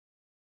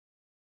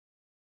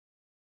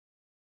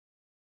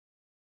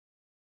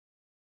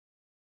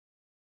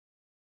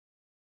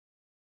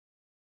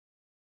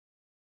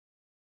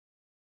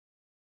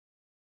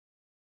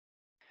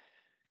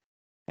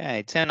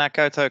Okay, tēnā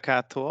koutou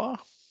katoa.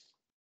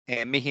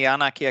 E mihi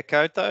ana ki a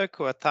koutou,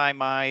 kua tai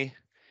mai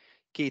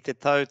ki te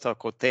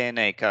tautoko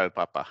tēnei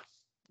kaupapa.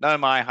 Nau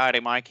mai,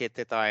 haere mai ki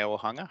Te Tai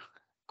Ohanga,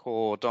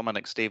 ko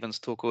Dominick Stephens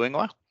tōku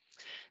ingoa.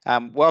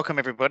 Welcome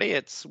everybody.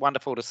 It's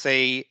wonderful to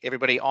see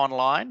everybody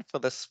online for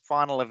this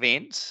final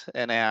event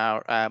in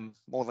our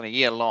more than a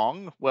year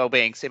long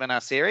Wellbeing seminar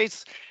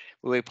series,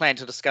 where we plan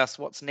to discuss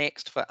what's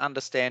next for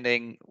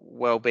understanding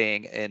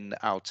wellbeing in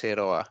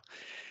Aotearoa.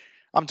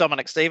 I'm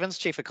Dominick Stephens,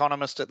 Chief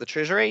Economist at the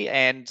Treasury,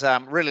 and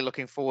really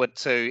looking forward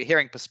to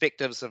hearing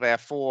perspectives of our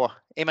four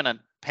eminent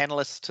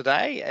panellists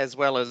today, as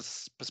well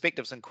as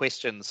perspectives and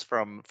questions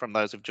from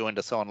those who've joined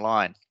us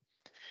online.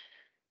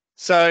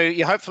 So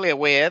you're hopefully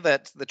aware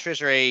that the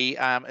Treasury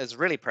is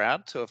really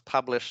proud to have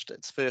published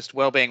its first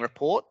wellbeing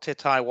report, Te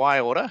Tai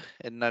Waiora,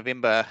 in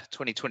November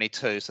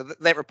 2022. So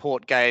that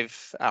report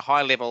gave a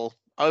high-level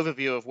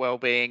overview of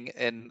wellbeing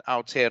in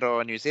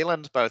Aotearoa, New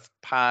Zealand, both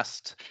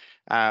past,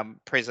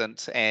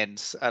 present,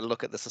 and a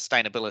look at the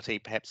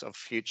sustainability perhaps of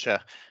future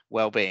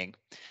wellbeing.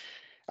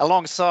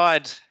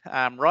 Alongside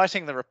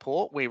writing the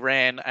report, we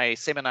ran a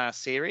seminar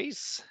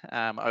series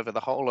over the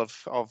whole of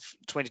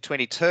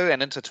 2022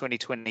 and into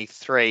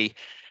 2023,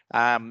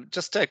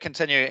 just to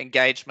continue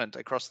engagement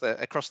across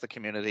the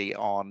community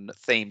on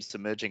themes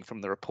emerging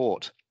from the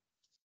report.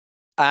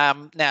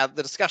 Now,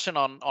 the discussion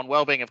on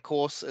wellbeing, of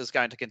course, is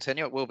going to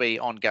continue. It will be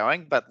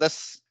ongoing, but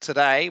this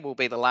today will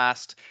be the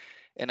last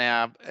in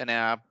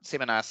our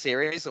seminar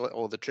series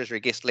or the Treasury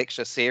Guest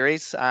Lecture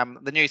series.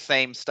 The new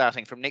theme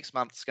starting from next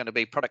month is going to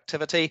be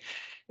productivity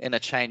in a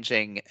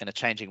changing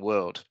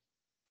world.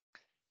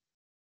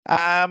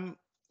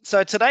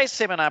 So today's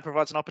seminar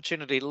provides an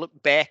opportunity to look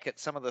back at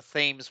some of the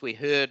themes we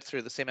heard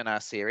through the seminar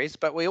series,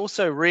 but we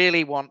also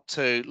really want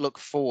to look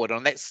forward,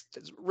 and that's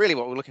really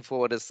what we're looking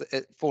forward is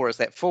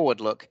that forward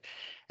look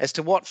as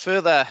to what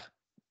further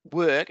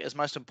work is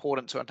most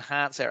important to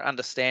enhance our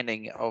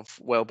understanding of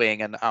wellbeing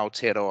in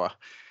Aotearoa.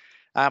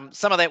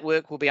 Some of that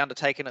work will be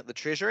undertaken at the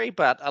Treasury,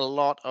 but a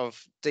lot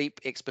of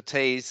deep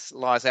expertise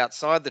lies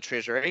outside the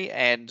Treasury,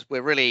 and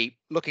we're really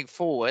looking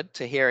forward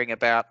to hearing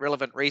about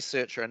relevant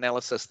research or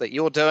analysis that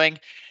you're doing.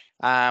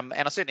 And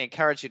I certainly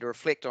encourage you to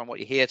reflect on what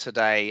you hear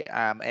today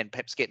and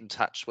perhaps get in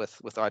touch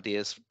with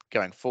ideas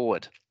going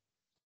forward.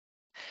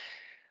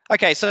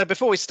 Okay, so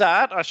before we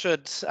start, I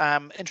should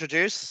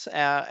introduce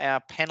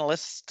our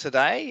panellists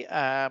today.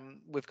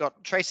 We've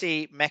got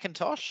Tracey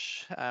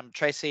McIntosh.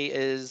 Tracey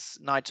is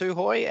Ngāi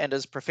Tūhoi and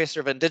is Professor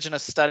of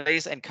Indigenous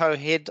Studies and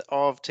co-head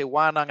of Te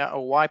Wānanga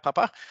o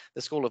Waipapa,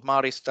 the School of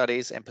Māori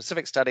Studies and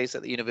Pacific Studies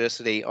at the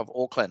University of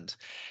Auckland.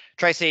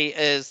 Tracey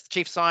is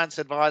Chief Science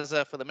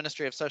Advisor for the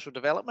Ministry of Social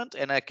Development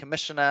and a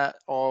Commissioner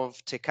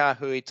of Te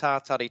Kāhui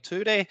Tātari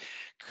Ture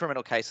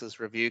Criminal Cases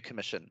Review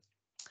Commission.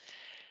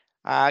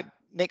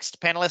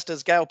 Next panellist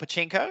is Gail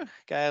Pacheco.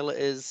 Gail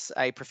is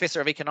a Professor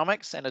of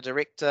Economics and a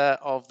Director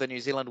of the New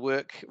Zealand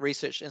Work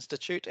Research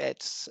Institute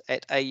at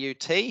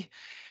AUT.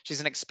 She's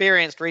an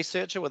experienced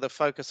researcher with a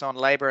focus on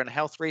labour and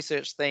health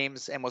research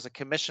themes and was a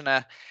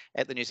Commissioner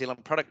at the New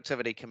Zealand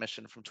Productivity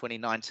Commission from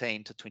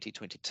 2019 to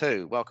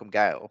 2022. Welcome,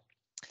 Gail.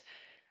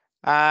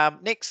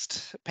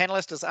 Next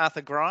panellist is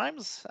Arthur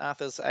Grimes.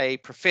 Arthur's a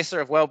Professor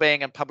of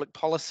Wellbeing and Public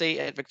Policy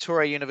at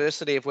Victoria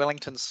University of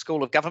Wellington's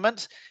School of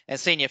Government and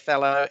Senior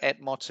Fellow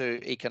at Motu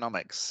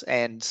Economics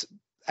and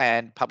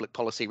Public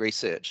Policy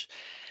Research.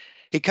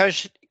 He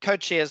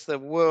co-chairs the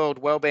World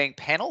Wellbeing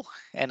Panel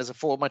and is a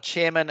former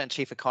Chairman and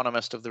Chief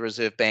Economist of the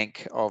Reserve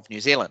Bank of New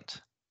Zealand.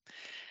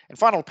 And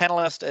final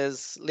panellist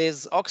is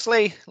Les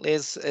Oxley.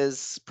 Les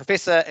is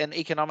Professor in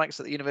Economics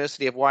at the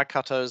University of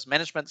Waikato's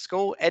Management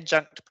School,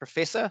 Adjunct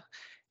Professor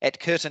at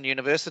Curtin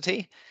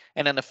University,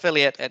 and an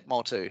affiliate at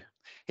Motu.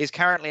 He's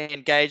currently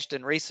engaged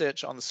in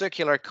research on the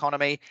circular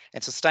economy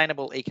and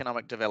sustainable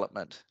economic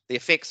development, the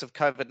effects of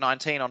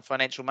COVID-19 on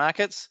financial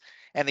markets,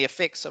 and the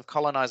effects of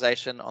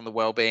colonisation on the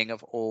wellbeing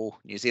of all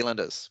New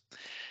Zealanders.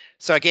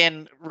 So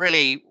again,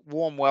 really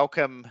warm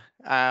welcome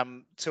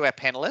to our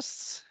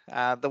panellists.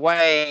 The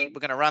way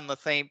we're going to run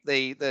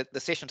the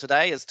session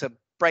today is to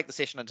break the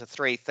session into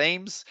three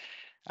themes: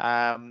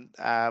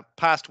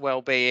 past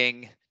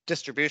wellbeing,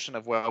 distribution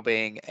of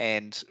wellbeing,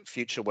 and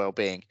future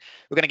wellbeing.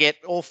 We're going to get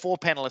all four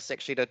panellists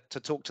actually to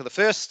talk to the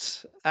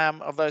first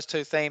of those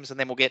two themes, and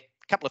then we'll get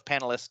a couple of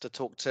panellists to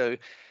talk to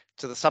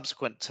the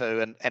subsequent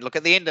two. And look,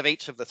 at the end of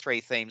each of the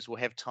three themes, we'll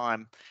have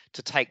time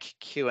to take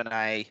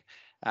Q&A.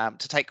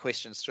 To take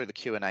questions through the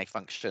Q&A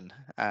function,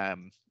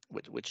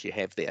 which you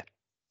have there.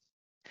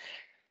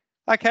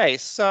 Okay,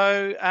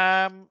 so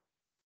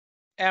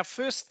our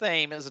first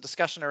theme is a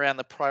discussion around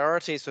the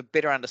priorities for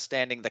better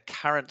understanding the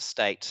current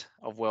state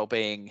of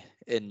wellbeing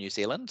in New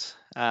Zealand.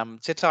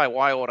 Te Tai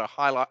Waiora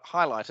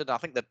highlighted, I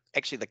think that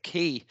actually the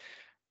key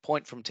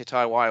point from Te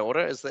Tai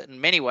Waiora is that in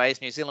many ways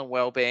New Zealand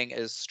wellbeing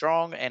is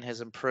strong and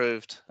has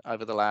improved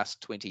over the last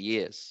 20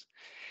 years.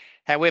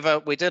 However,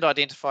 we did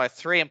identify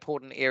three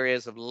important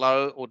areas of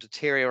low or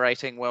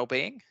deteriorating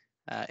wellbeing: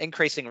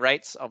 increasing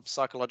rates of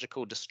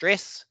psychological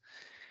distress,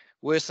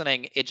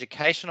 worsening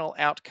educational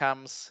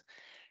outcomes,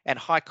 and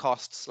high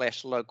cost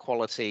 / low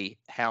quality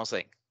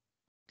housing.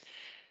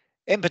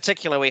 In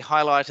particular, we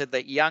highlighted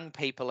that young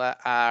people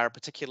are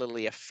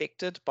particularly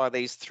affected by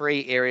these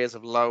three areas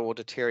of low or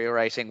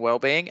deteriorating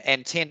wellbeing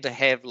and tend to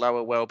have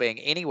lower wellbeing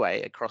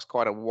anyway across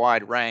quite a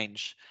wide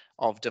range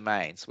of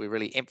domains. We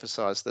really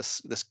emphasise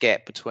this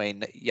gap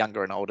between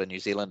younger and older New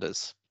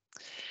Zealanders.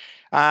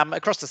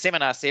 Across the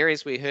seminar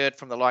series, we heard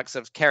from the likes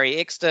of Carrie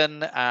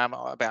Exton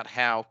about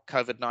how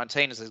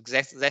COVID-19 has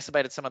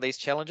exacerbated some of these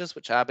challenges,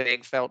 which are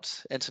being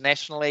felt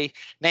internationally.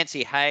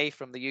 Nancy Hay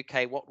from the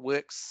UK What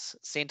Works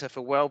Centre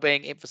for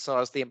Wellbeing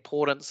emphasised the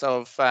importance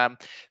of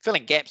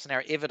filling gaps in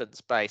our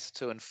evidence base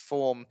to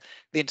inform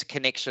the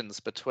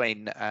interconnections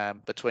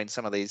between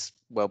some of these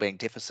wellbeing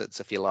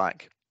deficits, if you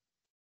like.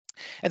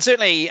 And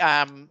certainly,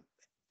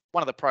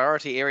 one of the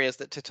priority areas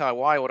that Te Tai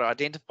Waiora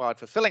identified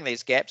for filling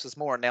these gaps is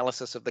more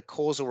analysis of the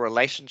causal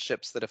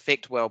relationships that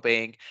affect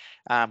wellbeing,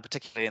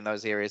 particularly in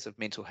those areas of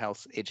mental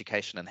health,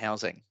 education and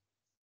housing.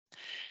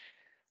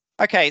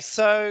 Okay,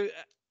 so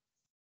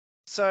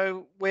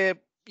we're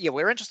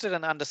interested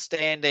in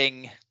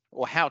understanding,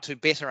 or how to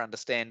better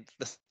understand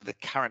the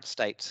current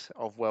state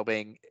of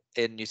wellbeing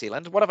in New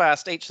Zealand. What I've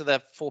asked each of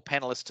the four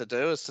panelists to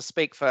do is to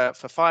speak for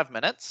 5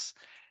 minutes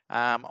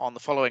on the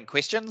following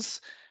questions.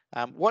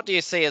 What do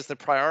you see as the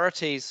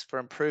priorities for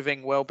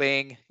improving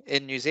wellbeing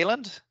in New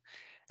Zealand?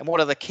 And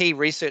what are the key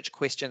research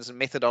questions and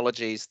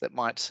methodologies that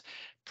might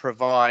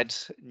provide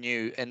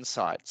new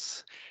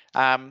insights?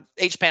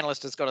 Each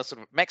panelist has got a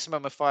sort of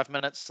maximum of 5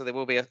 minutes, so there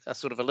will be a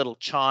sort of a little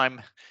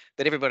chime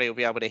that everybody will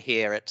be able to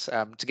hear it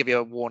to give you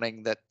a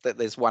warning that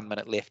there's 1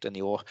 minute left in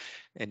your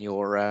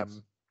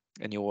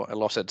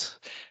allotted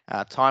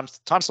time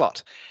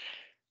slot.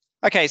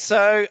 Okay,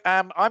 so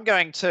I'm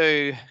going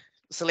to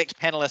select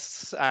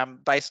panelists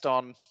based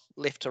on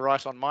left to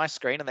right on my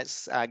screen, and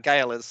that's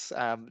Gail is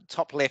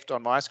top left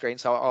on my screen.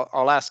 So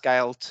I'll ask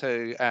Gail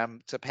to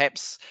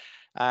perhaps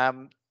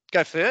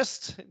go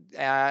first,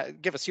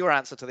 give us your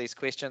answer to these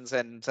questions,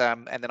 and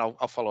then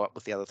I'll follow up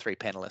with the other three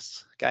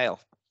panelists. Gail.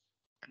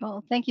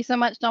 Well, thank you so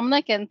much,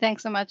 Dominic, and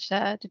thanks so much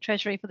to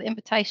Treasury for the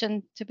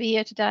invitation to be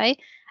here today.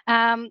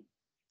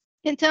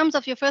 In terms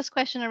of your first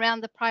question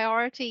around the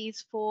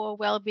priorities for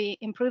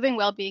improving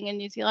wellbeing in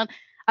New Zealand,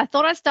 I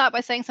thought I'd start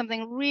by saying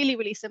something really,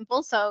 really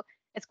simple. So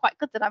it's quite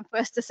good that I'm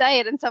first to say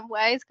it in some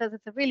ways, because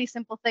it's a really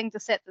simple thing to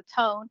set the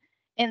tone,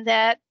 in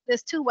that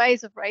there's two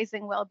ways of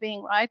raising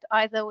well-being, right?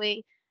 Either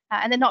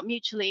and they're not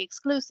mutually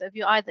exclusive.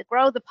 You either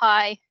grow the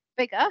pie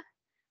bigger,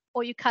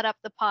 or you cut up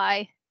the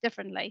pie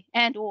differently,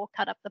 or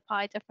cut up the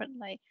pie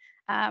differently.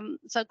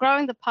 So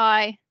growing the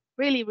pie,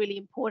 really, really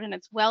important.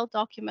 It's well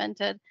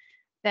documented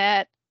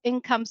that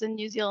incomes in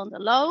New Zealand are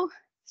low,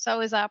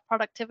 so is our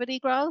productivity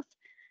growth.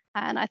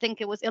 And I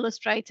think it was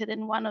illustrated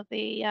in one of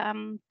the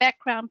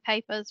background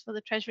papers for the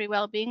Treasury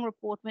Wellbeing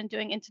Report when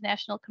doing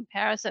international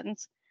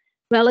comparisons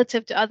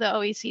relative to other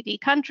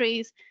OECD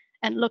countries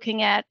and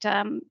looking at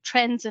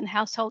trends in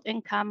household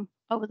income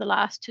over the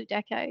last 2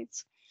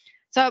 decades.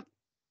 So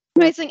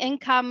raising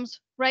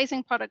incomes,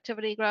 raising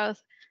productivity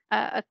growth,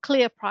 a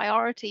clear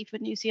priority for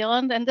New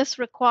Zealand. And this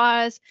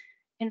requires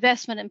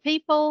investment in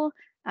people,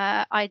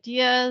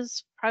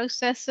 ideas,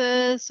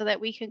 processes, so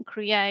that we can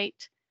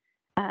create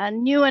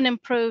new and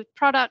improved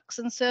products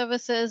and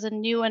services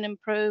and new and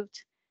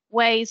improved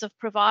ways of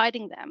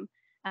providing them.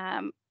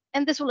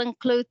 And this will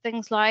include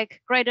things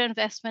like greater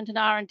investment in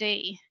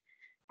R&D,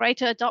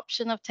 greater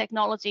adoption of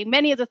technology,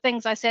 many of the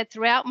things I said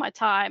throughout my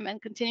time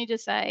and continue to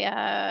say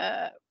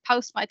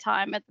post my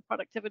time at the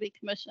Productivity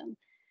Commission.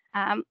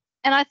 And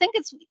I think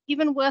it's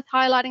even worth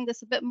highlighting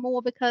this a bit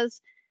more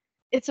because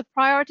it's a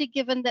priority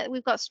given that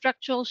we've got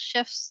structural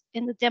shifts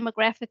in the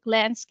demographic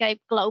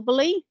landscape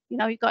globally. You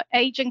know, you've got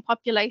aging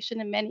population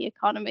in many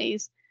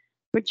economies,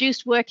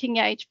 reduced working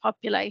age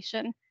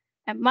population,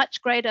 and much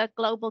greater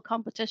global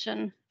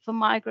competition for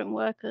migrant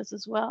workers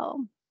as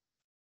well.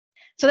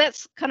 So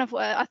that's kind of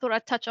where I thought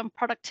I'd touch on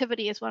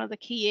productivity as one of the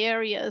key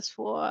areas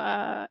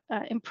for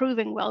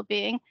improving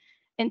well-being.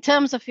 In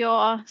terms of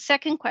your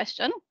second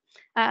question,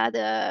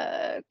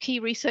 the key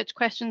research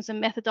questions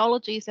and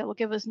methodologies that will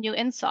give us new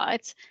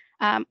insights,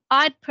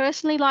 I'd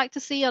personally like to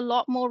see a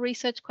lot more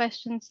research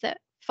questions that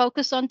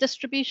focus on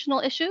distributional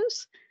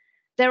issues.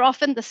 They're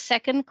often the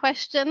second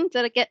question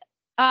that get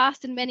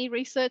asked in many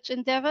research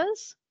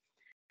endeavors.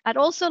 I'd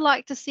also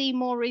like to see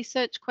more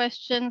research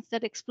questions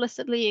that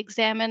explicitly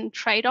examine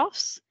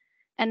trade-offs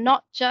and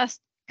not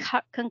just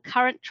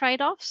concurrent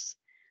trade-offs.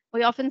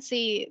 We often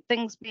see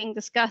things being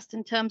discussed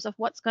in terms of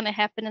what's going to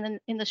happen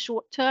in the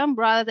short term,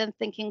 rather than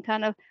thinking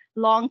kind of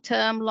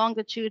long-term,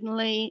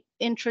 longitudinally,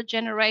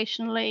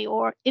 intragenerationally,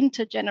 or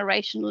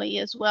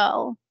intergenerationally as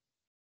well.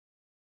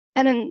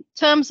 And in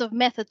terms of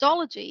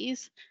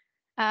methodologies,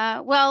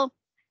 well,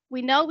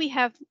 we know we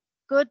have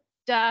good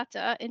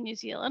data in New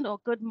Zealand, or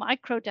good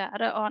micro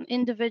data on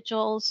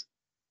individuals,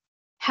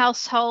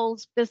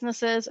 households,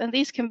 businesses, and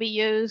these can be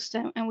used,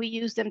 and we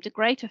use them to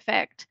great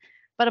effect.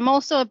 But I'm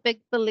also a big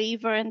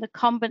believer in the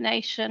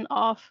combination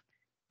of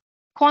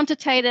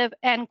quantitative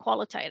and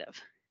qualitative,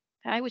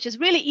 okay, which is a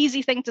really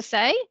easy thing to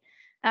say,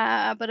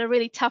 but a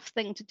really tough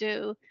thing to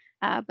do.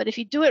 But if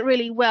you do it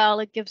really well,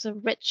 it gives a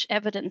rich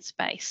evidence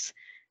base.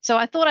 So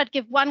I thought I'd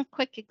give one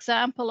quick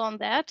example on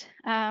that.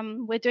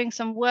 We're doing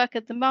some work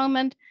at the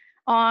moment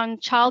on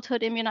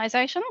childhood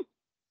immunization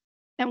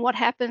and what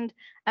happened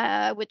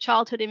with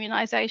childhood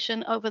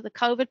immunization over the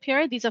COVID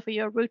period. These are for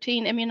your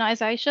routine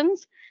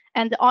immunizations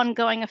and the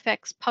ongoing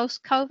effects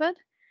post-COVID.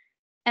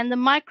 And the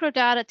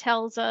microdata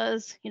tells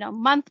us,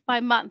 month by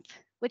month,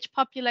 which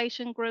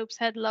population groups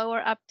had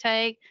lower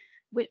uptake,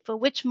 for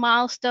which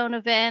milestone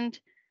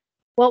event,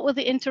 what were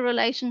the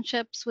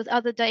interrelationships with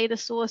other data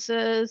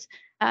sources,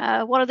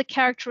 what are the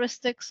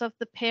characteristics of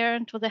the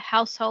parent or the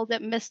household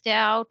that missed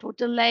out or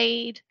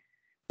delayed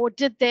or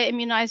did their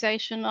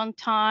immunization on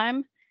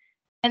time.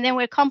 And then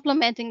we're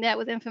complementing that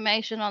with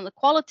information on the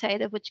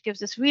qualitative, which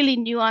gives us really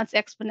nuanced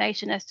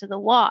explanation as to the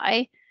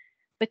why,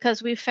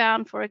 because we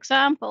found, for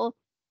example,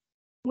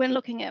 when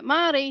looking at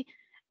Māori,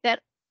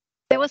 that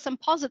there were some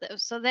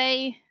positives. So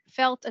they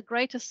felt a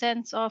greater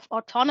sense of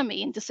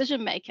autonomy in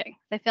decision making.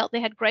 They felt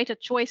they had greater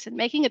choice in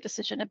making a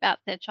decision about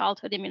their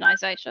childhood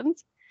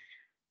immunizations.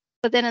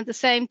 But then at the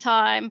same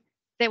time,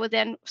 they were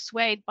then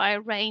swayed by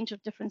a range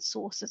of different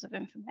sources of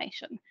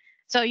information.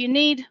 So you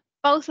need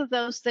both of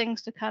those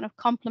things to kind of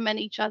complement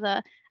each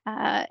other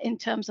in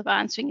terms of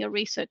answering your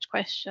research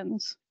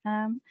questions.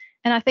 And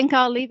I think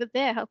I'll leave it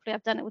there. Hopefully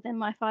I've done it within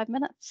my 5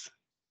 minutes.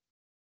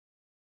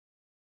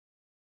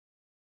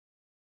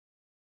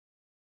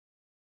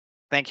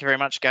 Thank you very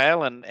much,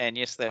 Gail. And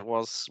yes, that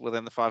was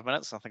within the 5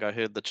 minutes. I think I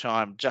heard the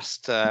chime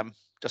just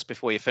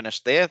before you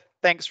finished there.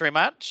 Thanks very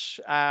much.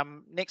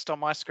 Next on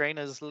my screen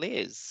is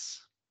Les.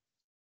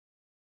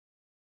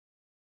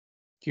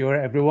 Kia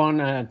ora,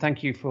 everyone.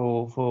 Thank you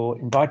for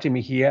inviting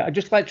me here. I'd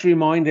just like to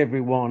remind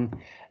everyone,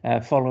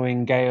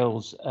 following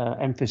Gail's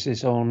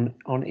emphasis on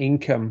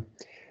income,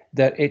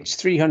 that it's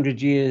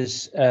 300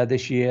 years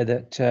this year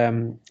that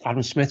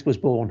Adam Smith was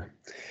born,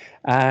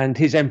 and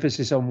his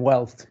emphasis on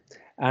wealth.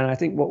 And I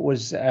think what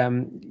was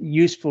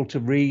useful to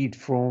read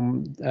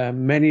from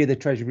many of the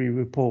Treasury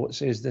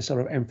reports is the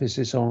sort of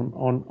emphasis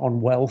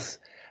on wealth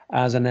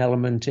as an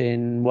element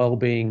in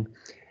well-being,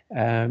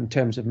 in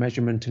terms of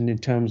measurement and in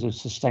terms of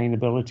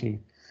sustainability.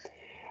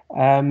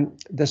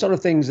 The sort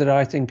of things that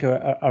I think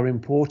are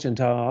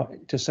important are,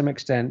 to some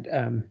extent,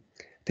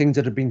 things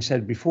that have been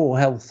said before: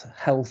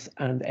 health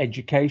and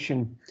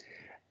education.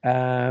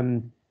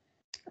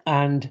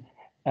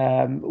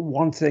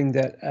 One thing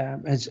that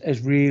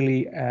has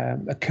really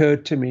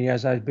occurred to me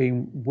as I've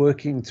been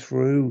working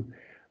through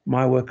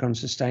my work on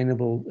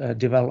sustainable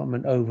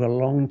development over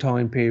long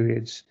time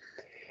periods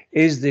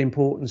is the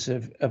importance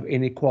of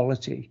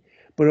inequality,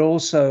 but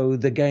also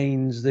the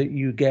gains that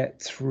you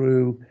get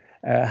through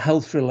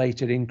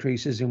health-related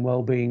increases in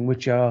well-being,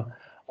 which are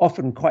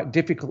often quite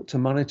difficult to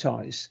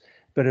monetize,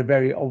 but are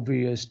very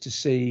obvious to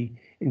see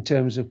in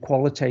terms of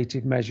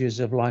qualitative measures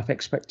of life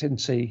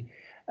expectancy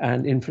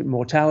and infant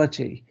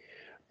mortality.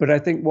 But I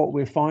think what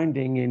we're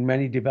finding in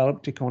many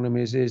developed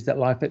economies is that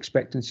life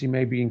expectancy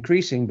may be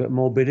increasing, but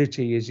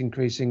morbidity is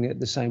increasing at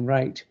the same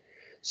rate.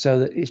 So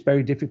that it's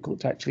very difficult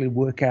to actually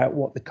work out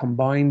what the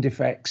combined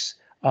effects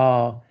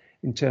are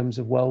in terms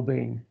of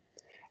well-being.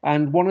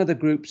 And one of the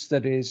groups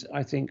that is,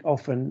 I think,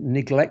 often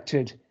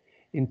neglected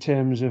in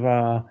terms of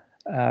our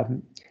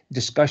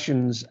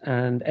discussions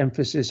and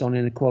emphasis on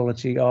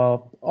inequality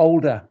are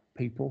older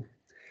people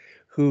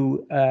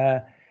who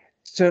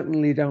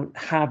certainly don't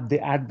have the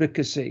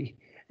advocacy,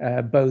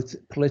 both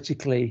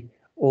politically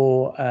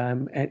or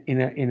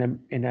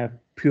in a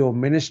pure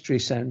ministry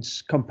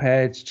sense,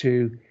 compared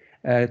to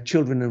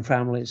children and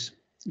families,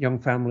 young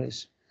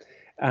families.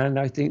 And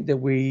I think that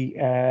we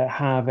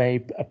have a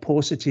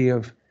paucity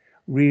of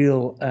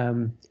real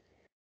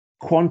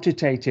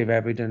quantitative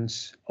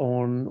evidence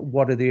on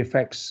what are the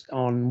effects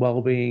on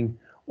well-being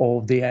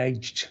of the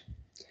aged.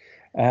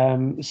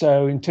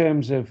 So in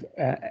terms of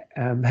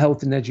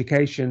health and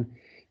education,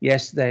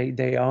 yes,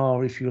 they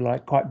are, if you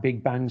like, quite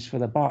big bangs for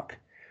the buck,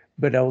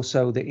 but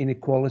also the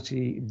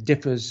inequality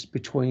differs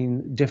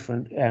between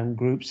different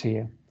groups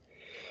here.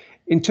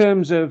 In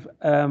terms of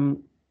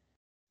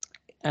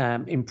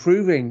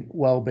improving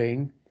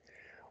well-being,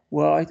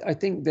 well, I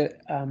think that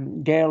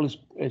Gail has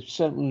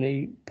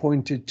certainly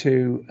pointed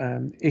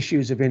to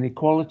issues of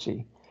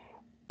inequality,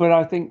 but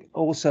I think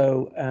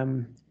also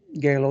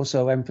Gail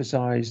also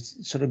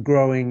emphasized sort of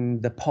growing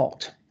the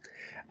pot.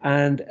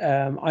 And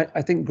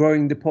I think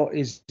growing the pot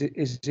is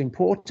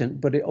important,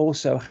 but it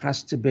also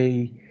has to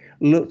be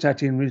looked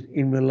at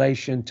in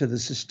relation to the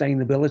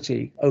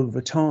sustainability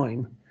over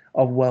time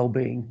of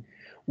well-being,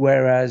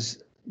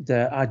 whereas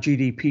our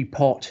GDP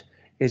pot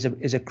is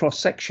a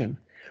cross-section,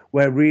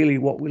 where really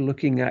what we're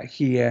looking at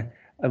here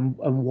and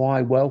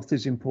why wealth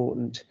is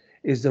important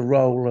is the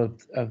role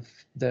of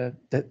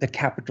the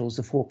capitals,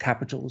 the four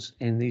capitals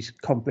in these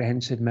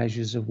comprehensive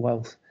measures of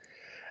wealth.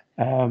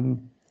 And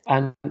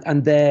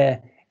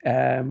they're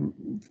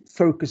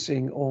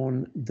focusing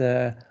on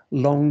the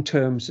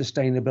long-term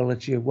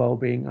sustainability of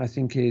well-being, I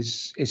think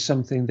is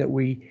something that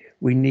we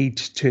need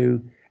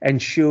to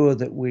ensure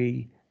that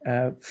we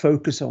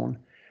focus on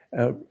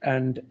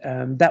and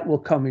that will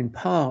come in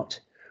part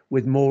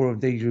with more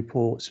of these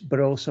reports, but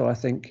also I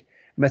think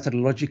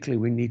methodologically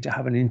we need to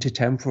have an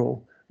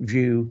intertemporal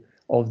view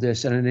of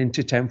this and an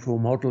intertemporal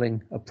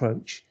modelling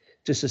approach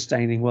to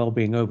sustaining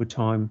well-being over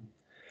time.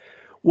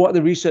 What are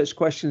the research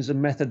questions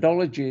and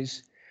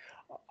methodologies?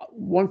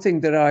 One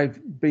thing that I've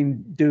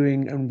been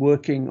doing and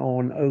working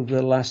on over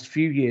the last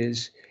few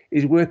years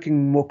is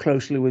working more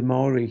closely with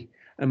Maori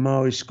and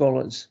Maori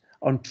scholars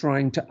on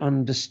trying to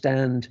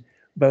understand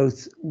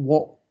both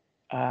what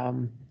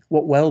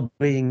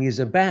well-being is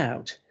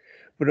about,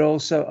 but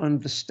also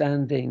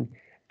understanding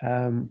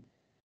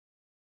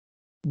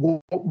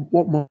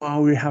what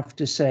Maori have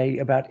to say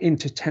about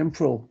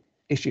intertemporal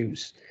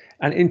issues,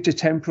 and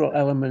intertemporal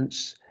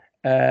elements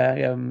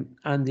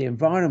and the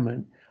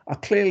environment are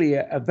clearly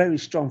a very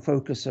strong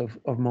focus of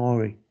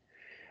Maori.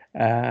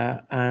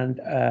 There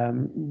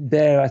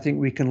I think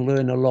we can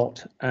learn a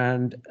lot.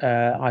 And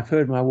I've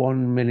heard my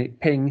 1 minute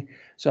ping,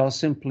 so I'll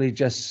simply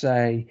just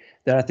say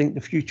that I think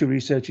the future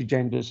research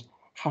agendas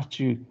have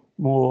to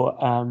more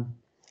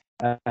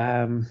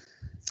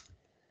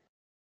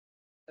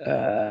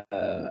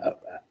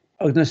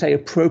I was going to say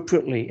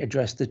appropriately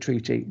address the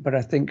treaty, but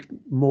I think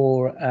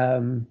more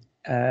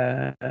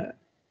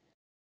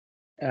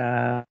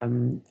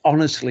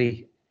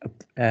honestly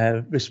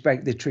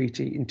respect the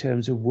treaty in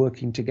terms of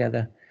working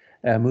together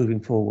moving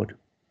forward.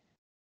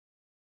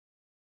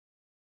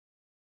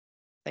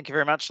 Thank you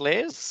very much,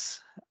 Les.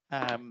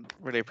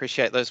 Really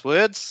appreciate those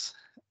words.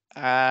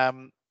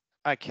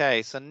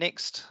 Okay, so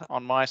next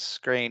on my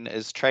screen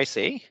is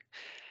Tracey.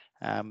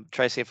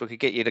 Tracey, if we could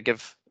get you to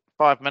give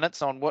 5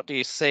 minutes on what do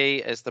you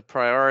see as the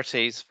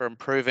priorities for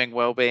improving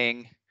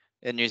wellbeing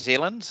in New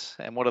Zealand,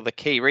 and what are the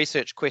key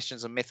research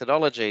questions and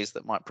methodologies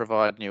that might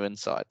provide new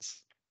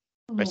insights?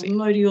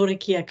 Mauri ora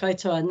kia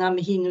koutou, ngā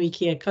mihi nui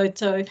kia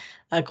koutou,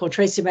 ko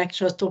Tracey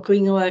McIntosh tōku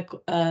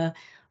ingoa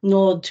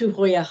no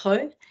tūhoia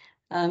hau.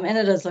 And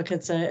it is, look,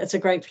 it's a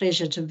great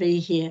pleasure to be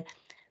here.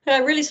 But I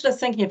really sort of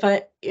thinking,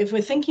 if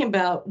we're thinking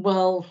about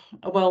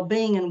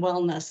well-being and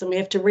wellness, then we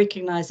have to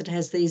recognise it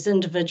has these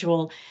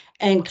individual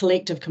and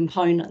collective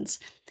components.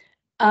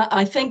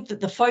 I think that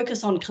the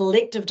focus on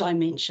collective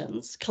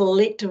dimensions,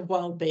 collective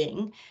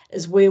well-being,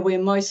 is where we're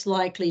most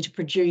likely to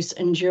produce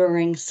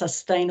enduring,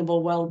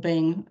 sustainable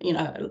well-being, you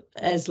know,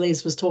 as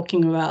Les was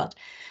talking about.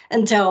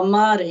 In Te Ao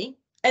Māori,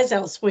 as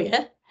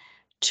elsewhere,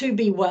 to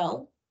be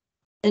well,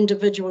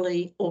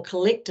 individually or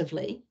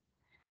collectively,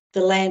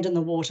 the land and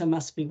the water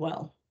must be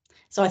well.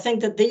 So I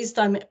think that these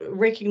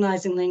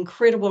recognising the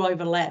incredible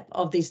overlap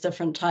of these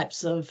different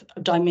types of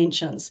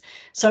dimensions.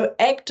 So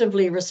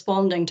actively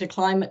responding to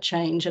climate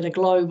change at a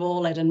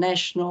global, at a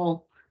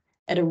national,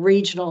 at a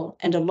regional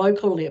and a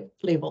local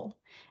level,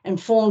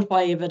 informed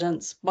by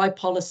evidence, by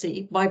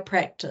policy, by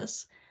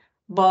practice,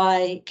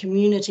 by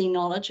community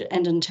knowledge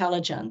and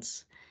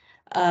intelligence,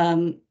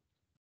 you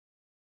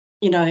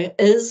know,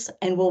 is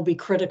and will be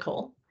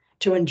critical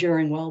to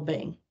enduring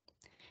well-being.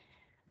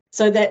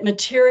 So that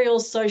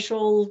material,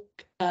 social,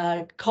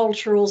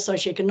 cultural,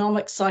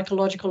 socioeconomic,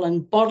 psychological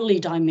and bodily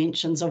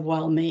dimensions of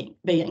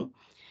well-being,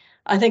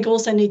 I think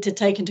also need to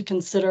take into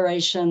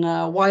consideration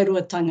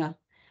wairuatanga.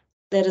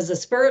 That is a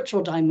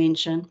spiritual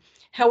dimension,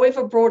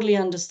 however broadly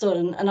understood.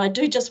 And I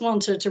do just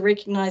want to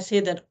recognise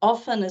here that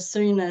often as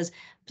soon as,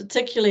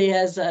 particularly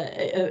as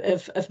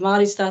if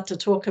Māori start to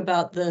talk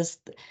about this,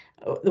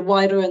 the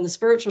wider and the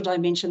spiritual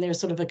dimension, there's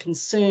sort of a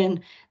concern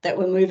that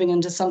we're moving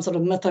into some sort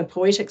of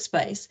mythopoetic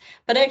space.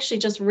 But actually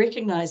just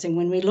recognising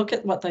when we look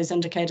at what those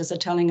indicators are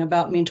telling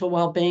about mental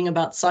well-being,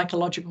 about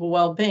psychological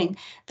well-being,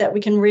 that we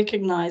can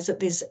recognise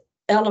that there's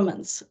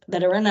elements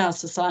that are in our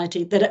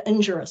society that are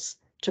injurious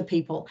to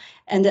people,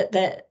 and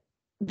that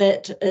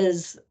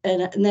is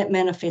and that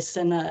manifests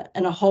in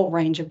a whole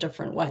range of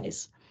different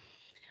ways.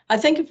 I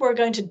think if we're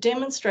going to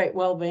demonstrate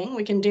well-being,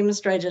 we can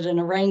demonstrate it in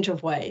a range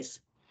of ways.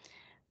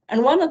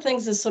 And one of the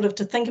things is sort of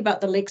to think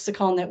about the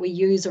lexicon that we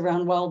use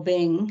around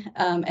well-being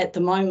at the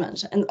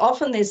moment. And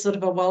often there's sort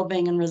of a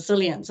well-being and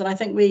resilience. And I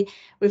think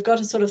we've got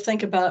to sort of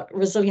think about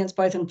resilience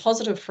both in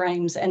positive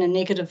frames and in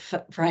negative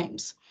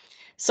frames.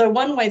 So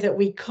one way that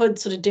we could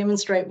sort of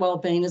demonstrate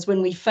well-being is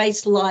when we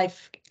face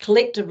life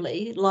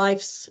collectively,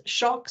 life's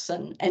shocks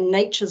and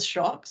nature's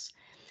shocks,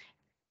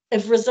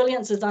 if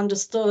resilience is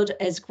understood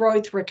as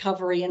growth,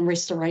 recovery and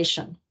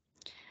restoration.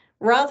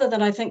 Rather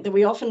than, I think that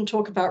we often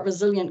talk about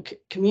resilient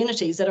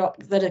communities that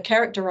are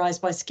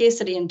characterized by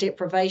scarcity and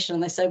deprivation,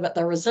 and they say, but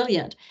they're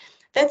resilient.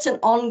 That's an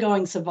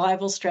ongoing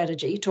survival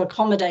strategy to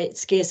accommodate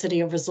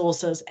scarcity of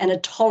resources and a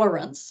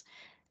tolerance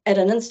at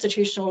an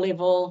institutional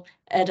level,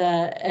 at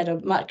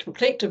a much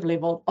collective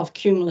level of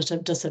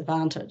cumulative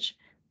disadvantage.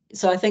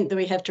 So I think that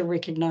we have to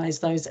recognize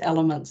those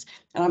elements.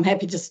 And I'm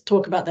happy to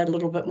talk about that a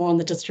little bit more in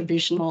the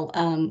distributional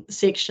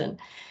section.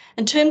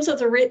 In terms of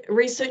the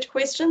research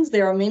questions,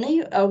 there are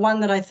many.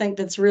 One that I think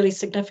that's really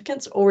significant,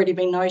 it's already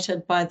been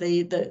noted by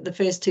the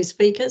first two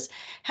speakers.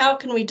 How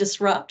can we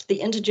disrupt the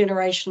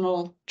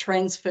intergenerational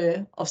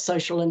transfer of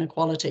social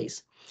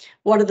inequalities?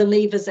 What are the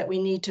levers that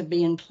we need to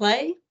be in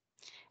play?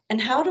 And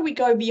how do we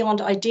go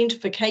beyond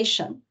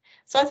identification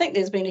So I think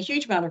there's been a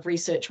huge amount of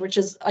research which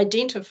has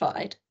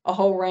identified a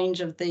whole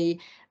range of the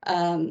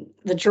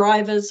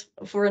drivers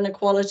for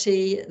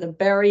inequality, the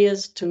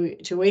barriers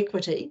to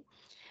equity,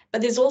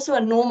 but there's also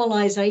a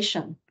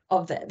normalization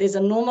of that. There's a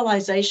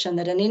normalization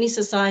that in any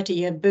society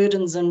you have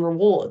burdens and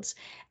rewards,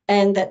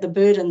 and that the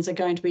burdens are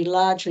going to be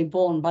largely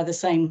borne by the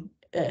same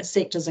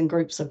sectors and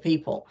groups of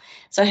people.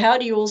 So how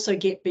do you also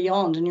get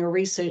beyond in your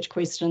research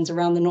questions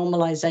around the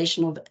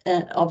normalization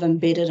of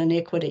embedded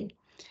inequity?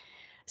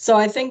 So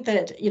I think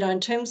that, in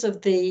terms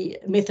of the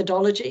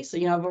methodologies,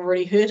 I've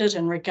already heard it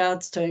in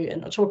regards to,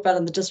 and I'll talk about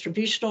in the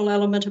distributional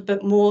element a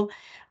bit more.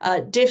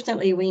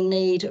 Definitely we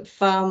need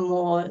far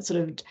more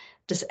sort of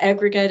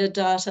disaggregated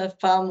data,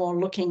 far more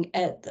looking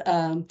at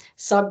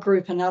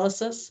subgroup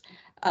analysis.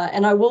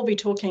 And I will be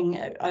talking,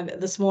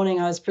 this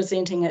morning I was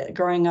presenting at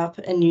Growing Up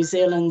in New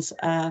Zealand's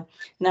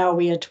Now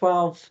We Are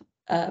 12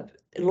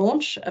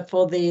 launch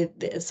for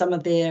some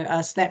of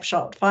their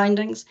snapshot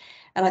findings.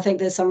 And I think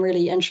there's some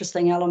really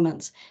interesting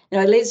elements.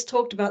 Les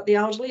talked about the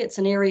elderly. It's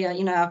an area,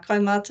 our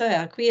kaumata,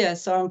 our kuia,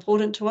 is so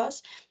important to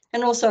us.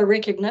 And also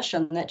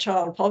recognition that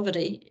child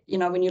poverty,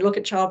 when you look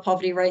at child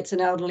poverty rates and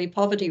elderly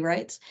poverty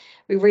rates,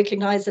 we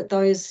recognize that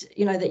those,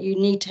 that you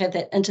need to have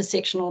that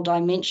intersectional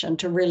dimension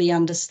to really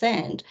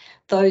understand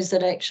those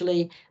that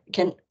actually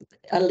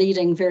are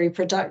leading very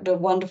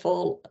productive,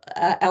 wonderful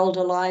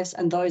elder lives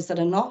and those that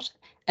are not.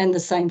 And the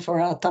same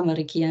for our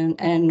tamariki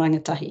and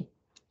rangatahi.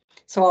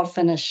 So I'll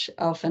finish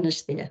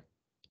there.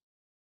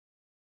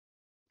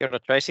 Kia ora,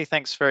 Tracey.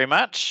 Thanks very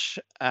much.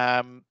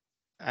 And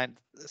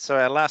so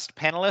our last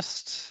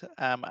panelist,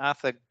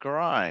 Arthur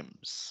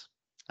Grimes.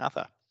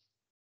 Arthur.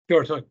 Kia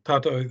ora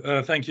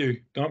tātou. Thank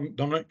you,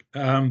 Dominic.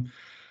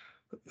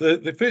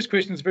 The first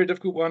question is a very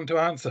difficult one to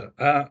answer.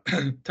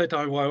 Te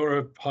Tai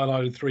Waiora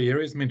highlighted 3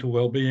 areas: mental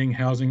well-being,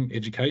 housing,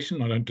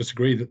 education. I don't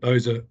disagree that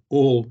those are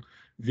all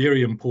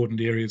very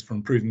important areas for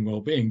improving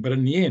well-being, but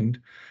in the end,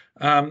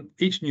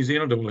 each New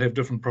Zealander will have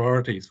different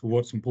priorities for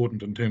what's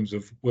important in terms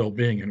of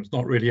well-being, and it's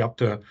not really up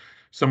to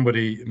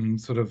somebody in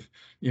sort of,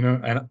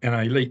 an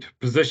elite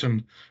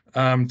position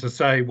to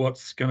say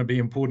what's going to be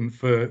important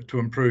to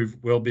improve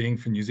well-being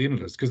for New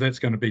Zealanders, because that's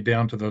going to be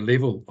down to the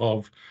level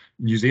of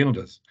New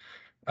Zealanders.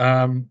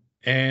 And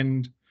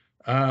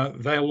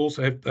they'll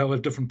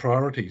have different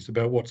priorities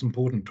about what's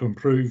important to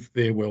improve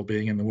their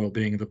well-being and the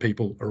well-being of the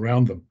people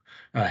around them,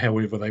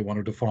 however they want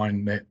to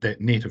define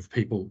that net of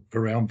people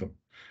around them.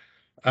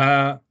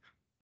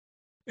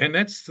 And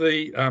that's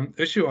the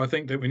issue, I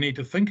think, that we need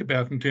to think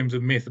about in terms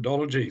of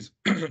methodologies,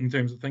 in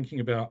terms of thinking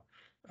about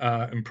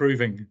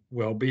improving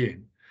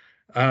well-being.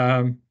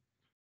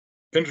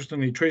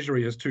 Interestingly,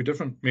 Treasury has 2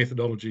 different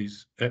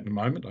methodologies at the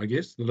moment, I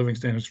guess. The Living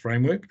Standards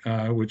Framework,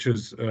 which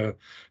is a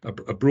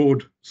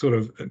broad sort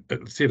of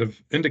set of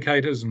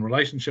indicators and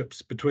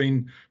relationships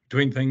between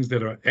things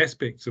that are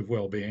aspects of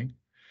well-being.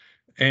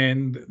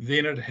 And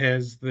then it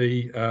has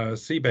the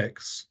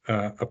CBACS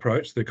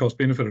approach, the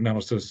cost-benefit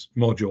analysis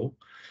module,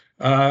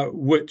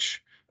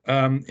 which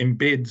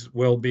embeds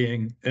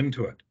well-being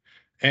into it.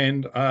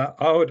 And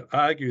I would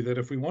argue that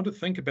if we want to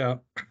think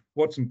about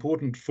what's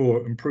important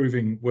for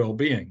improving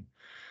well-being,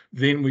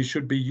 then we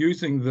should be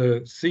using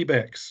the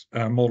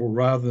CBACS model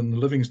rather than the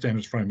Living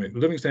Standards Framework. The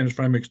Living Standards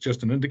Framework is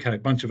just an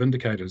bunch of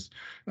indicators.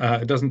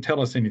 It doesn't tell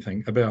us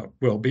anything about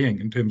well-being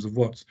in terms of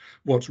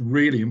what's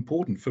really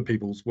important for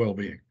people's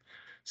well-being.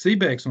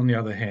 CBACS, on the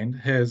other hand,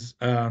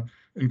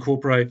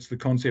 incorporates the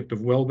concept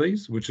of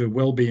WellBees, which are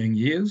well-being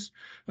years,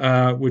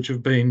 which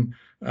have been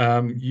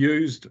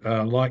used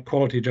like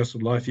quality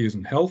adjusted life years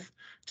in health,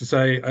 to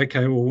say,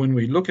 okay, well, when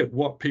we look at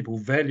what people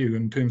value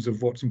in terms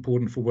of what's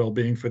important for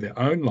well-being for their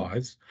own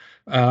lives,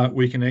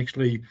 we can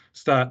actually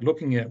start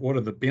looking at what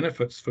are the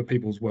benefits for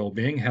people's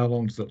well-being, how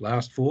long does it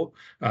last for,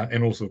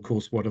 and also, of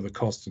course, what are the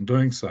costs in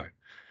doing so.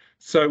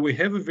 So we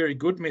have a very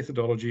good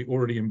methodology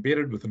already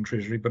embedded within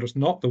Treasury, but it's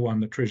not the one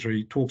that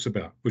Treasury talks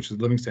about, which is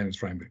the Living Standards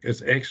Framework.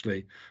 It's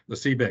actually the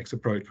CBACS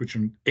approach, which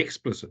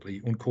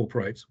explicitly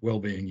incorporates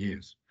well-being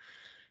years.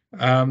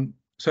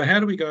 So how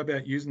do we go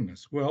about using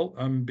this? Well,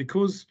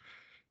 because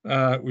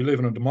we live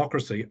in a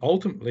democracy,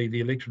 ultimately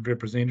the elected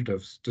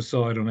representatives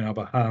decide on our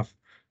behalf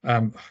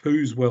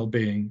whose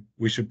well-being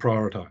we should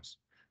prioritise.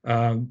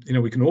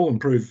 We can all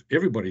improve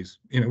everybody's,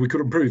 we could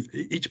improve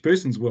each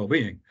person's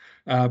well-being,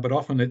 but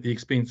often at the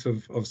expense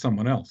of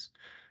someone else.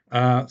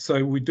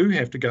 So we do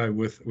have to go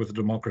with a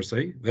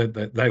democracy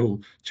that they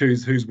will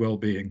choose whose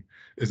well-being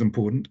is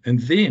important. And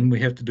then we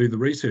have to do the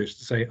research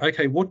to say,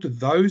 okay, what do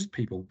those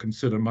people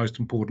consider most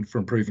important for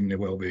improving their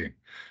well-being?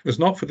 It's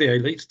not for the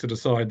elites to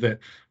decide that,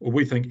 well,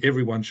 we think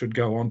everyone should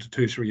go on to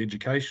tertiary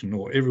education,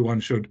 or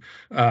everyone should,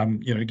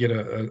 get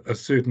a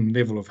certain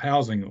level of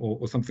housing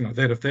or something like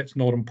that, if that's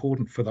not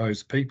important for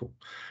those people.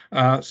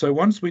 So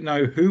once we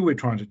know who we're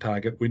trying to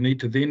target, we need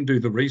to then do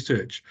the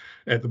research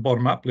at the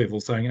bottom-up level,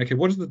 saying, okay,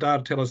 what does the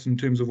data tell us in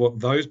terms of what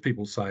those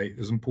people say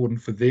is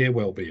important for their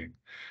well-being?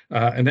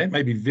 And that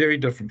may be very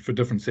different for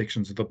different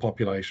sections of the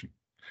population.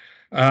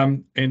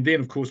 And then,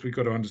 of course, we've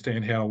got to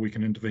understand how we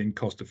can intervene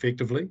cost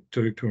effectively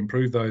to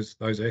improve those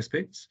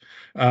aspects.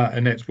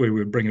 And that's where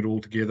we bring it all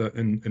together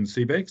in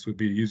CBACs. We'd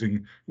be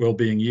using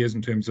wellbeing years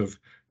in terms of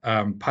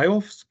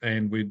payoffs,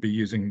 and we'd be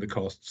using the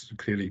costs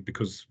clearly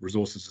because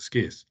resources are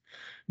scarce.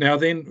 Now,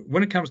 then,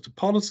 when it comes to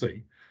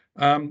policy,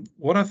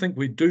 what I think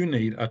we do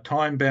need are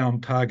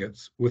time-bound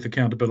targets with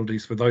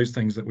accountabilities for those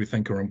things that we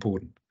think are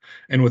important.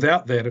 And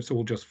without that, it's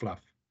all just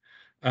fluff.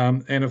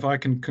 And if I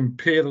can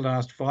compare the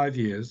last 5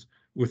 years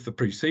with the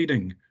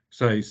preceding,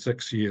 say,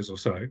 6 years or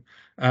so,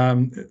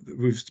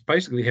 we've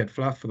basically had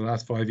fluff for the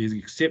last 5 years,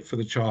 except for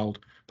the child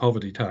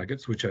poverty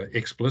targets, which are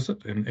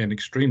explicit and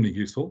extremely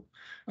useful.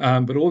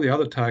 But all the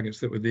other targets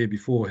that were there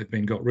before had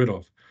been got rid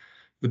of.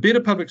 The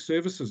Better Public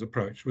Services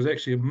approach was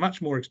actually a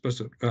much more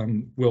explicit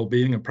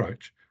wellbeing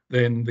approach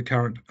than the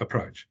current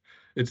approach.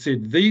 It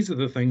said these are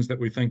the things that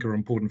we think are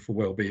important for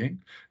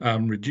well-being,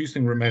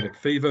 reducing rheumatic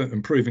fever,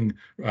 improving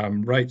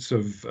rates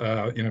of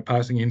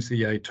passing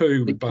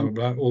NCA2, blah, blah,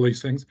 blah, all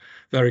these things.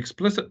 They're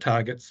explicit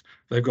targets.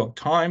 They've got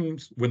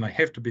times when they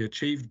have to be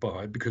achieved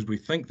by because we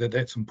think that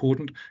that's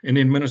important, and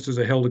then ministers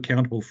are held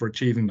accountable for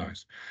achieving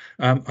those.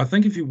 I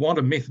think if you want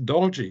a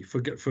methodology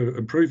for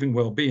improving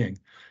well-being,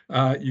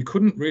 you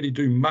couldn't really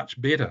do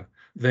much better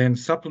than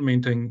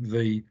supplementing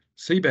the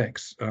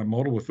CBACs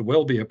model with the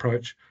Wellbeing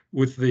approach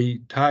with the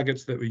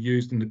targets that were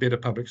used in the Better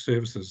Public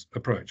Services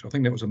approach. I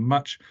think that was a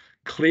much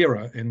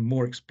clearer and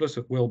more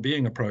explicit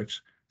wellbeing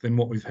approach than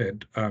what we've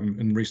had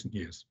in recent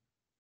years.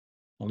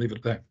 I'll leave it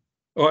at that.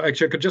 Oh,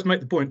 actually, I could just make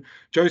the point.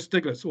 Joe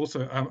Stiglitz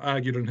also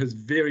argued in his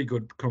very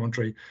good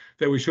commentary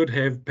that we should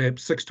have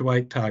perhaps 6 to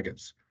 8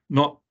 targets,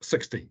 not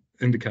 60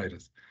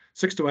 indicators.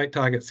 6 to 8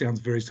 targets sounds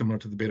very similar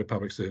to the Better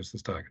Public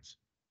Services targets.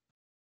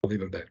 I'll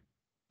leave it at that.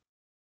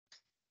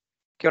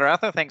 Kia ora,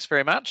 Arthur, thanks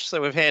very much.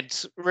 So we've had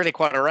really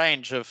quite a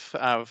range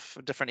of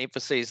different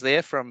emphases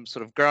there, from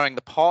sort of growing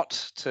the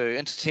pot to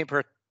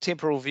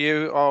intertemporal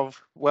view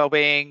of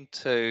wellbeing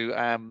to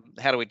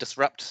how do we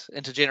disrupt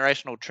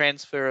intergenerational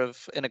transfer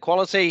of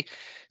inequality,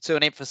 to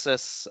an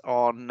emphasis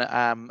on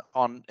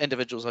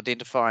individuals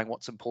identifying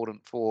what's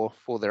important for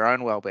their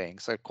own wellbeing.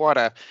 So quite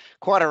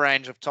a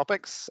range of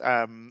topics.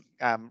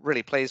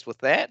 Really pleased with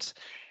that.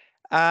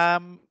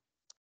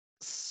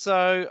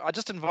 So I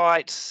just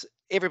invite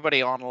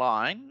everybody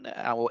online,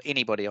 or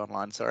anybody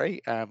online,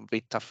 sorry, it'd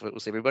be tough if it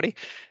was everybody,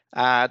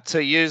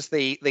 to use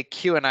the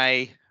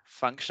Q&A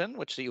function,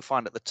 which you'll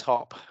find at the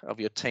top of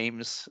your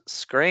Teams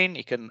screen.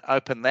 You can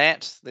open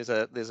that. There's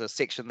a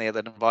section there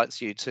that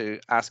invites you to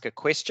ask a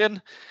question.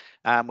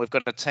 We've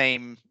got a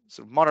team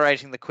sort of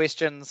moderating the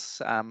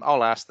questions.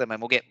 I'll ask them,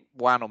 and we'll get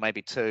one or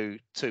maybe two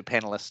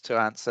panelists to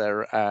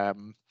answer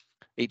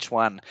each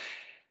one.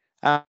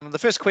 The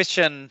first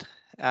question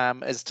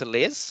is to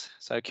Les.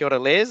 So kia ora,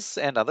 Les,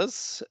 and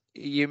others.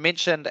 You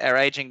mentioned our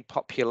ageing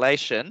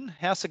population.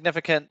 How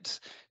significant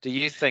do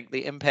you think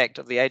the impact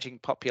of the ageing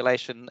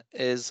population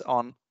is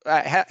on,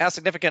 how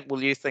significant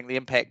will you think the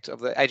impact of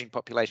the ageing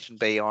population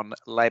be on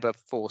labour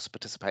force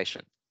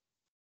participation?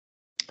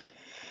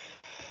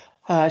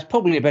 It's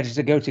probably better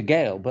to go to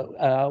Gail,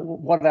 but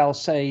what I'll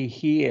say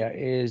here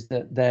is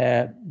that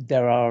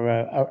there are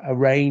a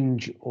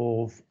range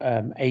of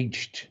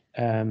aged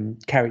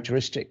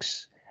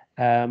characteristics.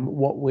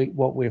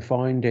 What we're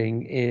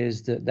finding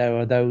is that there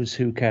are those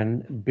who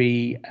can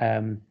be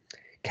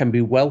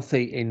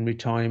wealthy in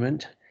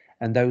retirement,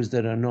 and those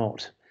that are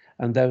not.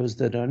 And those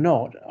that are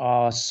not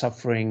are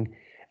suffering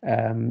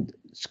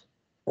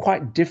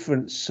quite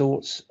different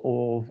sorts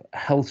of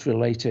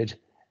health-related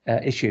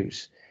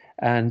issues.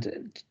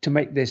 And to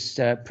make this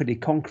pretty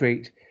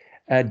concrete,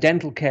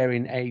 dental care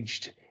in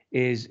aged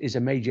is a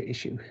major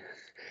issue.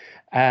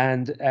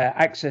 And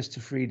access to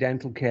free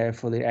dental care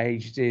for the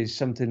aged is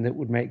something that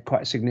would make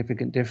quite a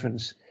significant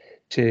difference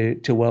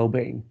to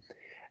well-being.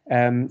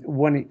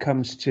 When it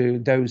comes to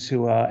those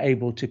who are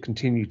able to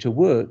continue to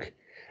work,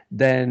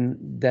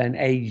 then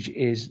age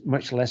is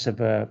much less of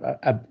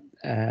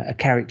a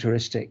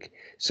characteristic.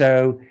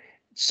 So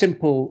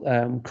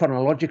simple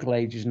chronological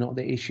age is not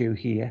the issue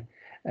here.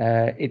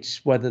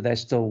 It's whether they're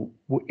still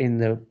in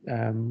the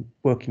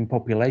working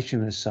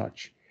population as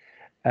such.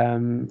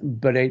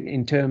 But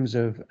in terms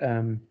of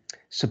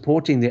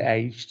supporting the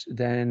aged,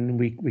 then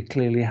we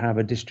clearly have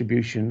a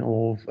distribution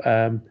of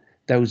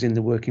those in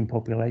the working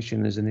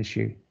population as an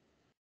issue.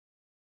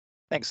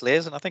 Thanks,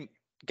 Les. And I think,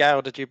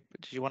 Gail, did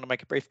you want to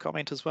make a brief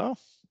comment as well?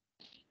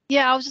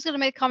 Yeah, I was just going to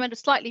make a comment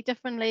slightly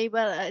differently,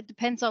 but it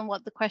depends on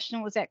what the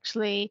question was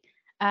actually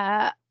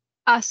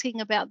asking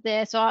about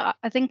there. So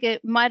I think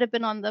it might have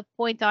been on the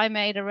point I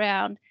made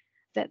around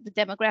that the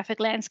demographic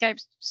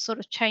landscape's sort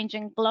of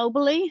changing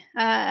globally,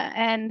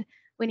 and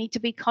we need to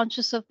be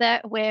conscious of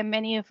that, where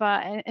many of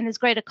and there's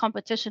greater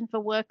competition for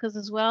workers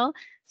as well.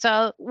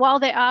 So while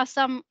there are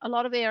a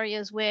lot of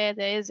areas where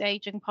there is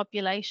aging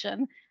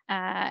population,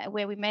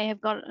 where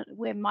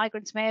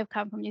migrants may have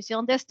come from New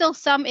Zealand, there's still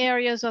some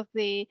areas of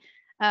the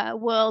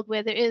world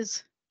where there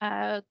is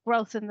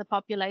growth in the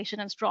population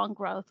and strong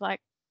growth,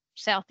 like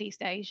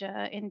Southeast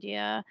Asia,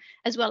 India,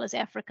 as well as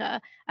Africa.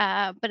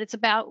 But it's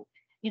about,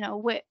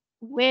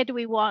 where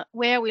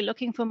are we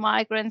looking for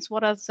migrants?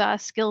 What does our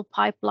skill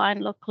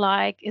pipeline look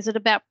like? Is it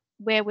about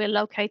where we're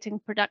locating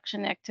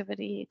production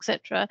activity,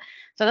 etc.?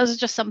 So those are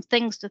just some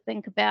things to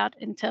think about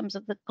in terms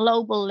of the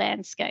global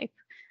landscape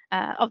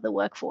of the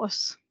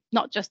workforce,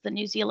 not just the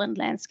New Zealand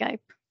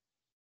landscape.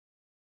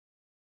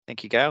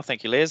 Thank you, Gail.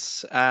 Thank you,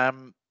 Les.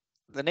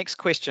 The next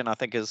question, I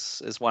think,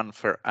 is one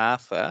for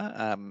Arthur,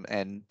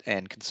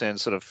 and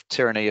concerns sort of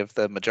tyranny of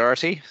the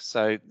majority.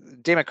 So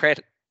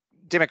democratic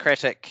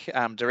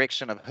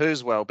direction of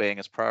whose well-being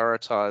is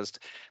prioritised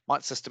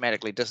might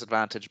systematically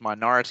disadvantage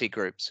minority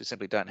groups who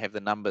simply don't have the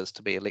numbers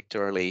to be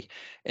electorally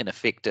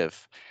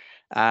ineffective.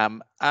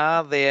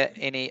 Are there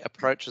any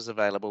approaches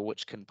available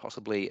which can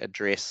possibly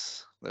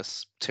address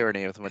this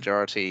tyranny of the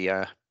majority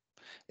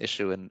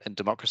issue in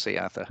democracy,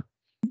 Arthur?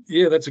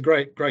 Yeah, that's a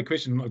great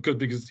question. Good,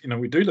 because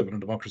we do live in a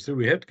democracy.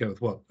 We have to go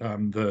with what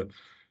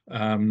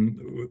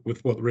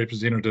the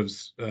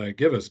representatives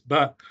give us.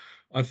 But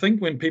I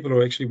think when people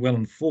are actually well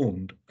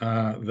informed,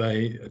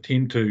 they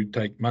tend to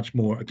take much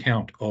more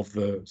account of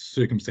the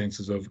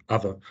circumstances of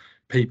other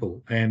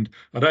people. And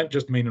I don't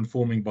just mean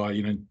informing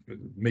by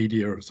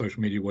media or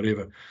social media,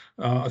 whatever.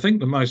 I think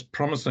the most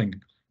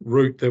promising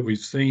route that we've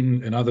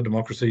seen in other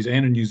democracies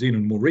and in New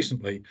Zealand more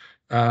recently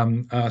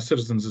are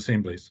citizens'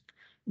 assemblies,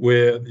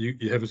 where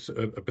you have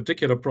a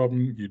particular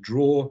problem, you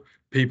draw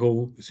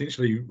people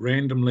essentially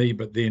randomly,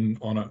 but then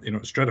on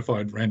a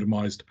stratified,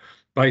 randomised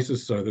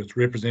basis, so that it's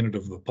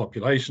representative of the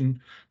population,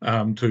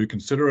 to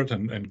consider it.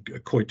 And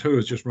Koitu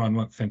has just run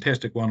a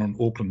fantastic one on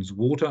Auckland's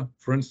water,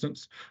 for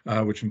instance,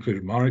 which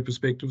included Māori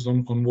perspectives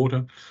on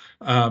water.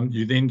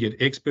 You then get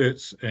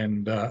experts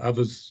and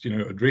others,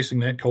 addressing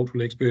that,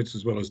 cultural experts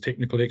as well as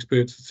technical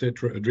experts,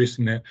 etc.,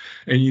 addressing that,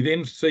 and you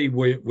then see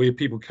where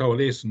people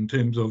coalesce in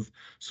terms of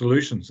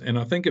solutions. And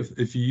I think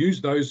if you use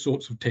those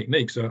sorts of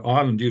techniques,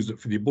 Ireland used it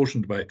for the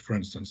abortion debate, for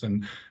instance,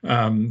 and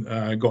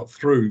got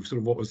through sort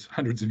of what was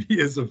hundreds of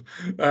years of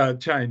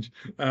change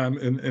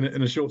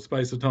in a short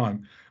space of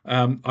time.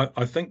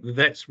 I think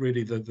that's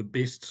really the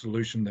best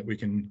solution that we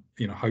can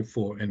hope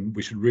for, and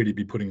we should really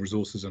be putting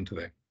resources into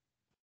that.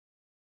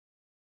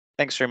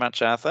 Thanks very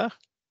much, Arthur.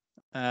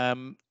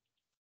 Now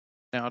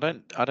I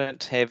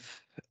don't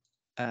have.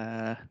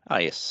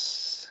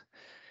 Yes.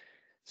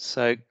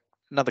 So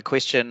another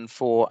question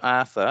for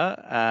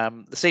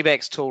Arthur. The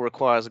CBAX tool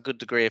requires a good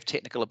degree of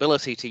technical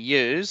ability to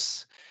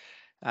use.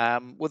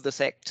 Would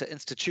this act to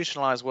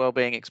institutionalise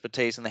wellbeing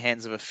expertise in the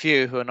hands of a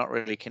few who are not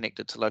really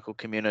connected to local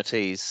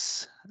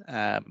communities'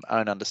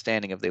 own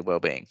understanding of their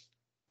wellbeing?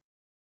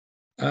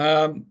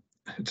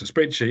 It's a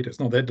spreadsheet. It's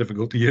not that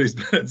difficult to use,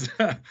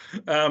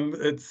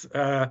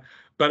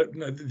 but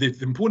the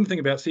important thing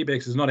about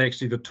CBAX is not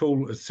actually the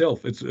tool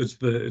itself. It's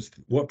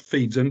what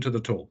feeds into the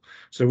tool.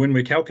 So when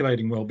we're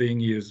calculating wellbeing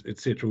years,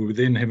 etc., we're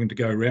then having to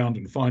go around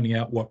and finding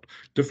out what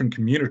different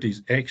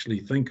communities actually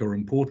think are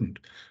important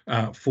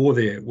for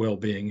their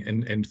wellbeing,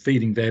 and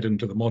feeding that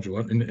into the module,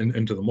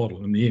 into the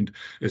model. In the end,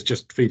 it's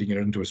just feeding it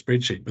into a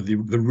spreadsheet. But the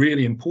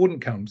really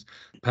important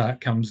part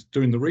comes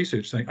doing the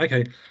research, saying,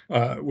 okay,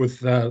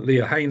 with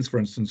Leah Haynes, for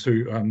instance,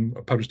 who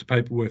published a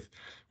paper with,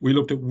 we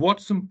looked at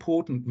what's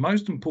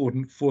most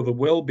important for the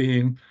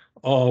well-being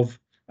of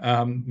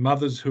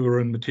mothers who are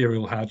in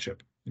material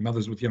hardship,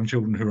 mothers with young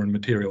children who are in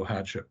material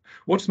hardship.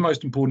 What's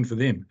most important for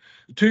them?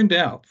 It turned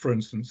out, for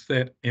instance,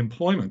 that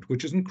employment,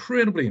 which is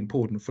incredibly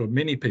important for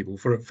many people,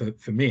 for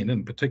men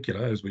in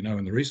particular, as we know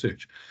in the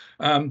research,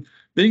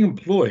 being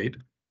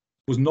employed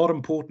was not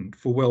important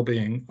for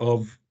well-being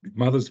of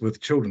mothers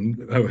with children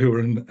who are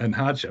in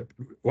hardship,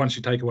 once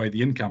you take away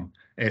the income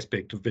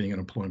aspect of being in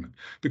employment,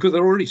 because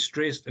they're already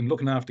stressed and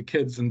looking after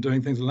kids and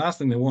doing things. The last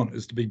thing they want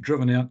is to be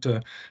driven out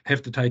to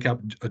have to take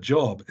up a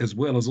job as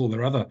well as all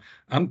their other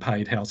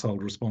unpaid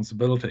household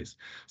responsibilities.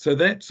 So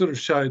that sort of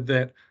showed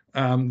that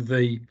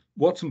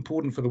what's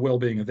important for the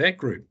well-being of that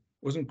group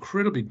was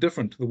incredibly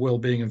different to the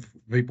well-being of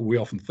people we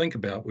often think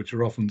about, which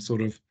are often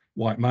sort of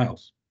white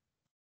males.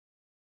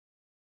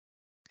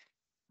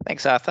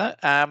 Thanks, Arthur.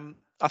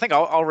 I think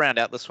I'll round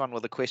out this one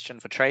with a question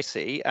for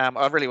Tracey.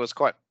 I really was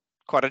quite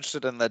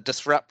interested in the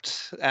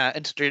disrupt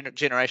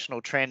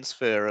intergenerational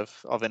transfer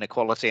of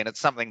inequality, and it's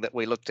something that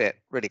we looked at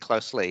really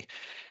closely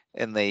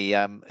in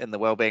the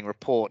wellbeing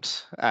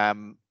report.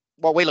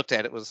 What we looked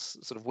at, it was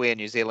sort of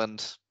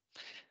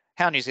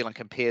how New Zealand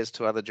compares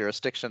to other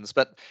jurisdictions.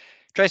 But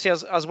Tracey, I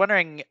was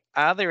wondering,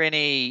 are there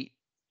any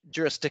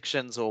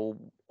jurisdictions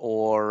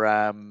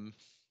or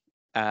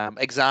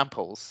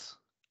examples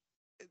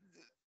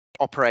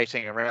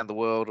operating around the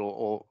world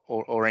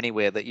or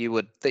anywhere that you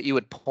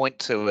would point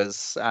to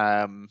as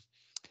that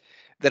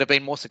have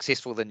been more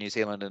successful than New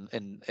Zealand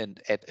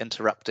at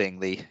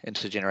interrupting the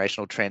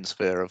intergenerational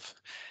transfer of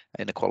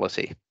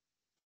inequality?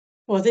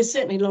 Well, there's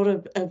certainly a lot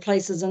of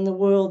places in the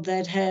world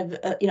that have,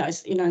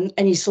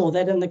 and you saw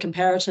that in the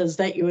comparators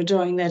that you were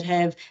doing, that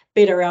have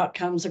better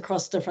outcomes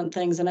across different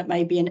things. And it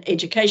may be in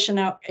education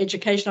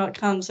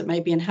outcomes, it may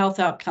be in health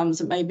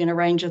outcomes, it may be in a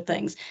range of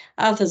things.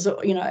 Arthur's,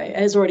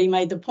 has already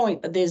made the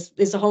point, but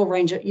there's a whole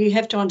range of, you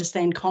have to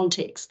understand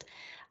context.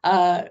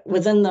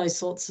 within those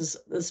sorts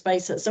of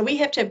spaces. So we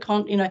have to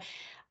have,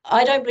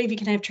 I don't believe you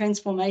can have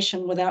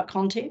transformation without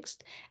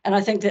context. And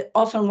I think that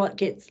often what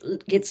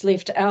gets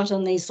left out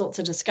in these sorts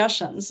of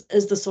discussions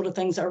is the sort of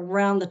things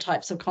around the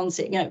types of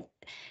concept.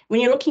 When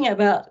you're looking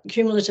about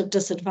cumulative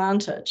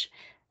disadvantage,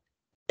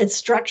 it's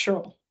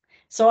structural.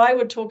 So I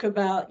would talk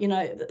about,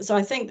 so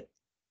I think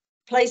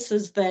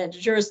places that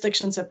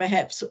jurisdictions that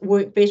perhaps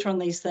work better on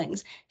these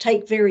things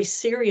take very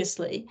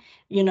seriously,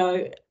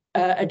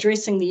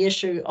 addressing the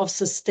issue of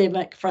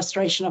systemic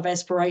frustration of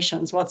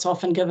aspirations, what's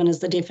often given as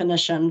the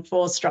definition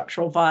for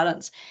structural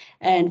violence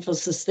and for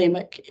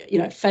systemic,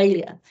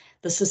 failure,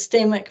 the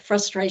systemic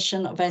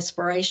frustration of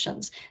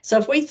aspirations. So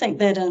if we think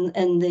that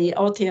in the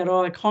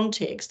Aotearoa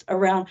context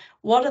around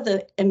what are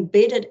the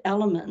embedded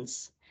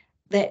elements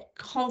that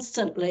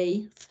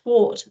constantly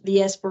thwart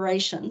the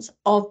aspirations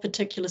of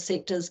particular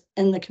sectors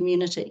in the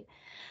community.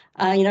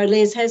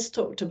 Les has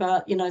talked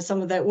about,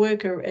 some of that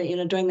work,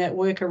 doing that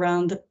work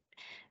around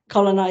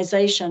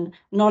colonization,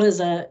 not as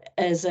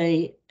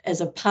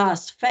a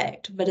past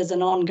fact, but as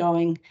an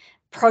ongoing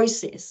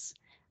process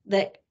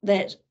that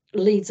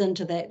leads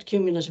into that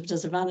cumulative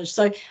disadvantage.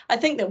 So I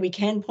think that we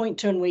can point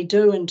to, and we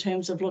do, in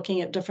terms of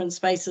looking at different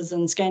spaces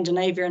in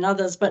Scandinavia and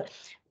others, but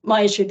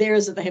my issue there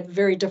is that they have a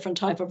very different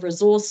type of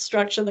resource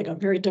structure. They've got a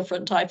very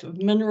different type of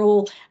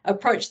mineral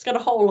approach. It's got a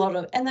whole lot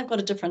of, and they've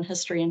got a different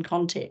history and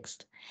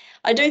context.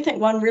 I do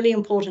think one really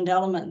important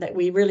element that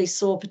we really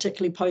saw,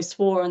 particularly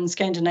post-war in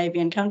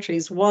Scandinavian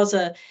countries, was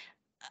a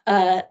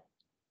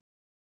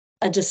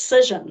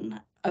decision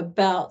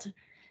about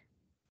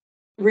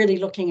really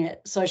looking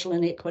at social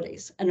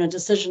inequities and a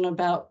decision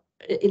about,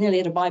 nearly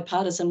at a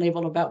bipartisan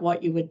level, about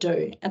what you would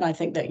do. And I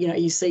think that,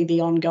 you see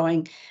the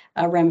ongoing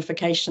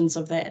ramifications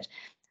of that.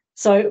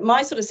 So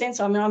my sort of sense,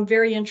 I'm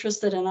very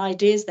interested in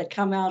ideas that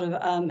come out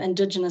of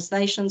Indigenous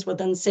nations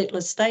within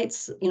settler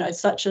states,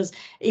 such as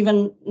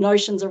even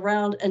notions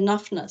around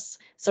enoughness.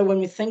 So when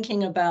we're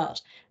thinking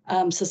about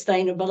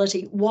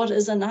sustainability, what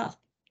is enough?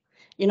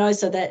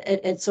 So that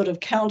it sort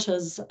of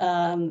counters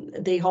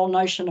the whole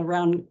notion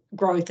around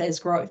growth as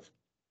growth.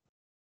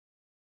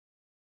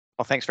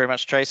 Well, thanks very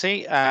much,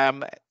 Tracey.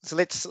 So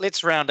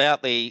let's round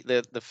out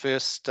the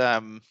first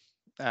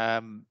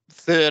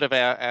third of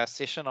our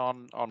session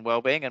on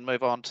wellbeing and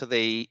move on to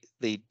the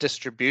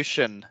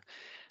distribution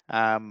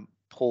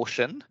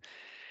portion.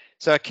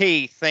 So a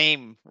key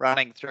theme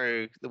running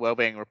through the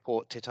wellbeing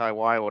report Te Tai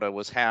Waiora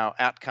was how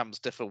outcomes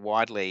differ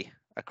widely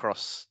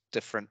across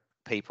different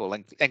people,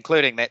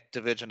 including that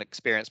divergent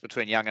experience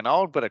between young and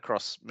old, but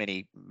across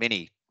many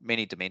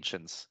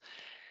dimensions.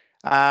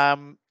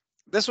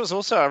 This was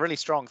also a really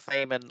strong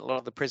theme in a lot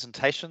of the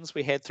presentations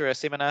we had through our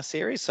seminar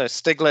series. So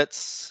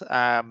Stiglitz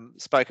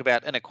spoke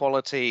about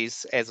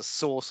inequalities as a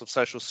source of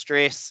social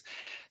stress.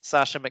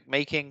 Sasha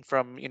McMeeking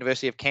from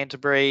University of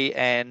Canterbury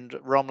and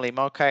Romley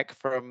Mokak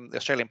from the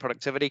Australian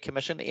Productivity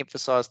Commission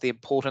emphasised the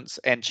importance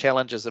and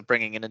challenges of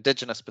bringing an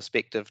Indigenous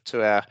perspective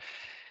to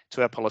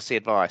our policy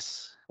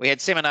advice. We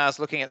had seminars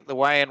looking at the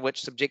way in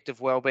which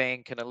subjective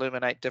wellbeing can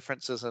illuminate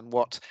differences in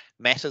what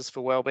matters for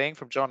wellbeing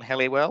from John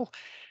Halliwell.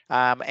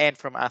 And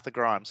from Arthur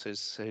Grimes,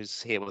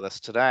 who's here with us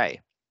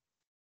today.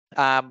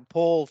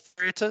 Paul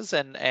Freitas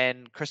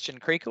and Christian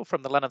Kriegel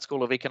from the London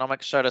School of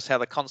Economics showed us how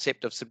the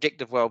concept of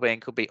subjective wellbeing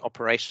could be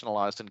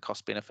operationalised in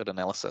cost-benefit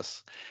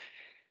analysis.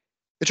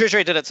 The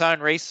Treasury did its own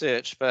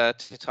research for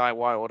Te Tai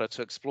Waiora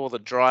to explore the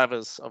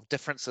drivers of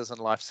differences in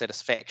life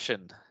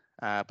satisfaction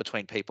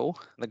between people.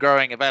 The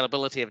growing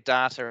availability of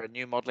data and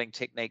new modelling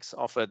techniques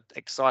offered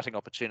exciting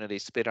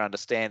opportunities to better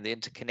understand the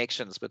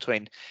interconnections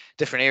between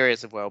different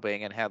areas of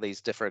wellbeing and how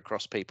these differ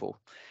across people.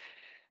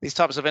 These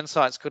types of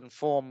insights could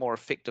inform more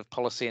effective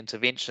policy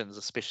interventions,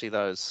 especially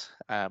those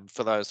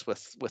for those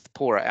with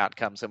poorer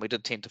outcomes. And we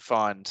did tend to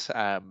find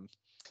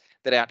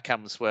that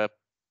outcomes were,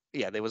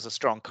 there was a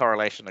strong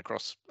correlation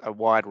across a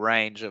wide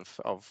range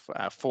of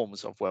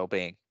forms of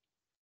wellbeing.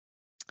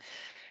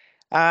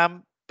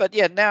 But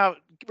now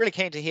really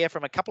keen to hear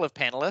from a couple of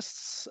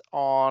panelists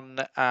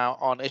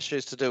on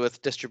issues to do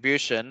with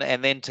distribution,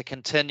 and then to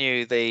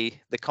continue the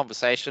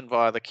conversation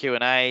via the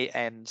Q&A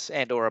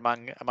and or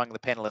among the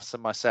panelists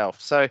and myself.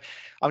 So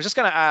I'm just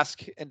going to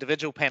ask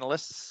individual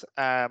panelists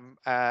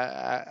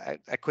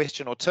a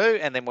question or two,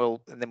 and then we'll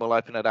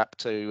open it up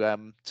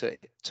to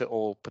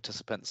all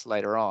participants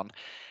later on.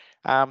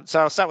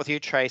 So I'll start with you,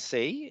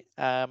 Tracey.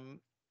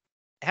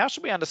 How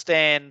should we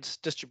understand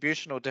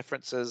distributional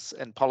differences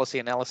in policy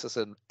analysis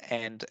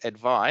and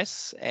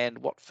advice, and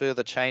what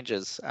further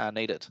changes are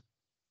needed?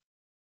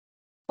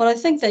 Well, I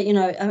think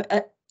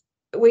that,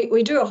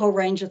 we do a whole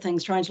range of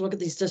things trying to look at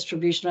these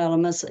distributional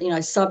elements,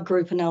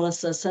 subgroup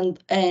analysis and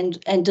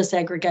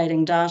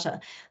disaggregating data.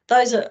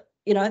 Those are,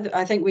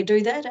 I think we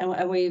do that,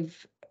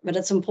 but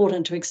it's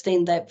important to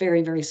extend that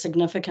very, very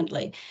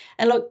significantly.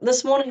 And look,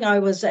 this morning I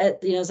was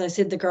at, as I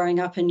said, the Growing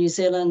Up in New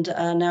Zealand,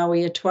 now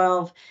we are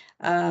 12,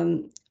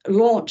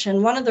 launch,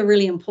 and one of the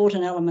really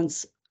important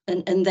elements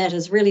in that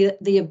is really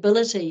the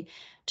ability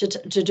to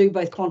do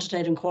both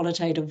quantitative and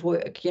qualitative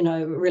work,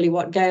 really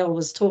what Gail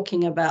was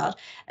talking about,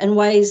 in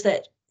ways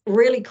that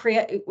really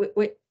create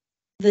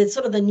the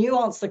sort of the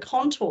nuance, the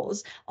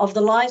contours of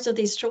the lives of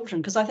these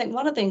children. Because I think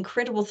one of the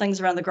incredible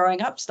things around the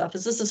growing up stuff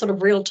is this is sort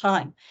of real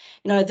time.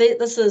 You know,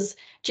 this is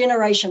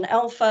Generation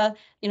Alpha.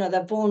 You know,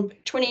 they're born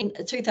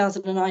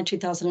 2009,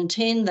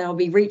 2010. They'll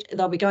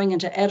be going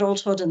into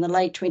adulthood in the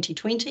late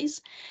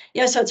 2020s.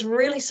 Yeah, so it's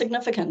really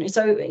significant.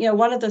 So, you know,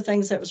 one of the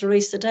things that was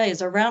released today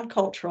is around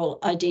cultural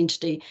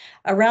identity,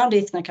 around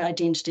ethnic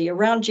identity,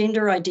 around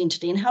gender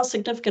identity, and how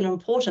significant and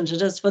important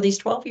it is for these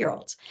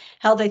 12-year-olds,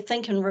 how they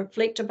think and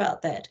reflect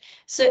about that.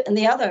 So, and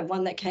the other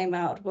one that came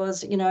out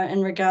was, you know,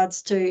 in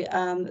regards to,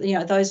 you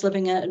know, those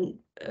living in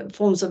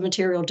forms of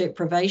material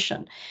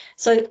deprivation.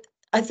 So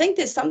I think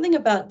there's something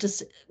about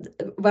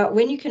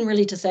when you can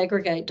really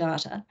disaggregate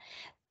data,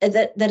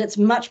 that it's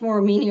much more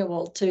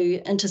amenable to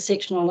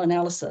intersectional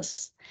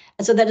analysis.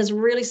 And so that is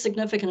really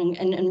significant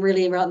and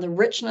really around the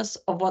richness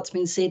of what's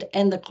been said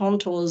and the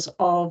contours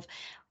of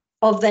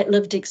that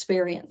lived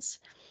experience.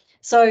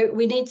 So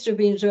we need to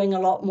be doing a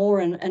lot more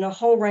in a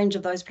whole range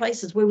of those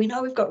places where we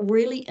know we've got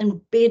really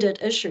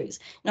embedded issues.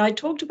 Now, I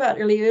talked about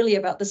earlier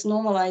about this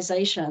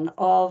normalization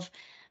of,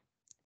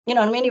 you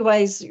know, in many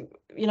ways,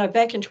 you know,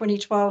 back in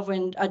 2012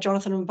 when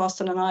Jonathan in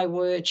Boston and I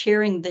were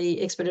chairing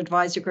the expert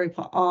advisory group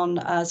on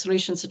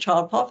solutions to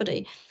child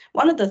poverty,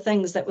 one of the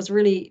things that was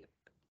really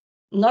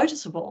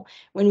noticeable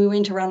when we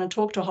went around and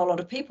talked to a whole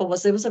lot of people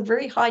was there was a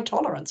very high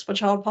tolerance for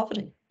child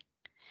poverty.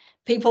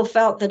 People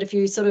felt that if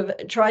you sort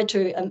of tried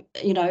to,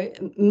 you know,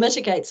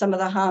 mitigate some of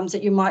the harms,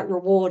 that you might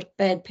reward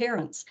bad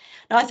parents.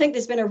 Now, I think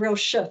there's been a real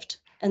shift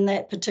in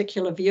that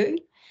particular view,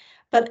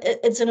 but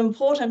it's an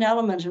important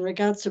element in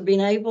regards to being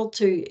able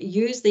to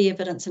use the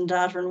evidence and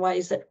data in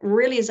ways that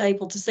really is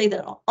able to see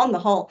that on the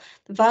whole,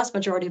 the vast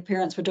majority of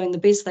parents were doing the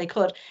best they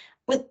could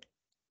with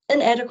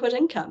inadequate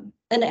income,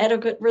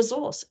 inadequate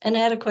resource,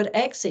 inadequate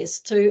access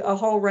to a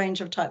whole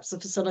range of types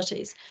of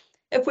facilities.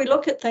 If we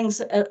look at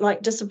things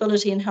like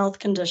disability and health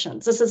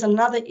conditions, this is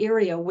another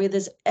area where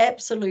there's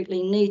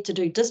absolutely need to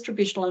do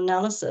distributional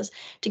analysis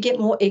to get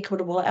more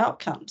equitable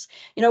outcomes.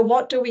 You know,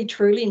 what do we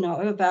truly know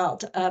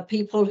about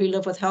people who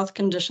live with health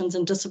conditions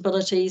and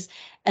disabilities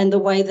and the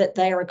way that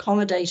they are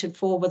accommodated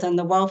for within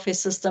the welfare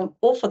system,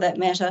 or for that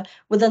matter,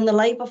 within the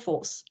labour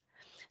force?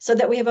 So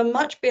that we have a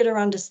much better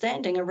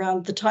understanding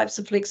around the types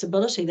of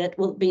flexibility that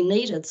will be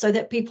needed so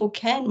that people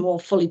can more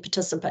fully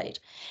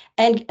participate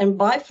and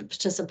by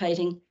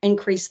participating,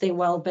 increase their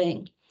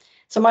well-being.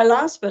 So my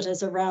last bit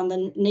is around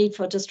the need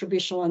for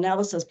distributional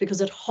analysis,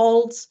 because it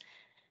holds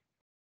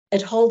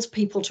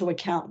people to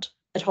account.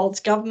 It holds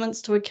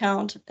governments to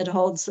account. It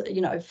holds,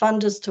 you know,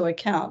 funders to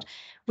account.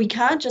 We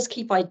can't just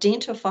keep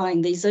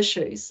identifying these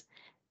issues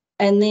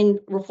and then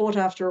report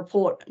after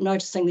report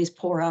noticing these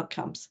poor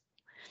outcomes.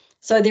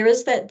 So there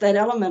is that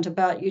element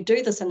about you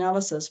do this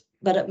analysis,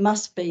 but it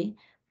must be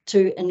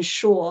to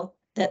ensure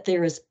that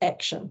there is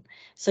action.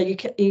 So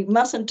you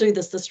mustn't do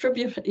this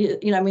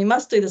you know, we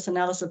must do this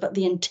analysis, but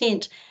the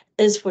intent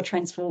is for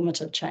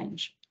transformative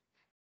change.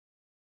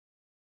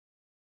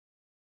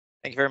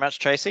 Thank you very much,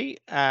 Tracey.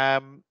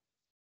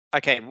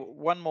 Okay,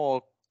 one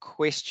more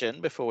question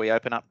before we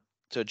open up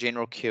to a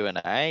general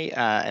Q&A,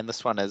 and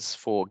this one is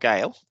for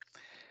Gail.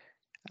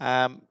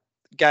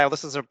 Gail,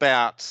 this is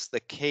about the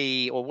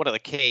key, or what are the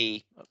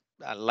key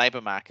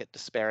labour market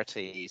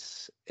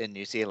disparities in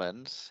New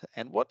Zealand,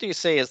 and what do you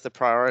see as the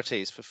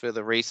priorities for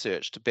further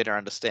research to better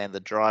understand the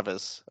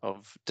drivers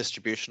of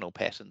distributional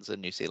patterns in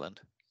New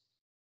Zealand?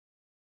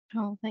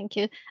 Oh, thank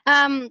you.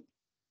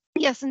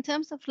 Yes, in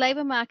terms of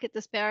labour market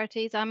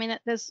disparities, I mean,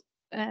 there's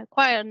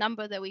quite a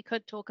number that we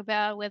could talk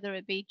about, whether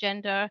it be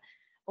gender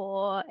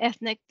or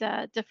ethnic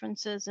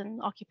differences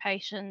in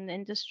occupation,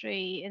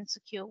 industry,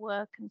 insecure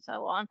work, and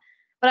so on.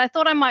 But I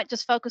thought I might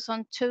just focus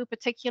on two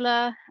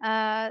particular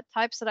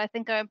types that I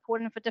think are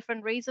important for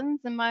different reasons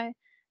in my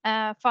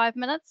 5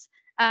 minutes.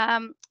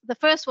 The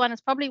first one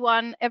is probably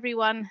one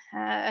everyone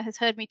has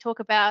heard me talk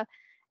about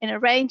in a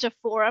range of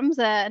forums,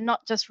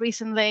 not just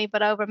recently,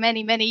 but over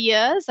many, many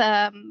years.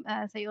 So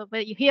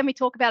you hear me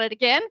talk about it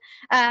again,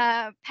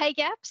 pay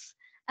gaps.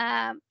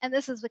 And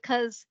this is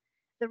because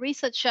the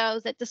research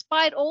shows that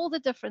despite all the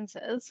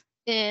differences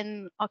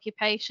in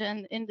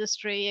occupation,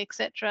 industry,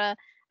 etc.,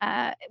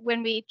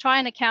 when we try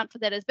and account for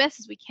that as best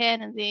as we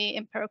can in the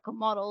empirical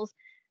models,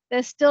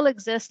 there still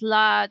exist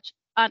large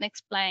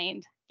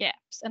unexplained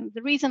gaps. And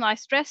the reason I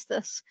stress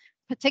this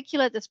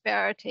particular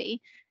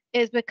disparity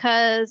is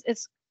because it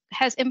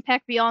has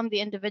impact beyond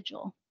the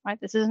individual, right?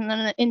 This isn't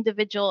an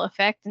individual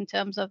effect in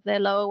terms of their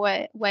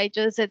lower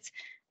wages. It's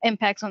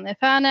impacts on their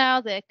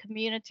whānau, their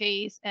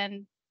communities,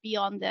 and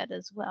beyond that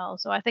as well.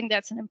 So I think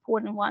that's an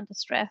important one to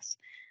stress.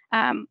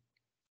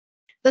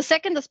 The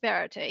second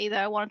disparity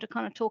that I wanted to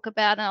kind of talk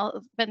about, and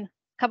I'll spend a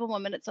couple more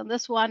minutes on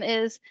this one,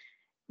 is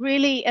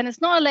really, and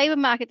it's not a labour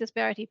market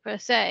disparity per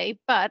se,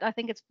 but I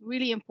think it's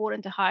really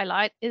important to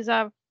highlight, is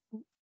our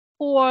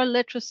poor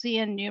literacy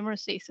and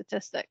numeracy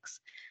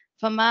statistics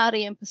for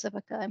Māori and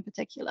Pacifica in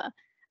particular.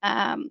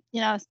 You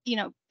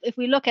know, if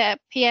we look at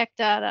PIAC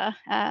data,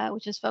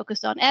 which is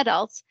focused on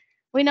adults,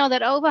 we know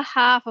that over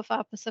half of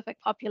our Pacific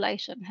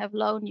population have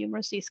low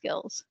numeracy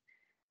skills,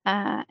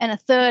 and a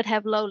third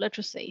have low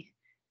literacy.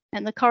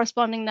 And the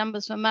corresponding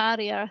numbers for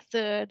Māori are a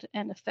third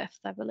and a fifth,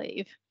 I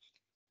believe.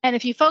 And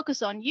if you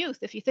focus on youth,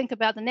 if you think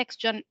about the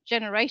next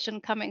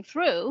generation coming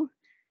through,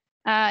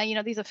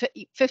 these are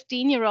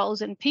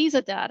 15-year-olds in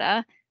PISA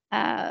data,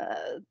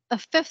 a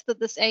fifth of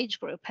this age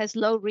group has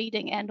low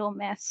reading and or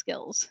math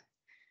skills.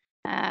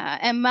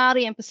 And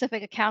Māori and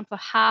Pacific account for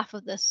half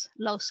of this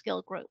low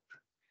skill group.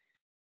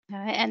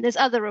 And there's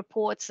other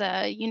reports,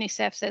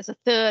 UNICEF says a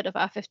third of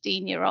our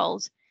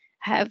 15-year-olds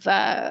have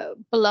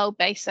below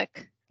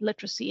basic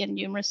literacy and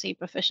numeracy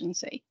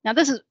proficiency. Now,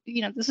 this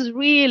is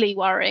really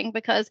worrying,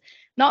 because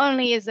not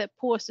only is it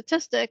poor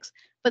statistics,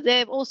 but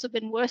they've also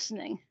been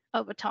worsening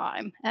over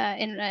time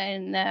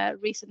in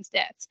recent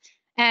stats.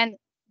 And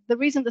the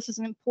reason this is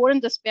an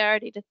important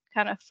disparity to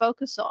kind of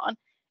focus on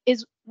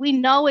is we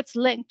know it's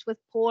linked with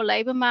poor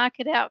labor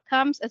market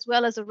outcomes, as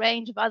well as a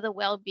range of other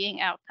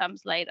well-being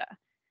outcomes later.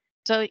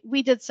 So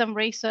we did some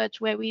research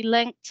where we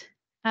linked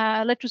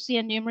literacy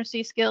and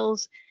numeracy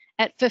skills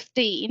at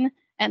 15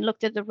 and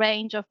looked at the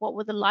range of what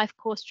were the life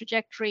course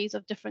trajectories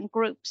of different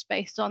groups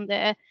based on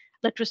their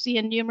literacy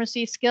and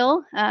numeracy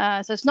skill.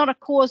 So it's not a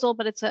causal,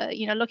 but it's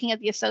looking at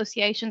the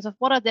associations of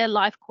what are their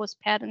life course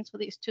patterns for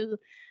these two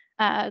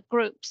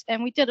groups.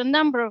 And we did a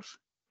number of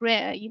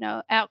rare,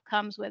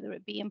 outcomes, whether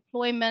it be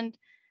employment,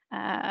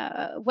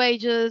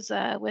 wages,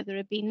 whether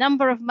it be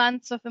number of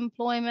months of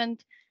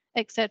employment,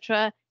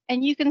 etc.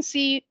 And you can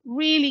see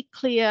really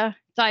clear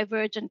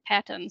divergent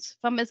patterns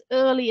from as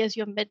early as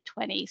your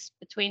mid-20s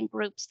between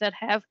groups that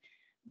have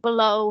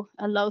below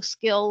a low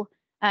skill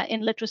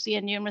in literacy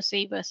and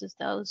numeracy versus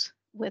those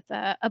with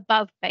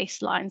above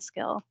baseline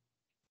skill.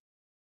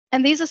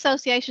 And these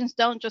associations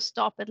don't just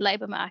stop at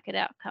labor market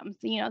outcomes.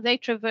 They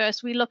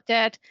traverse. We looked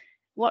at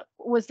what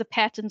was the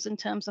patterns in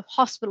terms of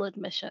hospital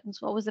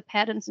admissions, what was the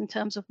patterns in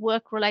terms of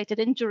work-related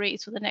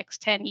injuries for the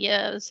next 10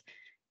 years,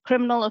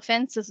 criminal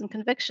offenses and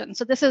convictions.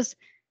 So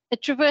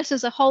it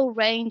traverses a whole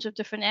range of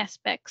different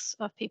aspects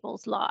of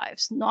people's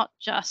lives, not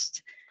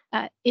just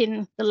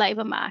in the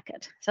labor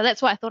market. So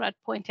that's why I thought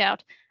I'd point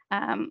out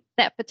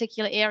that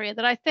particular area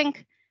that I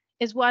think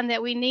is one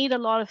that we need a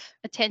lot of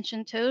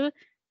attention to.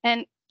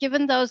 And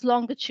given those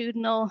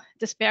longitudinal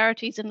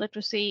disparities in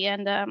literacy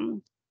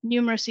and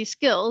numeracy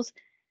skills,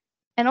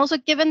 and also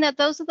given that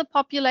those are the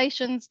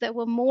populations that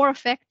were more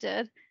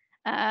affected,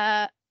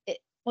 let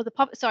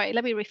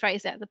me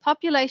rephrase that. The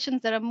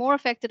populations that are more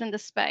affected in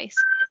this space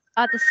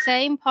are the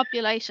same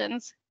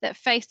populations that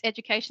faced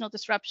educational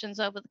disruptions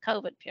over the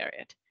COVID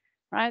period,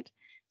 right?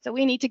 So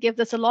we need to give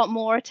this a lot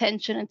more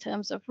attention in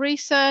terms of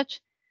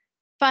research,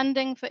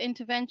 funding for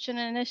intervention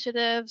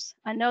initiatives.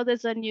 I know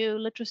there's a new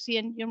literacy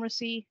and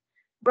numeracy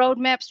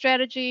roadmap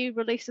strategy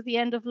released at the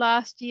end of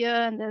last year,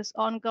 and there's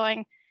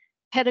ongoing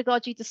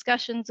pedagogy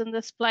discussions in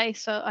this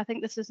place. So I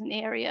think this is an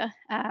area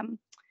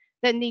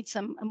that needs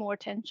some more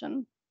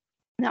attention.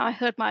 Now, I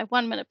heard my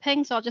 1 minute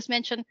ping, so I'll just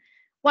mention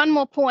one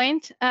more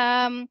point.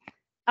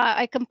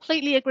 I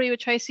completely agree with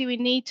Tracey. We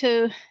need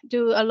to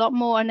do a lot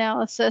more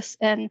analysis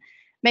and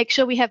make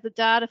sure we have the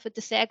data for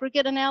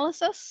disaggregate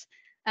analysis.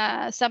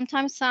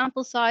 Sometimes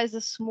sample size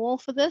is small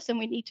for this, and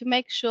we need to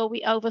make sure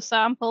we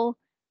oversample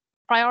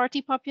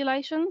priority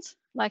populations.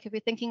 Like if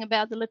you're thinking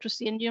about the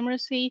literacy and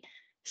numeracy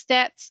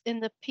stats in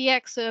the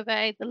PX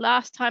survey, the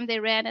last time they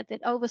ran it,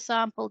 they'd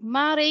oversampled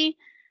Māori,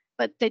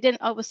 but they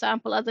didn't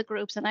oversample other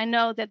groups. And I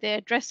know that they're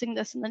addressing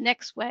this in the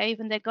next wave,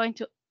 and they're going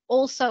to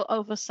also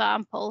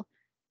oversample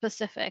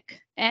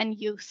Pacific and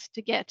youth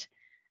to get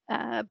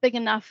big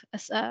enough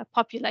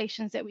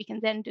populations that we can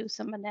then do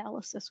some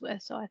analysis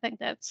with. So I think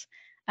that's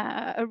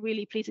a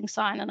really pleasing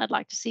sign, and I'd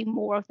like to see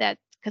more of that,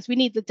 because we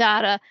need the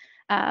data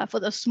for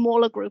the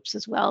smaller groups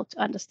as well to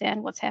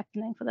understand what's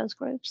happening for those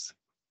groups.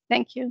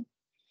 Thank you.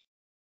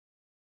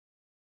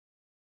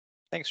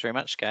 Thanks very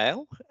much,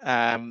 Gail.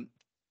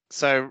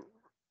 So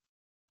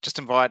just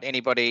invite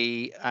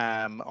anybody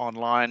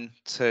online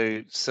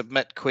to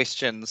submit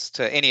questions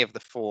to any of the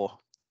four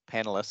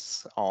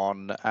panelists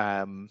on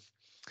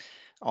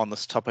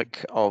this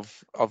topic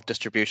of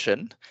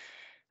distribution.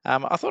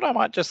 I thought I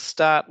might just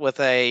start with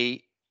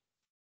a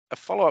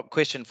follow-up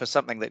question for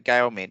something that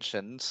Gail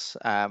mentioned,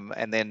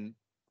 and then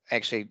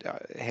actually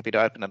happy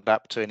to open it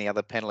up to any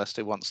other panelist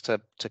who wants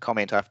to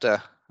comment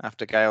after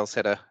Gail's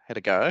had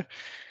a go.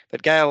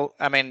 But Gail,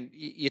 I mean,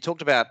 you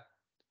talked about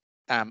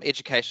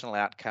educational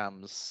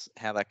outcomes,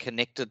 how they're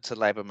connected to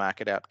labour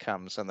market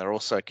outcomes, and they're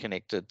also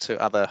connected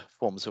to other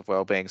forms of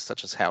wellbeing,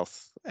 such as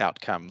health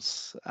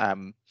outcomes.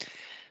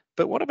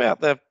 But what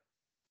about the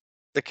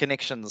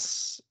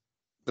connections,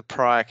 the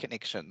prior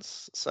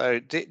connections? So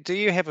do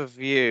you have a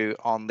view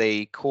on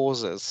the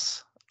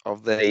causes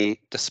of the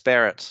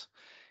disparate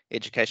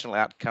educational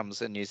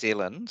outcomes in New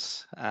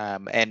Zealand?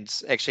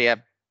 And actually,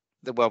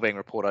 the Wellbeing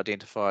report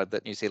identified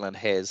that New Zealand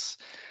has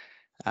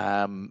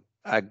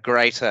a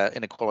greater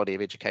inequality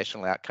of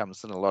educational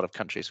outcomes than a lot of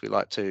countries we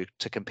like to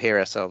compare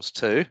ourselves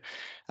to,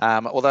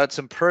 although it's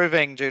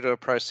improving due to a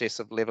process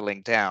of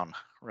levelling down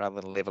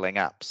rather than leveling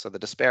up. So the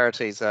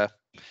disparities are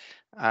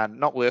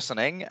not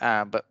worsening,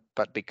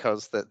 but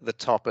because the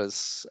top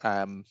is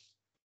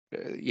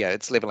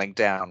it's leveling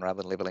down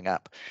rather than leveling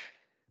up.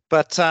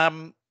 But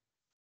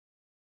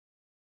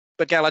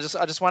Gail, I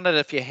just wondered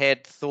if you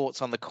had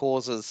thoughts on the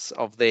causes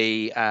of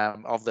the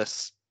of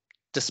this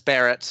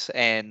disparate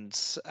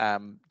and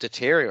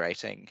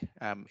deteriorating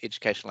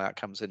educational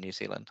outcomes in New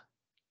Zealand.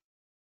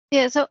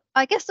 Yeah, so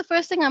I guess the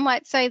first thing I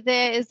might say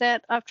there is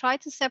that I've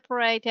tried to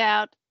separate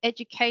out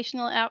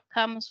educational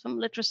outcomes from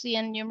literacy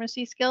and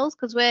numeracy skills,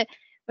 because when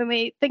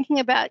we're thinking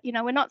about,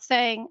 we're not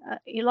saying,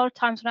 a lot of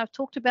times when I've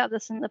talked about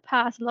this in the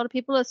past, a lot of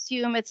people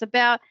assume it's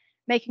about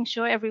making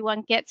sure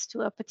everyone gets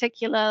to a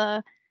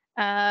particular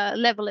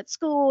level at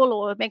school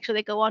or make sure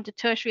they go on to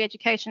tertiary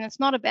education.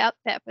 It's not about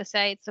that per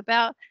se. It's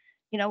about,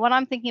 what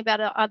I'm thinking about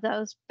are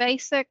those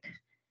basic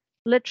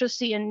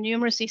literacy and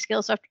numeracy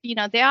skills. So,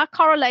 they are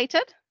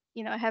correlated.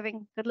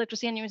 Having good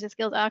literacy and numeracy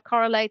skills are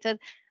correlated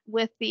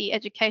with the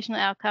educational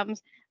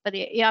outcomes. But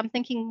yeah, I'm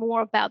thinking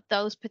more about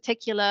those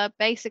particular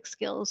basic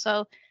skills.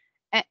 So,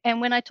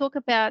 and when I talk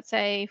about,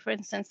 say, for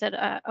instance,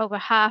 that over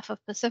half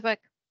of Pacific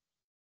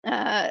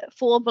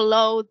fall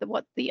below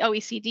what the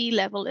OECD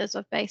level is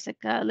of basic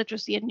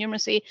literacy and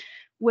numeracy,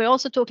 we're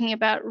also talking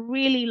about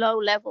really low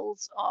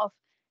levels of,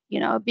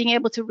 being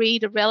able to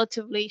read a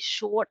relatively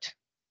short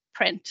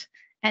print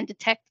and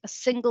detect a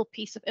single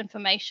piece of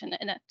information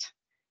in it.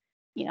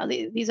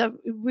 These are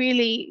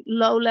really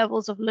low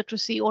levels of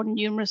literacy or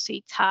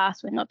numeracy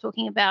tasks. We're not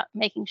talking about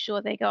making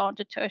sure they go on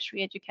to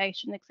tertiary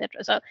education,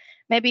 etc. So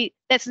maybe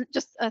that's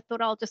just, I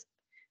thought I'll just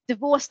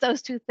divorce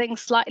those two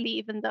things slightly,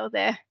 even though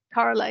they're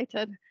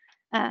correlated.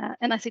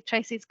 And I see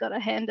Tracey's got a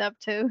hand up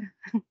too.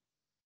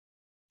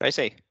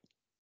 Tracey.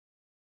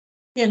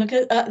 Yeah, look,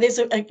 there's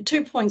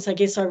 2 points I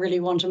guess I really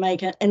want to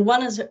make. And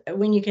one is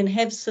when you can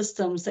have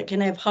systems that can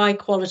have high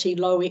quality,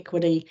 low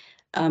equity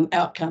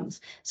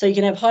outcomes. So you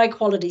can have high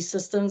quality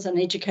systems, and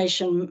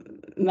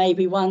education may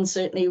be one.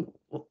 Certainly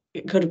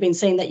it could have been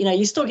seen that,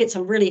 you still get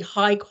some really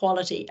high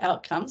quality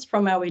outcomes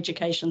from our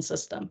education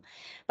system,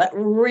 but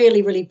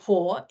really, really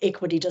poor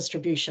equity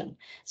distribution.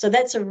 So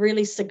that's a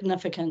really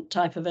significant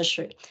type of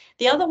issue.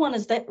 The other one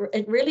is that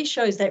it really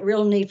shows that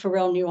real need for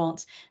real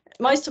nuance.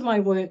 Most of my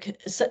work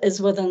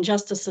is within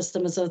justice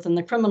system, is within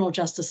the criminal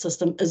justice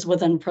system, is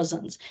within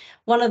prisons.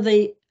 One of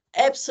the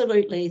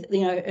absolutely,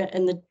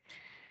 in the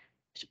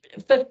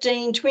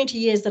 15, 20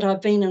 years that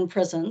I've been in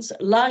prisons,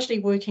 largely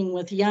working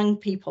with young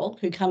people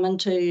who come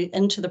into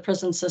the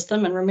prison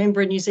system. And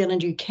remember, in New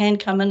Zealand, you can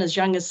come in as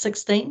young as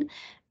 16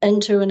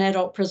 into an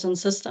adult prison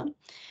system.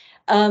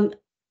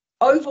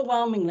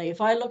 Overwhelmingly,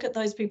 if I look at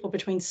those people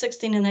between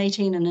 16 and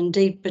 18, and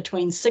indeed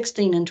between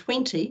 16 and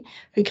 20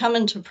 who come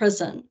into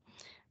prison,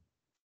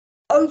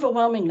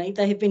 overwhelmingly,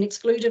 they have been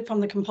excluded from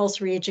the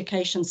compulsory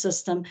education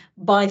system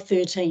by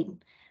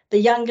 13. The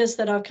youngest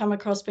that I've come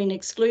across being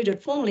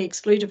formally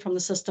excluded from the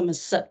system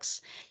is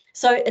 6.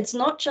 So it's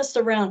not just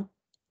around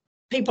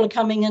people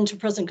coming into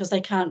prison because they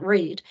can't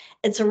read.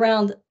 It's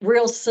around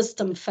real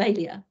system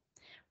failure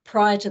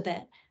prior to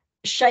that,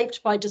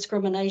 shaped by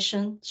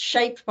discrimination,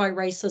 shaped by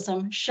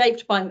racism,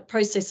 shaped by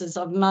processes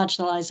of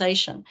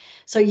marginalization.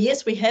 So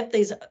yes, we have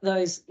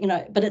those,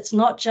 but it's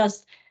not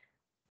just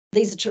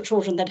these are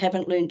children that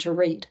haven't learned to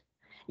read.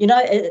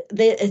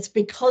 It's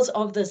because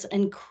of this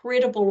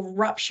incredible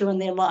rupture in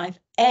their life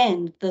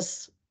and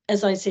this,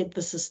 as I said,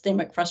 the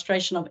systemic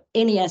frustration of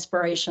any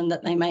aspiration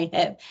that they may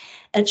have.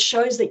 It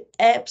shows the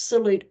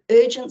absolute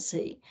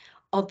urgency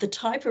of the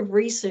type of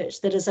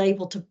research that is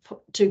able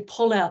to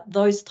pull out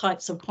those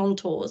types of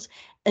contours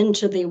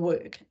into their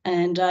work.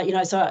 And,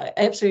 so I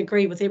absolutely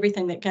agree with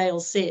everything that Gail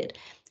said.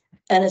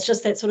 And it's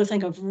just that sort of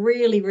thing of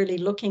really, really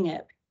looking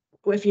at,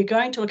 if you're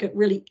going to look at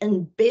really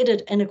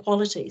embedded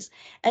inequalities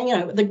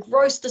and, the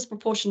gross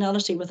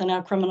disproportionality within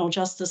our criminal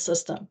justice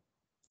system,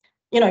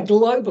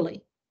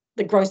 globally,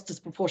 the gross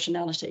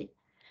disproportionality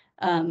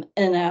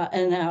in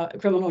our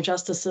criminal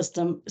justice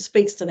system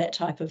speaks to that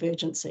type of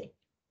urgency.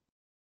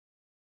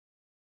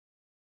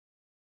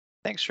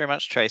 Thanks very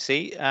much,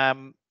 Tracey.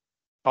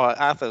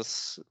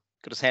 Arthur's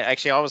got his hand.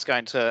 Actually, I was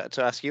going to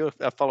ask you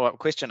a follow-up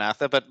question,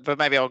 Arthur, but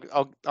maybe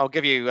I'll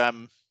give you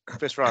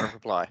first right of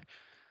reply.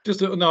 I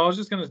was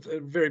just going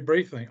to very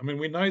briefly. I mean,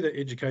 we know that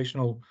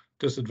educational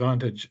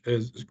disadvantage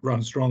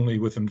runs strongly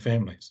within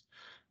families,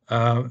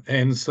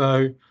 and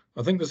so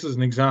I think this is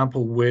an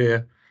example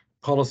where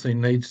policy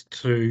needs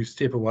to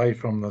step away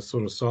from the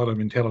sort of silo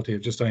mentality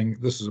of just saying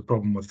this is a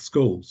problem with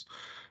schools.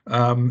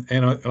 And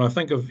I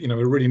think of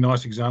a really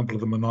nice example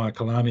of the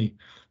Manaia-Kalani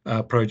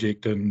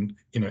project in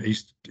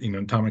east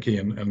in Tamaki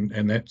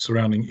and that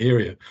surrounding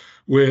area,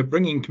 where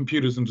bringing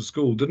computers into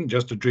school didn't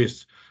just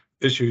address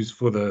issues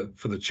for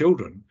the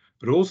children,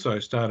 but also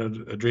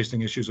started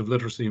addressing issues of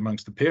literacy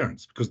amongst the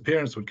parents, because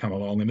parents would come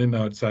along and then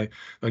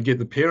they'd get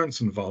the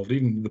parents involved,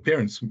 even the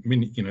parents,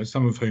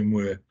 some of whom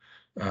were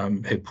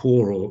had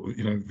poor or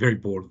very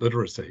poor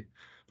literacy.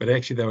 but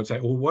actually they would say,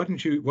 well, why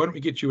don't we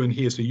get you in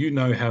here so you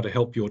know how to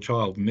help your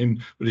child? And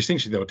then, but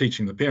essentially they were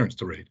teaching the parents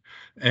to read.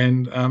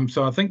 And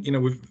so I think,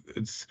 another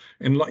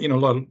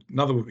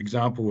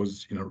example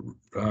was,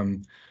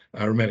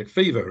 rheumatic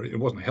fever. It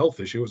wasn't a health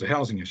issue, it was a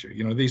housing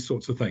issue, these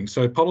sorts of things.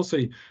 So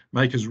policy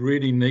makers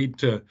really need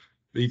to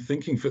be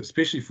thinking,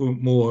 especially for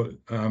more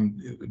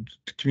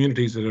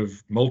communities that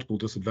have multiple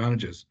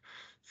disadvantages,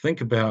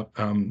 think about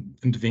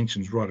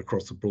interventions right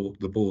across the board.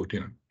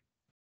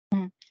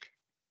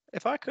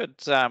 If I could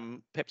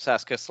perhaps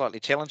ask a slightly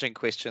challenging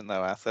question,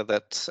 though, Arthur,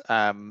 that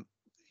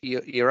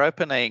your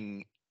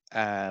opening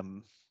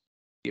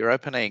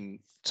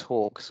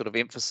talk sort of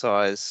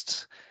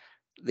emphasised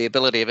the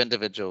ability of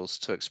individuals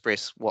to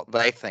express what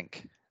they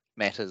think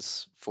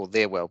matters for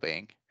their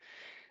well-being.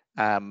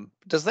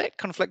 Does that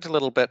conflict a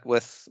little bit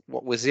with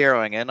what we're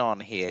zeroing in on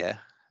here?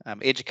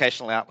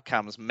 Educational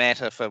outcomes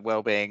matter for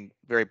well-being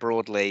very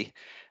broadly,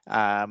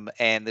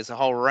 and there's a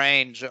whole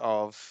range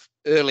of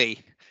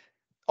early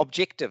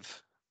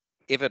objective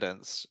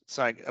evidence,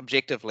 so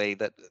objectively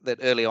that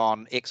early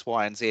on X,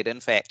 Y, and Z in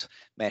fact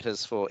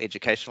matters for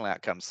educational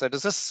outcomes. So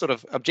does this sort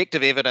of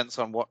objective evidence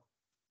on what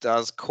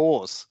does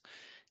cause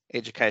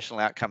educational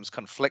outcomes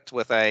conflict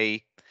with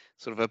a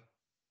sort of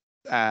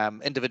a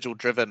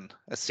individual-driven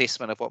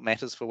assessment of what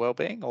matters for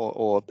well-being,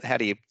 or how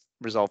do you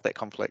resolve that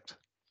conflict?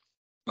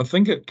 I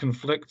think it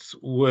conflicts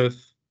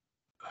with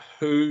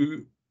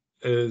who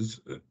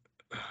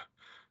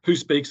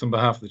speaks on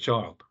behalf of the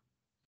child.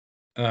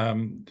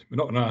 We're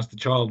not going to ask the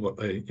child what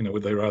they,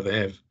 would they rather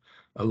have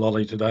a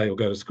lolly today or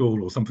go to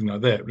school or something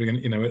like that. We're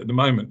going to, at the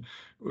moment,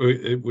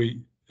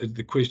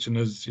 the question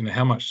is,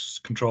 how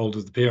much control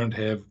does the parent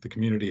have, the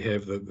community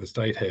have, the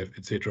state have,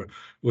 etc.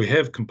 We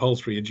have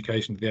compulsory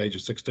education to the age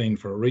of 16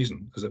 for a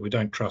reason, is that we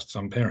don't trust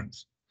some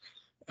parents.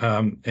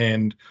 So,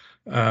 and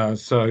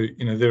that's,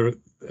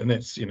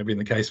 been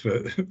the case for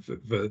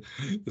the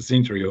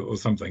century or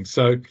something.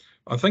 So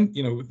I think,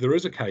 there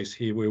is a case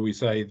here where we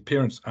say the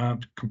parents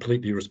aren't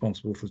completely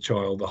responsible for the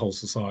child, the whole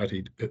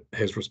society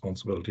has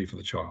responsibility for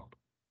the child.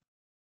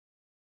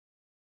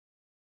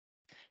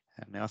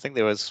 Now, I think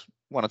there was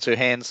one or two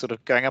hands sort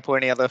of going up, or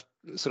any other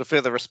sort of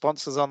further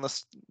responses on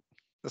this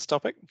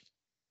topic?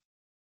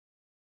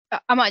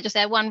 I might just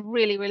add one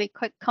really, really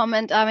quick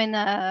comment. I mean,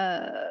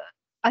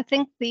 I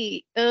think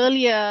the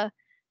earlier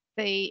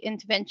the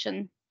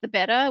intervention, the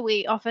better.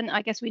 We often,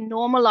 I guess, we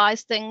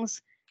normalize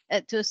things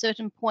to a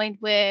certain point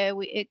where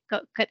it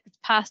gets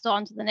passed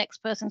on to the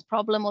next person's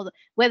problem, or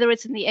whether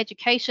it's in the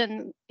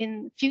education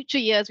in future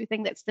years, we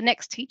think that's the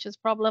next teacher's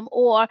problem,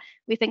 or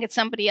we think it's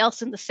somebody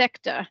else in the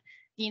sector.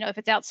 If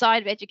it's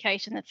outside of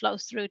education, it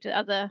flows through to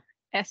other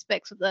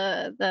aspects of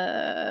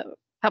the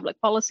public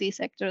policy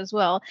sector as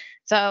well.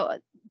 So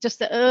just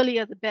the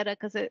earlier, the better,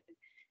 because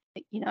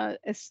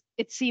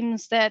it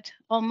seems that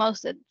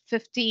almost at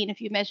 15, if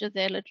you measure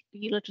their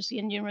literacy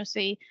and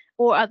numeracy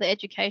or other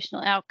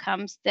educational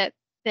outcomes, that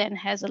then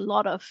has a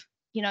lot of,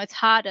 it's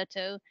harder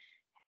the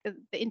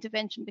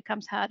intervention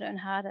becomes harder and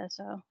harder.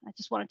 So I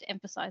just wanted to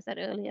emphasize that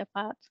earlier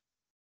part.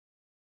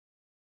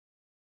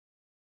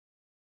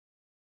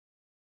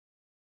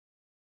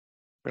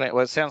 Brilliant.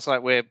 Well, it sounds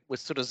like we're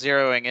sort of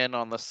zeroing in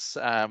on this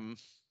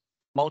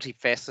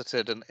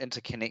multifaceted and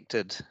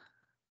interconnected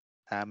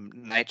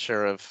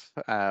nature of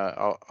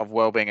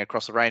well-being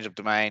across a range of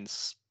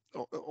domains,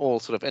 all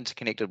sort of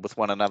interconnected with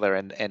one another,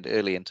 and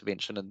early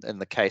intervention in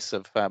the case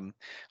of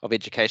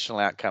educational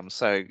outcomes.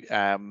 So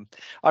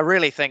I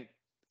really think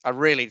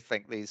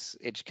these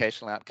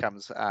educational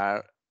outcomes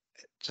are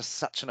just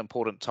such an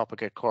important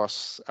topic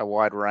across a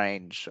wide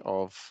range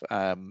of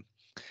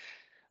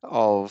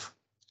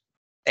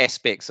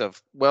aspects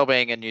of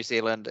well-being in New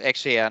Zealand.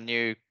 Actually, our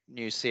new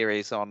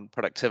series on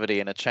productivity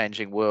in a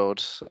changing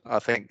world, I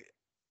think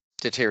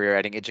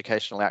deteriorating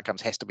educational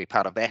outcomes has to be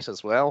part of that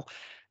as well.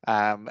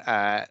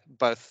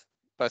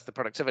 Both the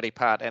productivity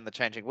part and the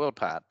changing world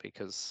part,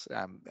 because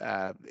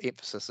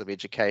emphasis of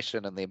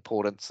education and the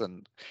importance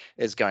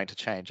is going to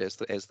change as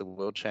the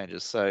world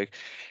changes. So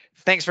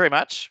thanks very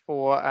much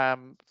for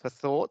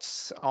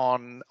thoughts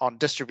on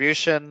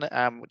distribution,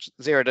 which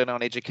zeroed in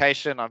on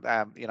education.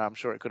 I'm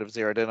sure it could have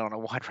zeroed in on a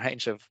wide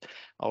range of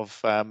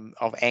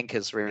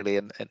anchors, really,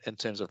 in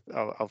terms of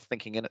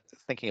thinking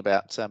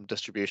about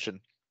distribution.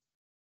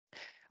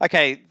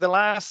 Okay, the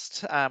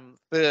last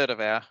third of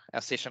our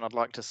session I'd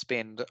like to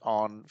spend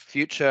on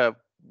future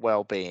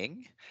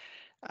well-being.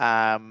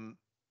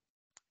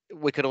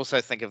 We could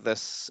also think of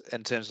this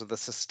in terms of the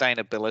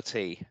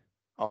sustainability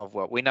of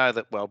we know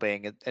that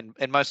well-being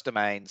in most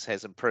domains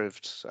has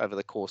improved over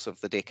the course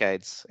of the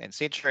decades and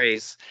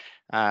centuries,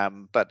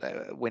 but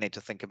we need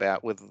to think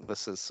about whether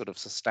this is sort of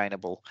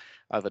sustainable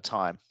over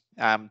time.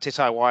 Te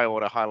Tai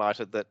Waiora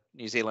highlighted that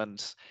New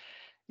Zealand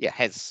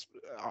has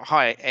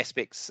high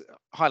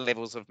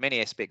levels of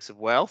many aspects of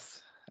wealth,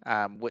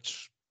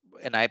 which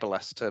enable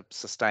us to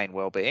sustain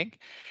well-being.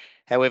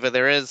 However,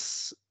 there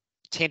is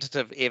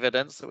tentative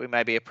evidence that we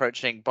may be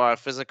approaching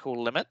biophysical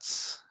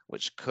limits,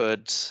 which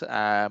could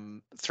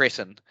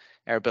threaten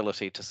our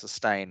ability to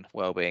sustain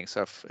well-being.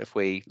 So if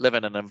we live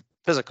in a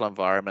physical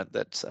environment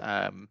that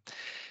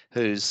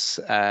whose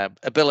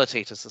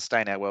ability to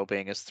sustain our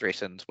well-being is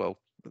threatened, well,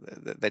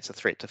 that's a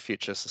threat to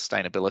future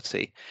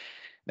sustainability.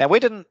 Now, we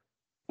didn't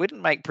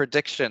make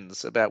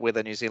predictions about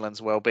whether New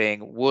Zealand's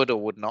well-being would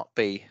or would not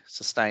be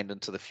sustained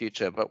into the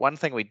future, but one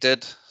thing we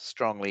did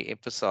strongly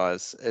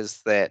emphasise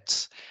is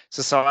that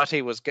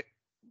society was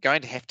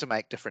going to have to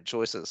make different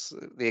choices.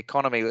 The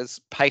economy was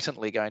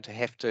patently going to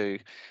have to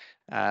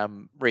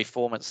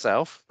reform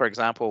itself. For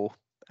example,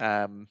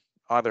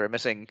 either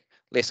emitting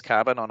less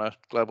carbon on a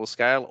global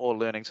scale or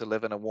learning to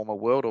live in a warmer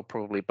world, or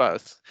probably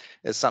both,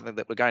 is something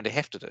that we're going to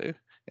have to do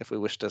if we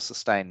wish to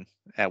sustain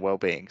our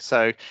well-being.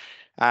 So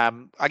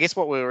I guess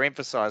what we were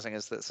emphasising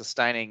is that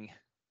sustaining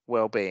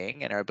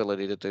well-being and our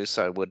ability to do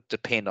so would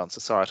depend on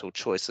societal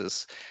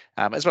choices,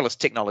 as well as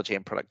technology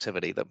and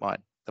productivity that might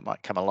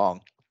come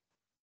along.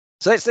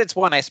 So that's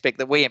one aspect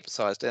that we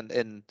emphasised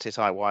in Te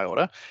Tai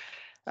Waiora.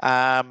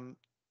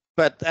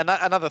 But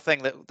another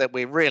thing that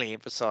we really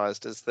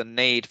emphasised is the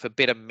need for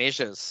better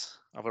measures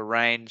of a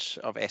range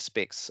of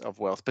aspects of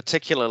wealth,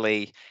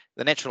 particularly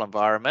the natural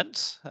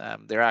environment.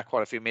 There are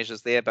quite a few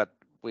measures there, but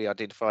we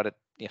identified it,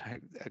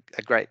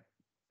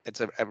 it's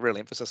a real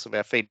emphasis of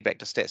our feedback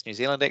to Stats New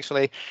Zealand,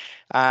 actually.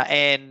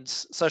 And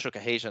social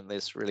cohesion,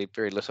 there's really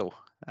very little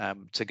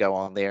to go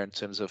on there in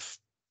terms of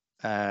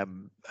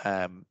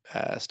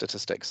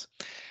statistics.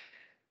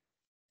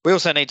 We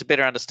also need to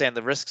better understand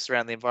the risks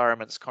around the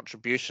environment's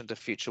contribution to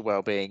future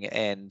well-being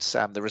and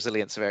the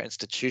resilience of our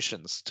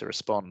institutions to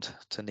respond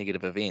to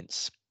negative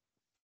events.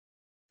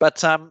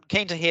 But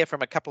keen to hear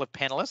from a couple of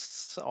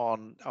panelists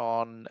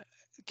on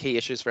key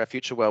issues for our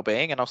future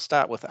well-being, and I'll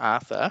start with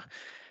Arthur.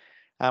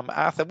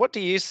 Arthur, what do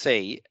you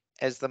see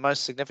as the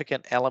most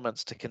significant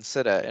elements to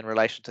consider in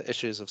relation to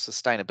issues of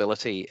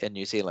sustainability in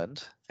New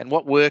Zealand, and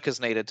what work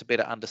is needed to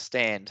better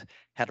understand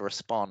how to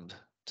respond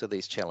to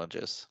these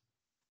challenges?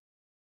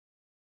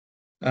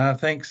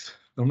 Thanks,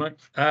 Dominic.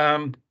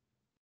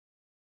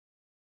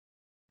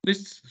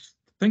 Let's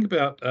think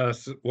about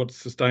what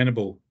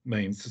sustainable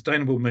means.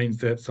 Sustainable means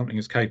that something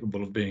is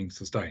capable of being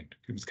sustained.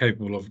 It's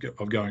capable of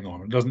going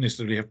on. It doesn't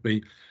necessarily have to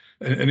be,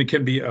 and it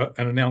can be an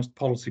announced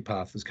policy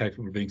path that's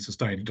capable of being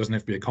sustained. It doesn't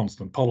have to be a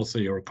constant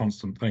policy or a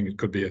constant thing. It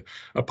could be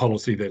a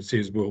policy that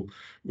says we'll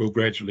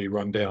gradually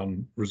run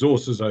down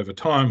resources over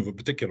time of a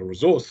particular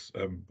resource.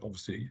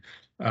 Obviously,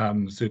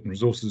 certain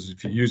resources,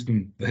 if you use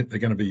them, they're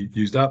going to be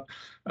used up.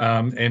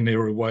 And there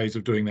are ways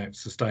of doing that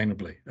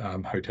sustainably.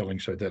 Hotelling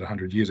showed that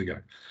 100 years ago.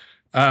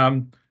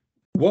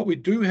 What we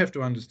do have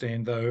to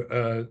understand,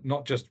 though,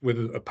 not just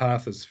whether a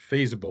path is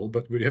feasible,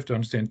 but we have to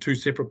understand two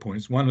separate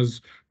points. One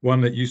is one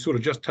that you sort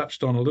of just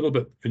touched on a little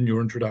bit in your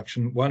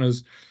introduction. One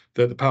is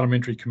that the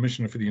Parliamentary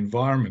Commissioner for the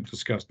Environment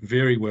discussed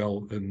very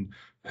well in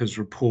his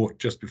report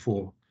just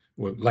before,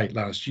 well, late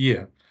last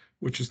year,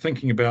 which is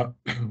thinking about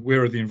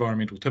where are the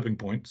environmental tipping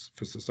points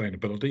for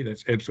sustainability.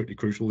 That's absolutely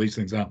crucial. These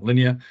things aren't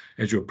linear.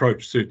 As you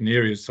approach certain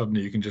areas,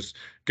 suddenly you can just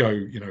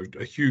go,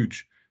 a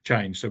huge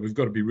change. So we've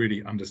got to be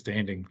really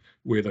understanding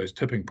where those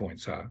tipping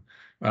points are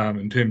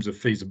in terms of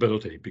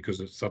feasibility,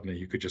 because suddenly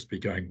you could just be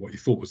going, what you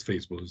thought was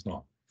feasible is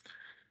not.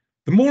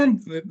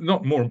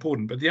 Not more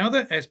important, but the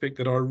other aspect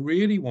that I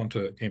really want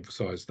to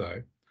emphasize,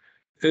 though,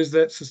 is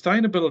that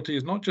sustainability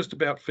is not just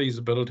about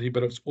feasibility,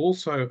 but it's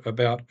also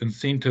about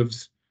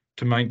incentives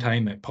to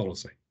maintain that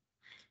policy.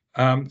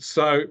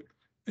 So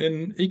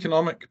in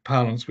economic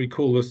parlance, we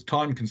call this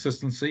time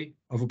consistency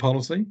of a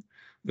policy,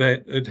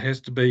 that it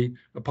has to be,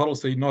 a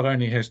policy not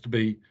only has to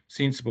be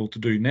sensible to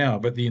do now,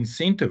 but the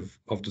incentive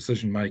of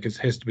decision makers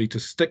has to be to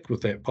stick with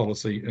that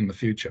policy in the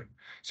future.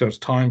 So it's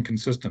time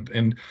consistent.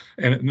 And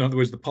in other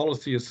words, the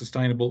policy is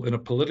sustainable in a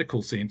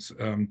political sense,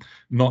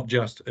 not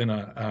just in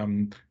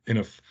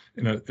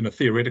a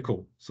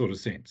theoretical sort of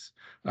sense.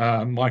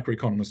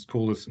 Microeconomists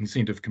call this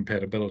incentive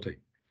compatibility.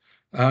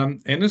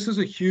 And this is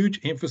a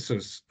huge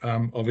emphasis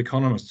of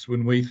economists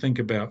when we think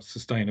about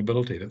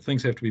sustainability, that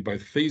things have to be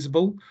both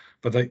feasible,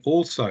 but they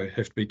also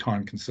have to be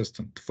time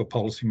consistent for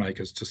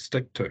policymakers to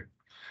stick to.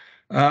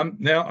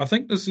 Now, I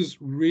think this is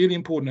really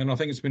important, and I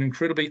think it's been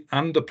incredibly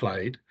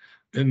underplayed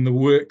in the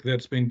work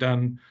that's been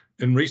done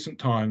in recent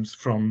times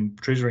from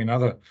Treasury and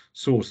other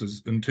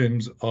sources in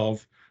terms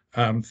of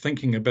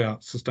thinking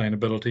about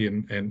sustainability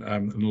and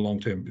in the long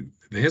term.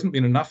 There hasn't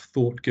been enough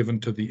thought given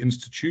to the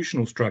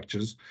institutional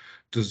structures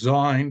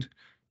designed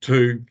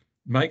to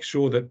make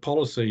sure that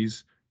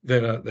policies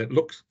that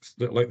look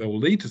like they will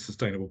lead to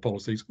sustainable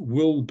policies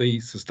will be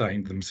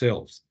sustained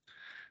themselves.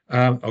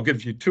 I'll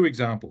give you two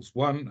examples.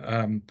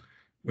 One,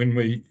 when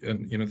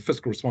the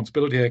Fiscal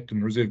Responsibility Act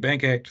and the Reserve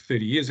Bank Act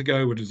 30 years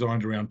ago were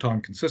designed around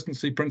time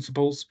consistency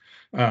principles,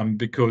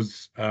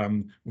 because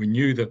we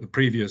knew that the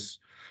previous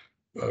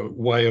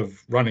way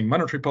of running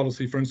monetary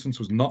policy, for instance,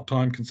 was not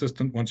time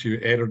consistent. Once you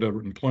added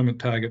an employment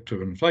target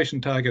to an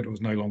inflation target, it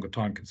was no longer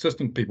time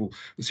consistent. The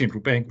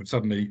central bank would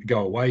suddenly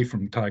go away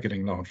from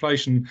targeting low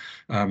inflation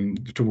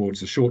towards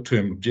the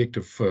short-term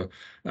objective for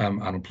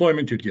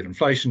unemployment. You'd get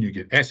inflation, you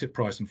get asset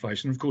price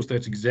inflation. Of course,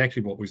 that's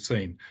exactly what we've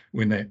seen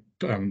when that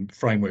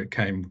framework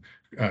came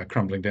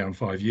crumbling down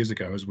 5 years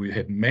ago, as we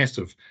had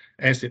massive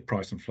asset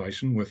price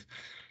inflation with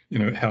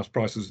house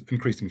prices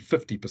increasing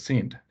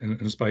 50% in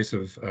the space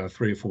of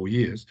 3 or 4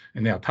 years,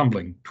 and now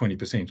tumbling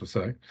 20% or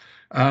so.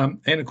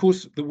 And of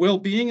course, the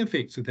well-being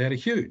effects of that are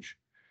huge.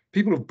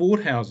 People have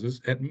bought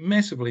houses at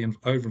massively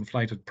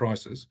overinflated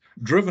prices,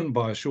 driven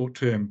by a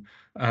short-term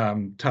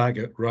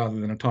target rather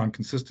than a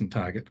time-consistent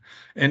target.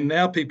 And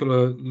now people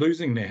are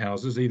losing their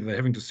houses. Either they're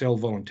having to sell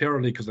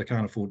voluntarily because they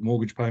can't afford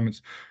mortgage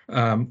payments,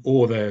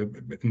 or they're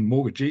in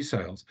mortgagee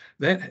sales.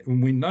 That,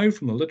 and we know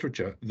from the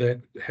literature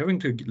that having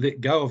to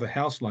let go of a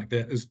house like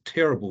that is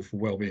terrible for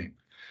well-being.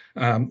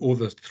 Or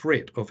the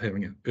threat of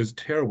having it is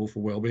terrible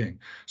for well-being.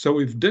 So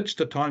we've ditched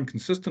a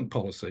time-consistent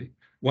policy,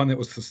 one that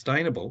was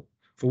sustainable,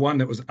 for one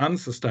that was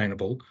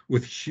unsustainable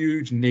with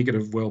huge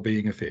negative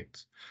well-being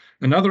effects.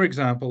 Another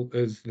example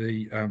is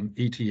the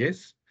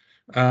ETS,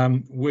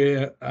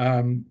 where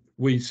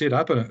we set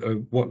up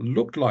what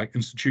looked like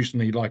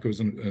institutionally like it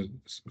was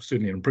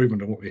certainly an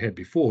improvement on what we had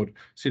before,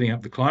 setting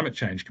up the Climate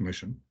Change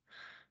Commission.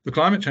 The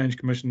Climate Change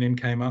Commission then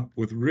came up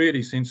with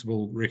really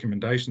sensible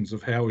recommendations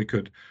of how we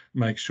could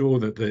make sure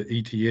that the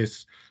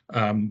ETS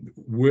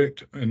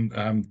worked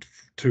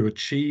to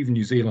achieve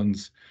New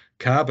Zealand's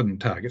carbon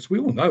targets. We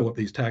all know what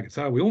these targets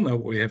are. We all know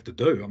what we have to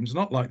do. I mean, it's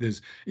not like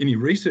there's any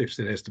research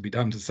that has to be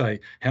done to say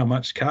how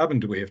much carbon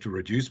do we have to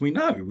reduce. We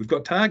know we've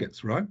got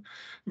targets, right?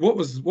 What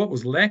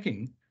was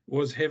lacking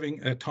was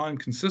having a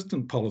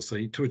time-consistent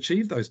policy to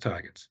achieve those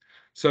targets.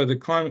 So the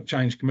Climate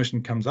Change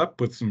Commission comes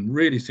up with some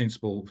really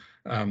sensible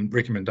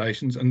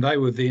recommendations, and they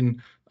were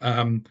then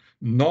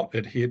not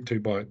adhered to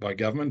by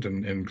government,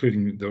 and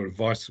including the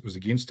advice that was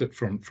against it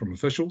from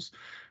officials.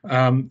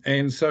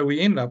 And so we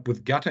end up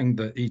with gutting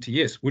the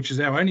ETS, which is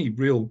our only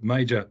real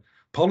major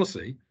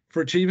policy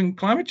for achieving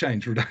climate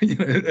change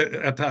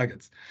our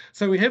targets.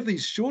 So we have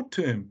these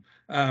short-term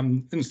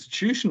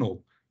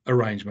institutional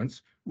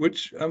arrangements,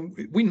 which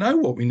we know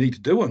what we need to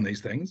do on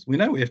these things. We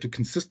know we have to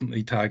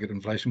consistently target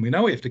inflation. We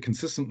know we have to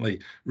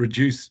consistently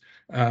reduce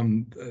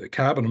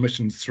carbon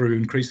emissions through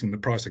increasing the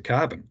price of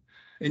carbon.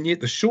 And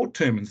yet the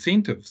short-term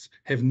incentives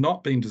have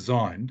not been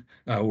designed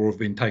or have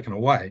been taken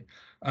away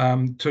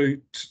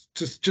to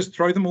just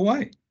throw them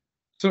away.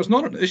 So it's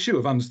not an issue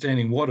of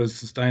understanding what is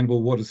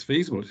sustainable, what is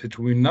feasible.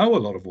 We know a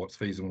lot of what's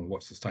feasible and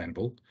what's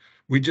sustainable.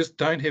 We just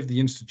don't have the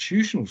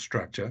institutional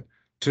structure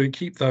to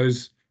keep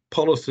those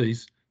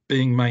policies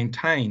being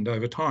maintained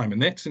over time.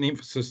 And that's an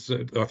emphasis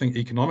that I think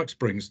economics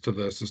brings to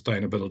the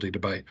sustainability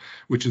debate,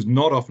 which is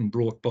not often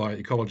brought by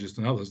ecologists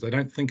and others. They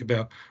don't think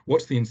about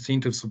what's the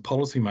incentives for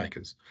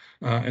policymakers.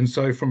 And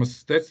so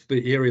that's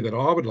the area that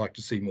I would like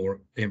to see more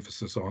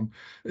emphasis on,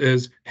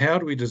 is how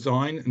do we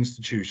design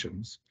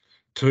institutions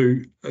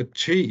to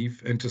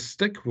achieve and to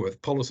stick with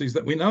policies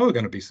that we know are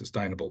going to be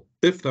sustainable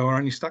if they are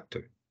only stuck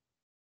to.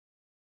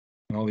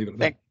 And I'll leave it at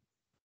that.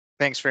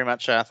 Thanks very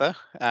much, Arthur.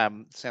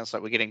 Sounds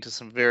like we're getting to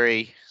some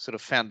very sort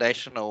of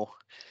foundational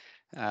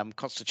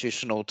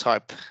constitutional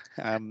type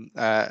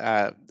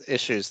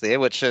issues there,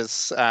 which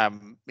is at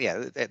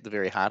the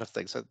very heart of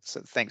things.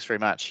 So thanks very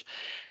much.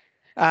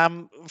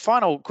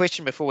 Final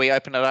question before we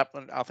open it up,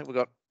 and I think we've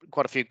got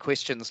quite a few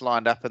questions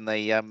lined up in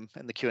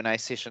the Q&A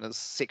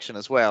section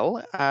as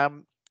well.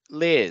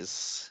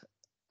 Les,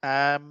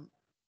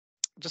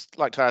 just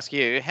like to ask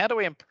you, how do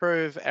we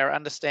improve our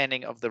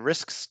understanding of the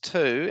risks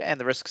to and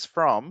the risks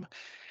from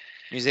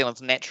New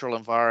Zealand's natural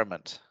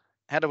environment?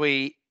 How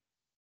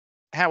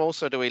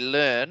also do we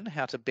learn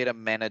how to better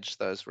manage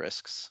those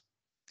risks?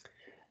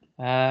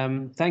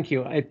 Thank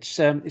you. It's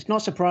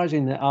not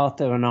surprising that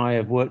Arthur and I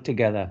have worked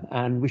together,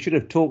 and we should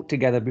have talked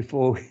together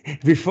before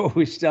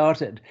we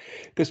started,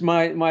 because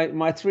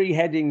my three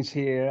headings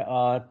here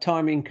are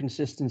timing,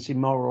 consistency,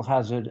 moral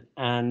hazard,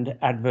 and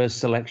adverse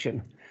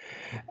selection.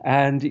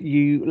 And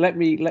you let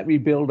me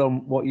build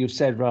on what you've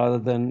said rather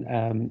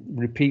than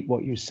repeat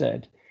what you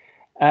said.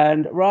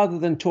 And rather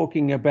than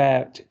talking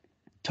about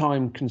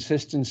time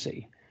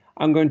consistency,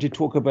 I'm going to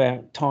talk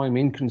about time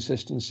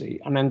inconsistency,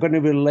 and I'm going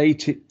to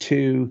relate it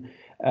to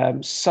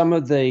some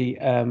of the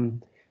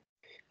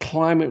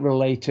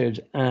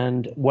climate-related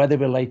and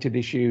weather-related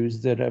issues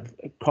that have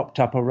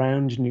cropped up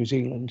around New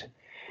Zealand.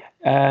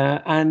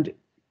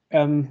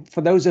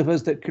 For those of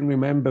us that can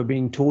remember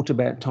being taught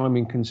about time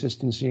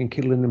inconsistency in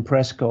Kidland and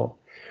Prescott,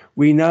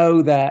 we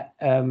know that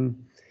time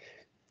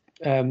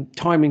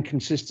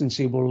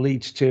inconsistency will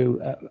lead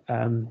to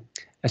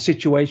a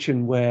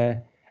situation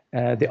where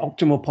the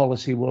optimal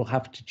policy will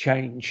have to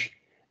change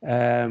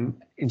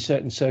in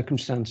certain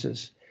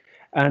circumstances.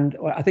 And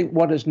I think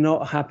what has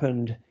not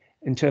happened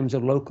in terms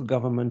of local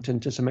government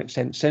and to some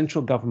extent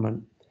central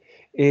government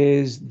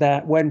is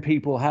that when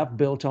people have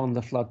built on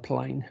the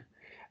floodplain,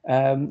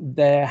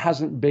 there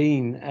hasn't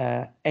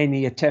been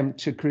any attempt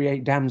to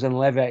create dams and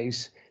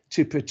levees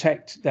to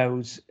protect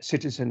those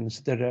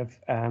citizens that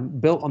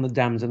have built on the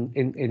dams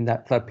in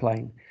that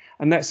floodplain.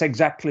 And that's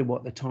exactly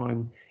what the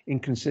time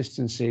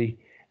inconsistency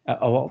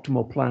of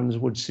optimal plans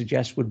would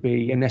suggest would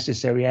be a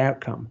necessary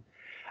outcome.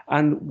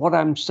 And what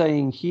I'm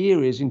saying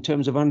here is, in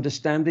terms of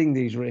understanding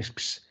these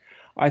risks,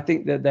 I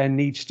think that there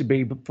needs to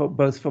be,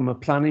 both from a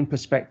planning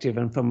perspective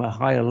and from a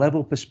higher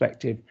level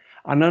perspective,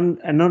 an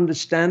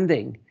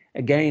understanding.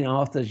 Again,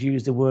 Arthur's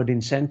used the word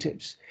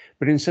incentives,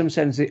 but in some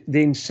sense,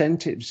 the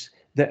incentives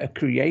that are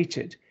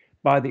created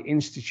by the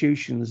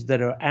institutions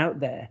that are out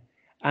there.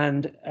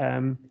 And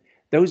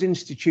those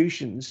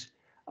institutions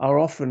are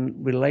often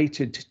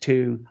related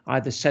to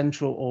either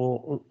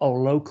central or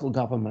local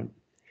government.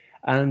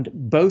 And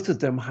both of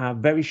them have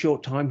very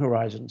short time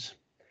horizons.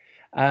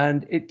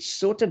 And it's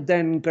sort of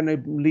then going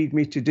to lead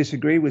me to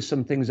disagree with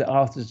some things that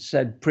Arthur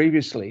said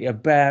previously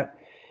about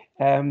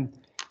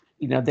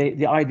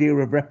the idea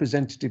of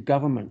representative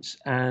governments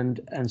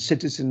and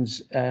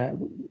citizens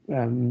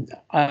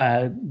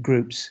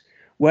groups,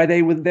 where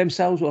they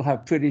themselves will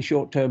have pretty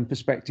short-term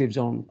perspectives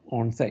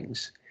on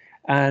things.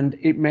 And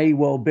it may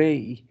well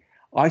be,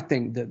 I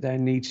think, that there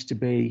needs to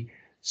be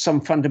some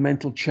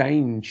fundamental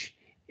change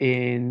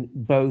in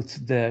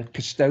both the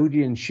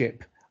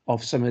custodianship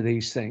of some of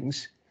these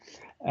things,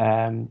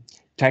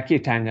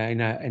 takiatanga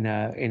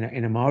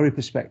in a Maori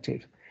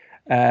perspective,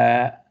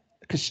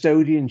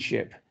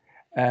 custodianship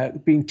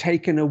being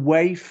taken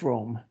away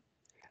from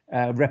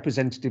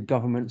representative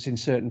governments in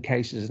certain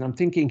cases. And I'm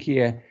thinking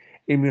here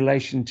in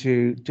relation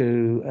to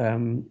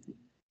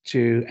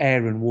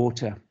air and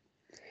water.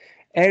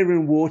 Air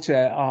and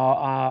water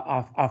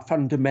are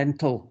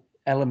fundamental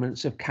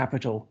elements of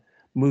capital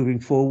moving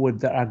forward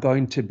that are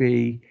going to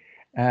be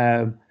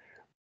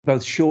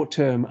both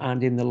short-term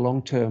and in the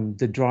long term,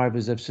 the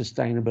drivers of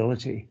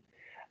sustainability.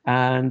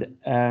 And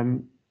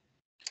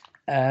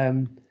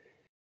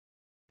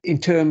in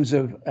terms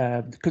of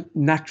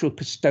natural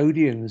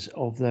custodians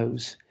of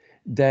those,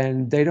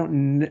 then they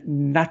don't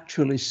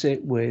naturally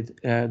sit with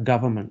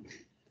government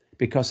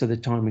because of the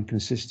time and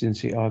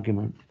consistency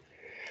argument.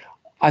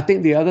 I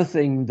think the other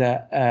thing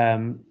that,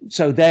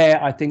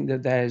 I think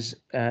that there's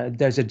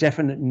a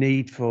definite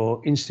need for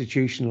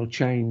institutional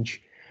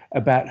change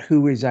about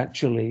who is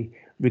actually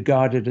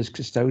regarded as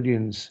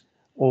custodians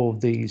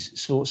of these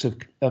sorts of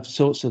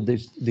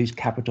these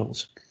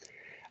capitals.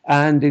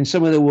 And in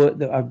some of the work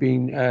that I've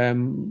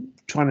been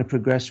trying to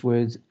progress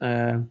with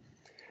my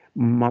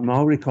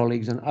Maori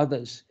colleagues and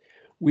others,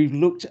 we've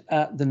looked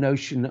at the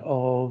notion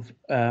of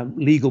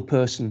legal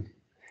person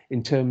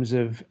in terms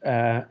of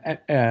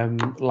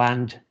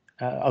land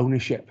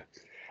ownership.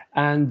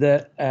 And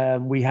that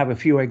we have a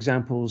few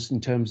examples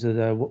in terms of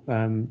the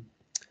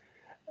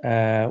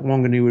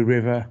Wanganui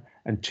River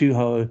and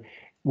Tuho,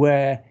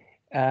 where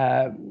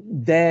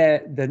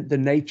the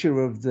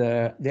nature of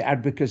the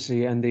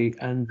advocacy and the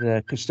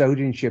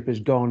custodianship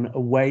has gone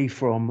away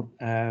from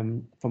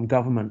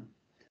government,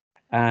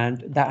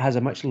 and that has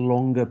a much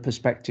longer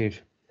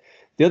perspective.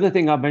 The other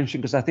thing I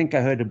mentioned, because I think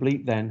I heard a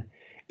bleep then,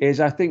 is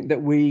I think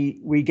that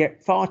we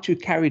get far too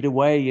carried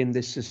away in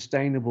this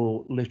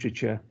sustainable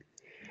literature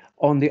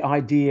on the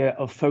idea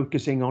of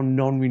focusing on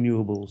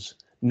non-renewables,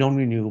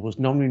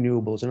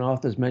 and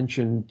Arthur's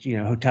mentioned,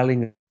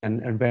 hotelling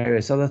and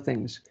various other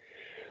things.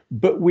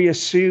 But we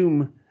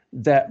assume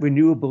that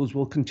renewables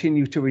will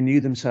continue to renew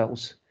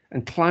themselves,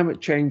 and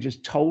climate change has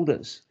told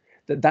us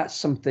that that's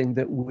something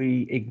that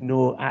we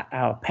ignore at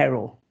our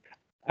peril.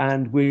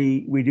 And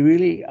we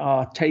really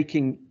are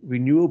taking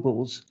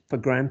renewables for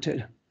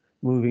granted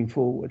moving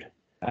forward.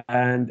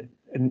 And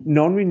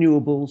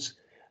non-renewables,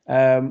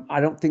 I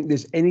don't think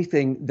there's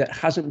anything that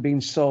hasn't been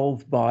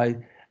solved by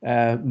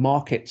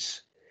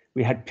markets.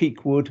 We had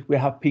peak wood, we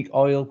have peak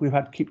oil, we've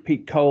had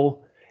peak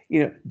coal.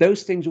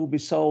 Those things will be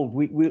solved.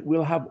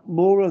 We'll have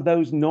more of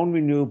those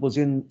non-renewables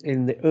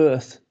in the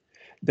earth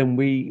than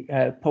we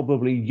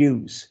probably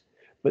use.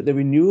 But the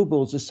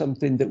renewables are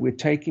something that we're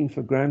taking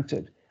for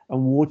granted,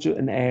 and water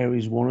and air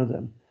is one of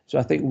them. So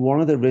I think one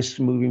of the risks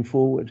moving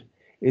forward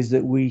is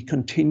that we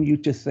continue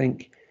to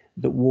think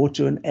that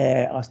water and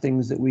air are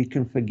things that we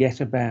can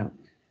forget about.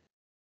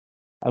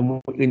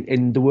 And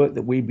in the work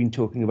that we've been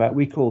talking about,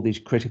 we call these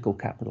critical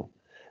capital.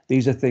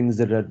 These are things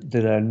that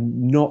are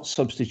not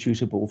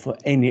substitutable for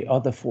any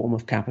other form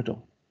of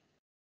capital.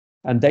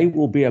 And they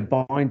will be a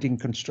binding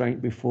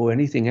constraint before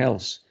anything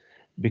else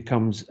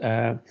becomes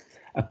a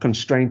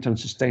constraint on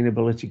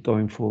sustainability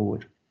going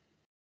forward.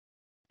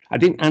 I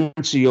didn't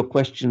answer your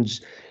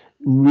questions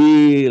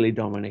really,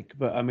 Dominic,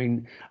 but I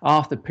mean,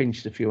 Arthur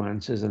pinched a few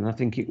answers, and I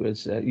think it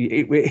was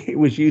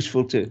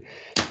useful to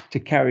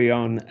carry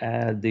on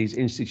these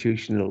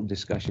institutional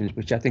discussions,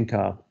 which I think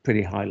are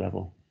pretty high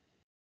level.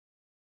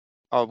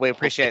 Oh, we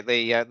appreciate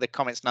the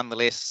comments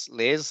nonetheless,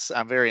 Les.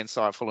 Very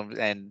insightful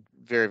and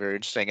very, very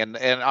interesting. And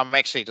I'm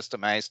actually just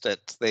amazed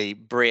at the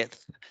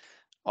breadth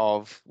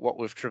of what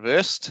we've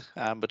traversed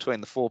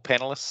between the four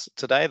panelists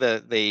today.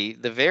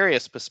 The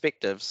various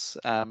perspectives,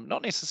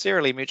 not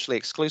necessarily mutually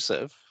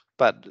exclusive,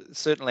 but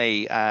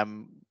certainly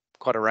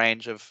quite a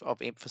range of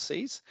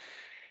emphases.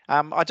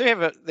 I do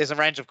have there's a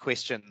range of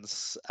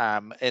questions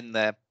in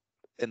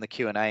the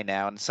Q&A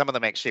now, and some of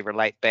them actually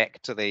relate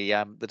back to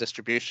the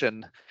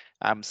distribution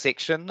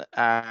section. What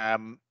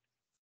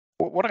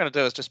I'm going to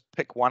do is just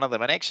pick one of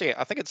them, and actually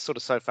I think it's sort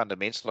of so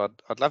fundamental.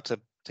 I'd love to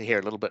hear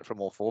a little bit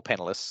from all four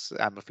panelists,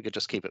 if we could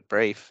just keep it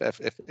brief,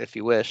 if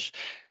you wish.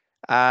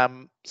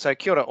 So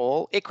kia ora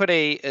all.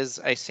 Equity is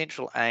a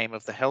central aim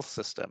of the health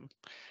system,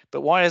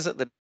 but why is it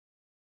that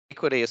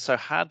equity is so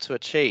hard to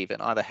achieve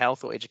in either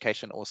health or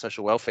education or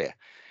social welfare,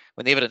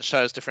 when the evidence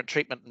shows different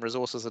treatment and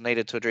resources are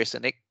needed to address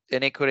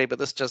inequity, but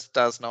this just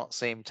does not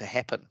seem to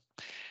happen?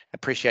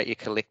 Appreciate your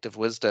collective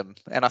wisdom.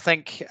 And I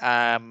think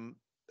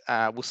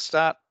we'll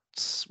start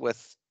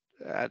with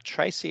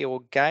Tracey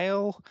or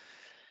Gail.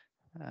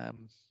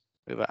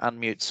 Whoever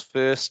unmutes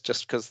first,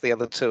 just because the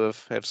other two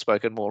have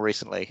spoken more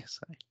recently.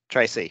 So,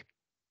 Tracey.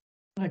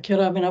 Kia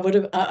ora. I mean,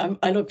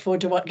 I look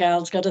forward to what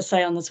Gail's got to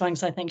say on this one,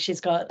 because I think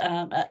she's got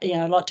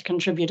a lot to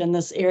contribute in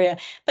this area.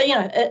 But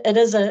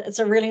it's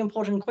a really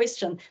important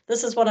question.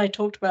 This is what I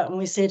talked about when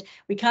we said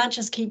we can't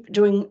just keep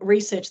doing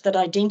research that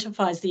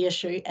identifies the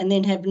issue and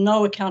then have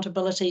no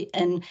accountability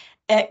in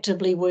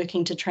actively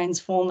working to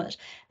transform it.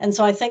 And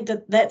so I think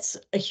that that's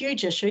a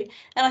huge issue.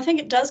 And I think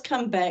it does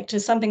come back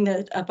to something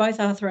that both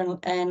Arthur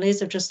and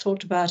Les have just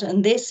talked about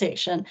in their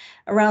section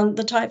around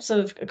the types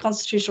of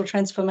constitutional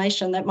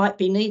transformation that might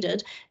be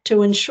needed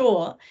to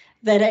ensure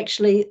that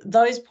actually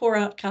those poor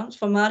outcomes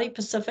for Māori,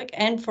 Pacific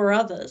and for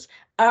others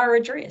are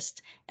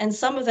addressed. And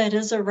some of that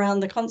is around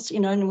the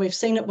and we've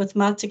seen it with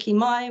Mātiki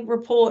Mai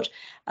report,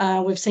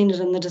 we've seen it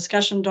in the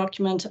discussion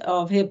document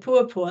of He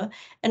Puapua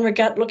in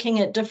regard looking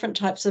at different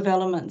types of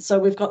elements. So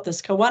we've got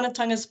this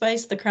kawanatanga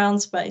space, the crown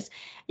space,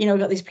 we've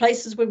got these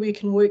places where we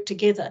can work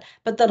together,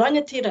 but the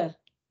rangatira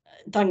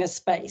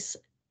space,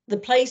 the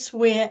place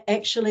where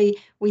actually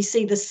we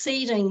see the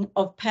ceding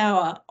of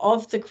power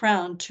of the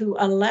crown to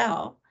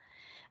allow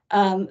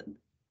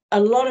a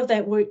lot of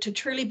that work to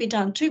truly be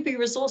done, to be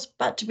resourced,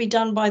 but to be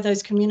done by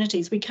those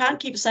communities. We can't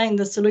keep saying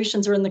the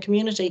solutions are in the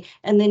community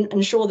and then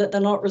ensure that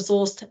they're not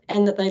resourced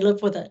and that they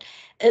live with it.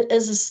 It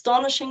is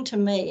astonishing to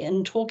me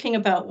in talking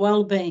about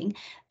well-being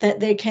that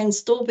there can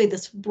still be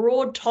this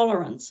broad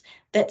tolerance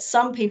that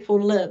some people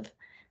live,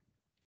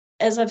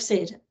 as I've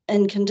said,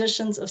 in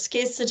conditions of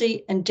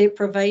scarcity and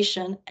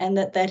deprivation, and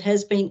that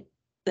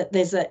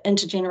there's an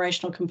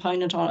intergenerational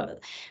component of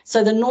it.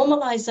 So the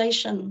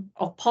normalization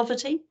of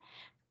poverty,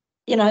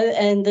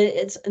 and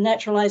it's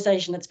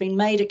naturalization. It's been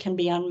made, it can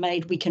be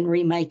unmade, we can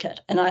remake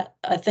it. And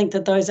I think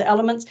that those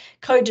elements,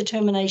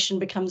 co-determination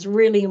becomes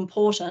really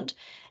important,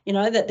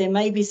 that there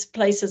may be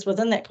places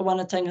within that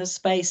kawanatanga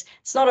space.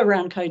 It's not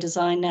around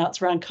co-design now,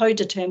 it's around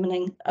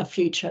co-determining a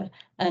future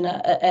and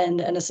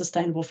a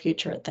sustainable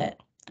future at that.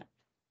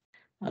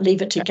 I'll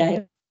leave it to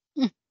Gail.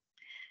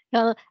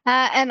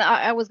 And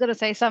I was going to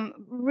say some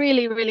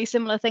really, really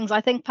similar things.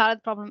 I think part of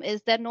the problem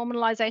is their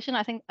normalization.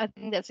 I think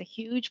that's a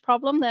huge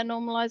problem, their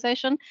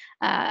normalization.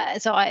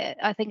 So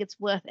I think it's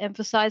worth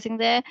emphasizing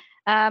there.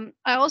 I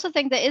also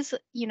think there is,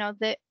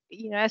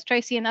 as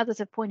Tracey and others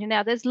have pointed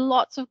out, there's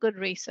lots of good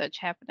research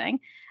happening.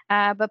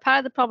 But part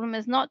of the problem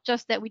is not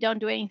just that we don't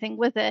do anything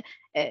with it.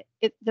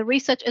 The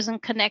research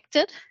isn't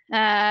connected.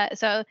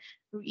 So,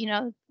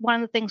 one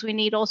of the things we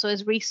need also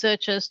is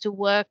researchers to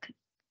work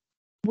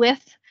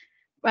with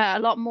a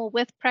lot more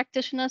with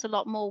practitioners, a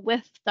lot more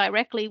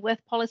directly with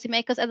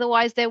policymakers.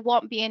 Otherwise, there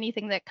won't be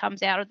anything that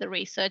comes out of the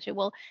research. It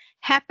will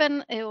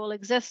happen, it will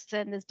exist,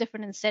 and there's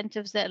different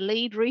incentives that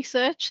lead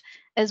research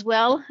as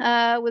well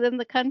within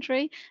the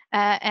country.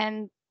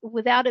 And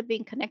without it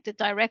being connected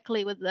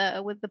directly with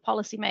the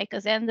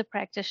policymakers and the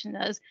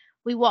practitioners,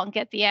 we won't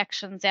get the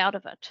actions out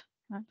of it.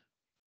 Right?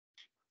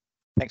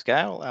 Thanks,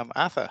 Gail.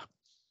 Arthur.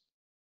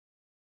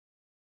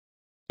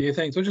 Yeah,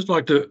 thanks. I'd just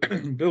like to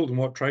build on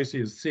what Tracey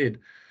has said.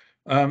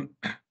 I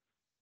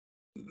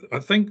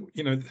think,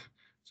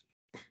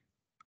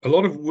 a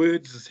lot of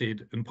words are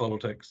said in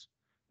politics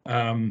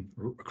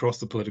across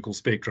the political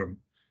spectrum,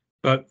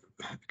 but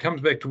it comes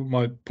back to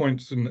my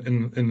points in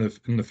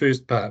the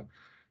first part.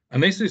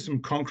 Unless there's some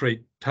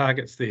concrete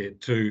targets there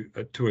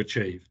to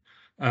achieve,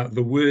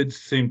 the words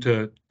seem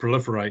to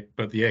proliferate,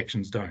 but the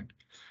actions don't.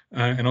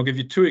 And I'll give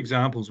you two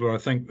examples where I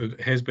think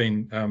it has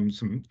been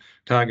some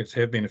targets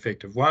have been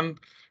effective. One,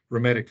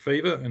 rheumatic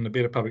fever and the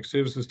Better Public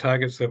Services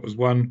targets. That was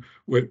one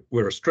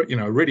where a strict,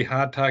 a really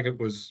hard target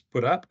was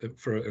put up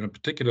in a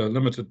particular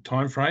limited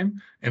time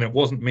frame, and it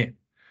wasn't met.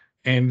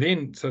 And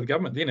then, so the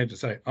government then had to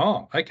say,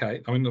 oh, okay.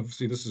 I mean,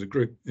 obviously this is a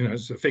group,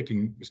 it's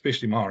affecting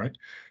especially Māori,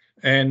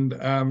 and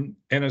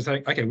it's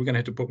like, okay, we're going to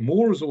have to put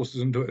more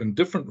resources into it and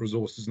different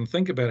resources and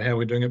think about how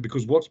we're doing it,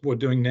 because what we're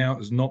doing now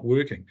is not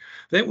working.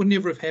 That would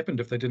never have happened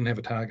if they didn't have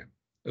a target,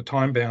 a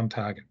time-bound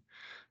target.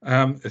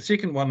 The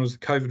second one was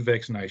COVID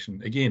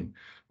vaccination. Again,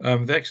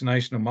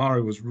 vaccination in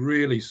Māori was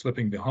really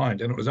slipping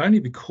behind, and it was only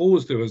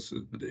because there was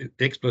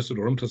explicit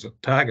or implicit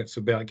targets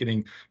about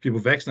getting people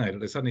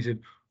vaccinated. They suddenly said,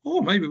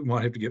 or maybe we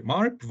might have to get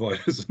Māori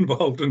providers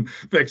involved in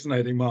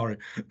vaccinating Māori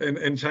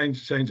and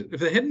change it. If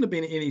there hadn't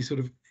been any sort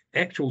of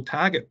actual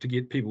target to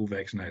get people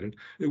vaccinated,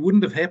 it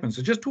wouldn't have happened.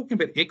 So just talking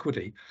about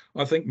equity,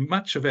 I think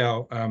much of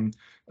our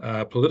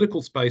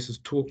political space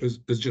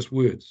is just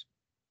words.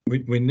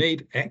 We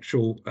need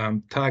actual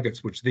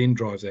targets, which then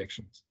drives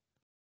actions.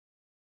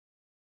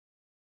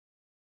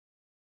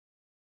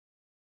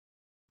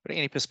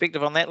 Any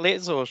perspective on that,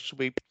 Les, or should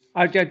we?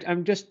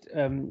 I'm just,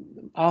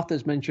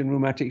 Arthur's mentioned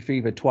rheumatic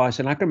fever twice,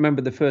 and I can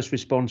remember the first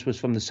response was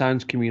from the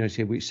science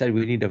community, which said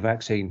we need a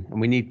vaccine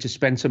and we need to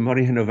spend some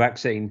money on a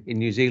vaccine in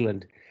New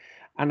Zealand.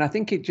 And I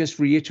think it just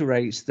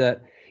reiterates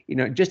that,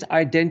 just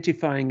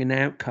identifying an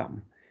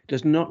outcome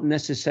does not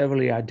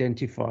necessarily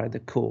identify the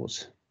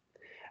cause.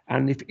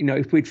 And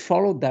if we'd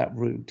followed that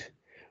route,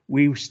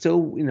 we still,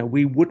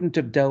 we wouldn't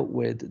have dealt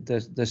with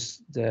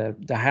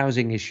the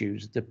housing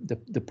issues,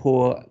 the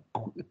poor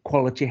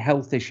quality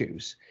health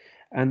issues,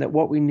 and that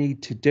what we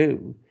need to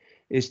do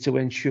is to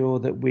ensure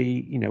that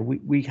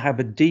we have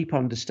a deep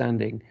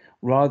understanding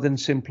rather than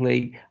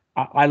simply.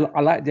 I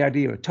like the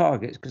idea of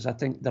targets because I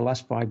think the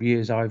last 5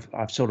 years I've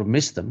sort of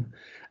missed them,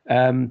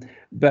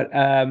 but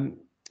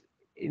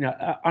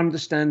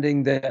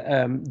understanding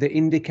the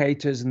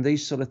indicators and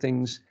these sort of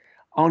things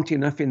aren't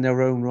enough in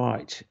their own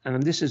right.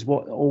 And this is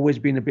what always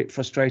been a bit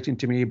frustrating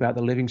to me about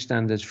the living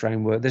standards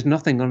framework. There's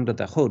nothing under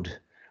the hood,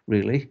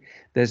 really.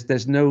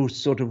 There's no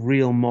sort of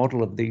real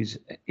model of these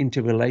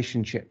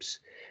interrelationships.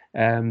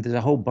 There's a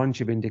whole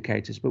bunch of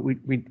indicators, but we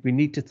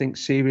need to think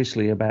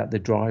seriously about the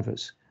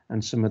drivers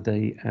and some of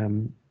the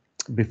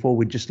before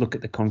we just look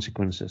at the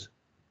consequences.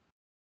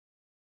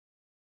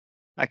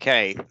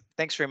 Okay,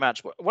 thanks very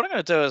much. What I'm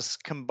going to do is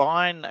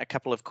combine a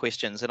couple of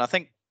questions, and I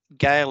think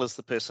Gail is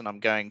the person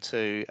I'm going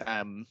to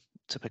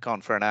pick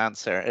on for an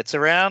answer. It's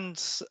around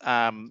subgroups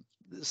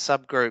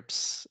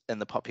in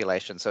the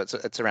population, so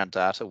it's around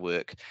data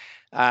work.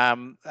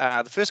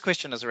 The first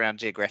question is around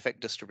geographic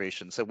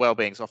distribution. So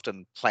wellbeing is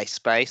often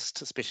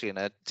place-based, especially in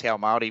a Te Ao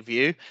Māori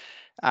view.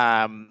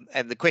 And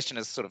the question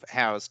is sort of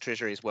how is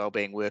Treasury's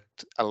wellbeing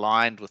worked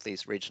aligned with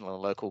these regional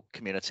and local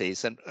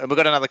communities? And we've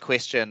got another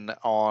question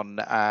on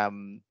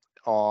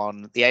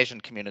the Asian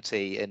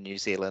community in New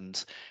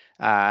Zealand.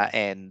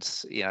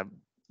 And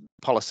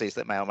policies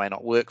that may or may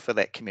not work for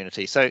that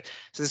community. So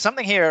there's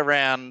something here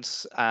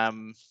around, I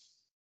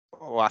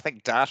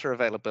think, data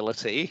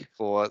availability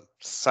for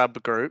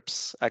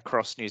subgroups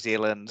across New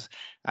Zealand,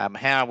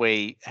 how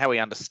we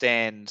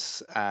understand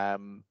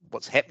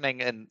what's happening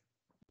in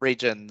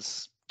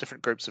regions,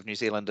 different groups of New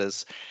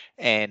Zealanders,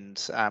 and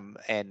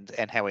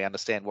how we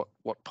understand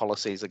what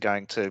policies are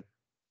going to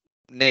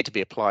need to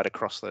be applied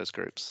across those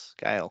groups.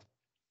 Gail.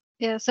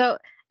 Yeah. So.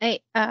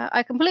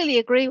 I completely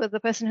agree with the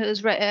person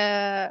who's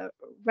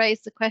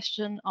raised the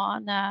question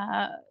on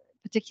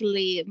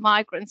particularly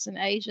migrants and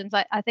Asians.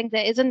 I think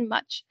there isn't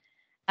much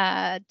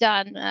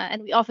done,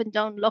 and we often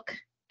don't look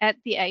at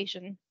the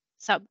Asian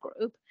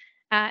subgroup.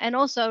 And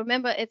also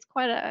remember, it's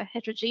quite a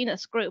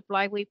heterogeneous group.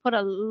 Like we put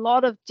a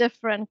lot of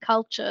different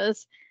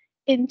cultures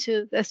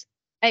into this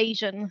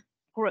Asian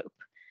group.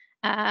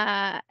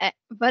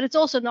 But it's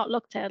also not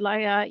looked at.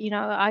 Like,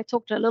 I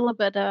talked a little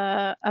bit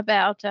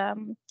about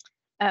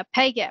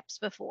pay gaps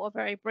before,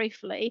 very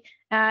briefly.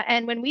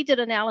 And when we did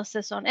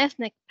analysis on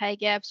ethnic pay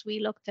gaps, we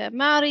looked at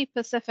Māori,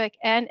 Pacific,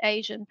 and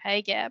Asian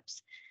pay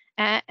gaps.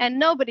 And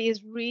nobody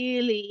has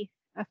really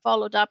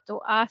followed up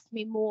or asked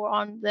me more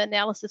on the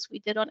analysis we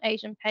did on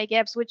Asian pay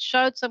gaps, which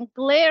showed some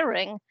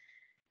glaring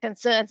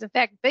concerns. In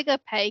fact, bigger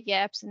pay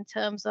gaps in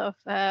terms of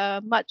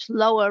much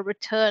lower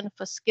return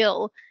for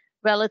skill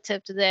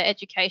relative to their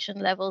education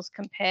levels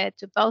compared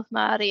to both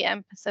Māori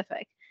and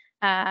Pacific.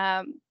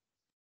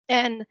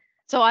 And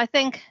so I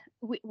think,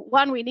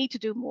 we need to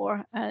do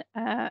more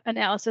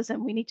analysis,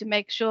 and we need to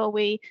make sure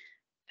we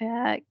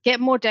get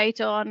more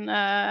data on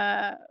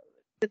the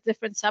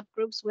different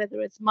subgroups,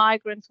 whether it's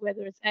migrants,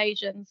 whether it's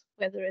Asians,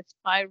 whether it's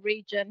by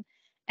region,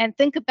 and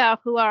think about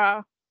who are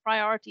our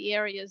priority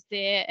areas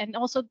there, and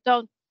also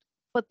don't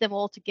put them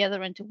all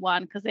together into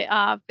one, because they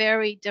are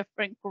very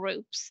different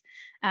groups,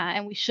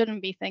 and we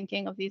shouldn't be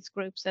thinking of these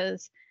groups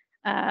as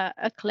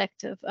a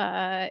collective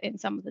in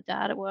some of the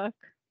data work.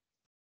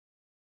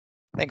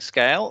 Thanks,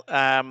 Gail.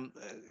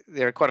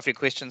 There are quite a few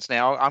questions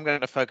now. I'm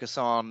going to focus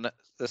on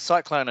the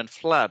cyclone and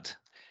flood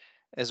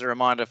as a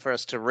reminder for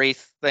us to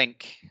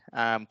rethink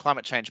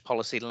climate change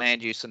policy,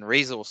 land use and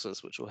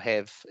resources, which will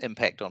have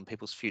impact on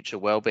people's future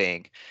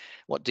well-being.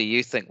 What do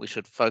you think we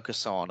should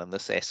focus on in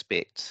this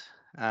aspect?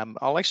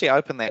 I'll actually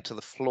open that to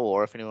the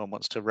floor if anyone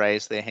wants to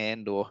raise their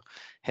hand or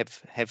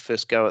have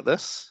first go at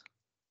this.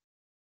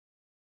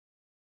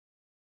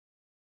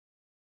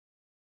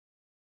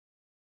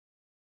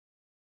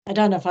 I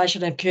don't know if I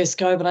should have first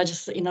go, but I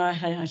just,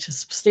 I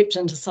just stepped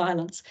into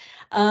silence.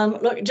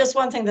 Look, just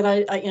one thing that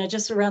I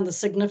just around the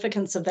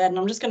significance of that, and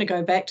I'm just going to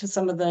go back to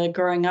some of the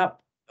growing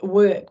up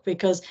work,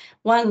 because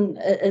one,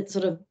 it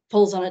sort of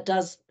pulls on, it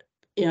does,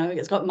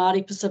 it's got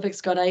Māori, Pacific,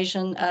 it's got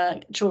Asian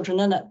children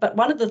in it. But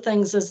one of the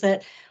things is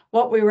that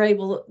what we were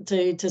able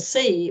to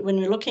see when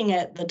we're looking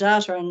at the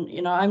data,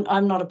 and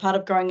I'm not a part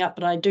of Growing Up,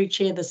 but I do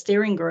chair the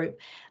steering group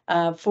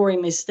for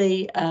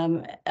MSD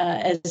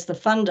as the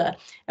funder.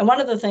 And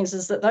one of the things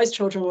is that those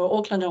children were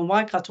Auckland and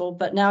Waikato,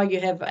 but now you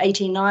have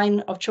 89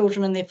 of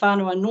children in their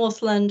whānau in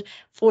Northland,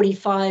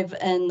 45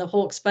 in the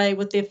Hawke's Bay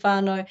with their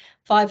whānau,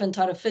 5 in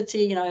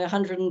Tarawhiti,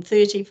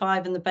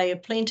 135 in the Bay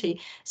of Plenty.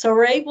 So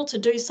we're able to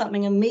do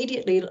something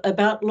immediately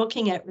about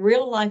looking at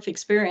real life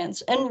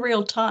experience in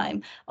real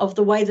time of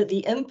the way that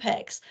the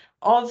impacts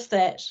of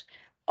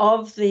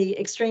the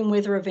extreme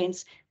weather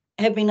events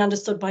have been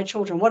understood by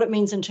children, what it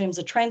means in terms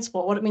of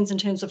transport, what it means in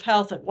terms of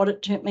health, what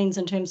it means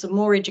in terms of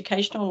more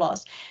educational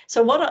loss.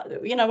 So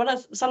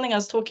something I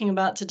was talking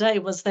about today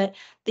was that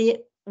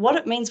what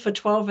it means for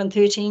 12 and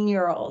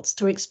 13-year-olds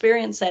to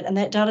experience that and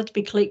that data to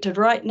be collected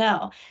right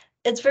now,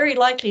 it's very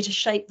likely to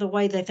shape the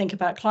way they think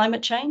about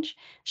climate change,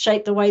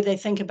 shape the way they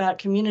think about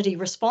community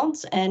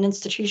response and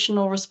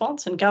institutional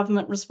response and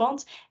government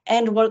response,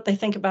 and what they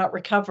think about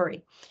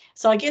recovery.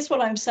 So I guess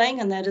what I'm saying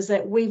in that is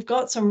that we've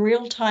got some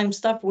real-time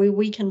stuff where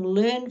we can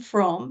learn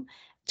from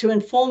to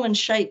inform and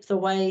shape the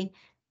way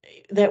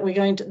that we're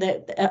going to,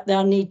 that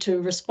our need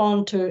to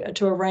respond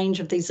to a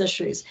range of these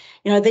issues.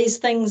 These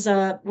things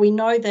we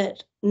know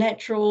that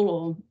natural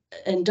or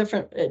in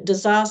different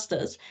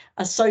disasters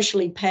are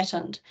socially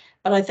patterned.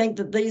 But I think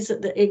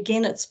that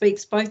again, it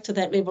speaks both to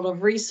that level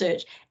of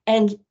research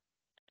and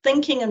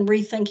thinking and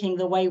rethinking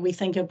the way we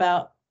think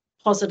about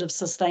positive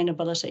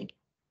sustainability.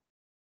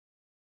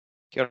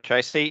 Kia ora,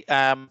 Tracey.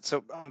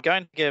 So I'm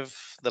going to give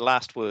the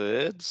last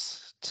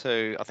words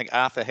to, I think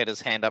Arthur had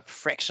his hand up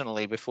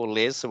fractionally before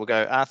Les, so we'll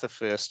go Arthur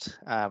first,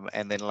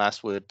 and then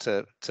last word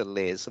to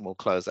Les, and we'll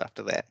close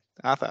after that.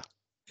 Arthur.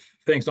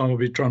 Thanks, Don. We'll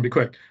be trying to be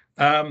quick.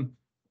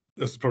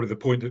 This is probably the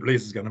point that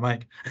Les is going to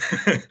make.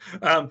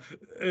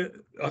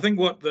 I think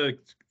what the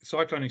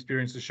cyclone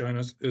experience has shown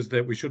us is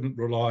that we shouldn't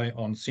rely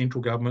on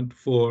central government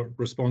for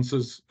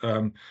responses,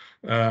 not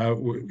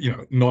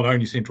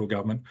only central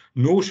government,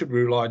 nor should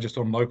we rely just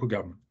on local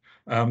government.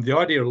 The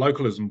idea of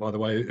localism, by the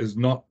way, is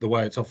not the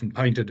way it's often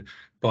painted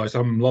by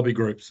some lobby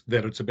groups,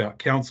 that it's about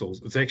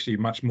councils. It's actually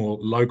much more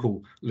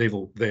local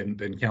level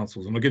than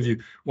councils. And I'll give you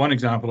one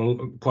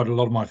example. Quite a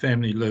lot of my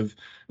family live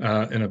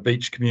in a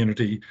beach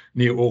community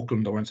near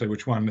Auckland. I won't say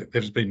which one, that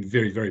has been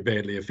very, very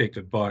badly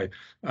affected by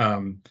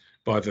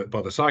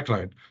the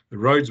cyclone. The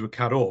roads were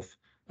cut off.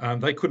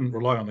 They couldn't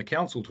rely on the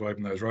council to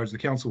open those roads. The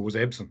council was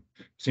absent.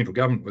 Central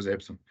government was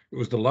absent. It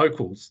was the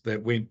locals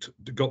that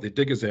got their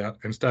diggers out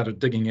and started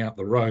digging out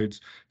the roads,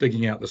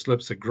 digging out the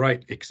slips at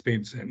great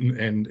expense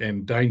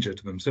and danger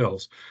to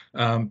themselves.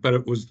 But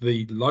it was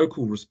the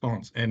local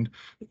response, and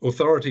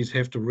authorities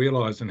have to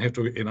realise and have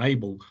to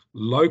enable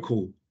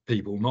local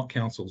people, not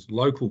councils,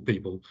 local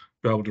people, to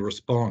be able to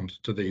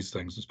respond to these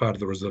things as part of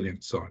the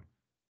resilience side.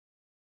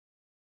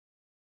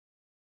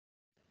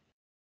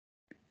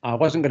 I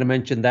wasn't going to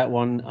mention that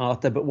one,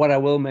 Arthur, but what I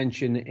will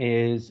mention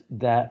is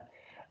that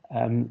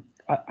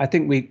I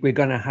think we're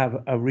going to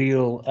have a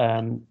real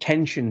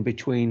tension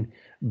between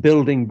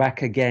building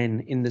back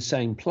again in the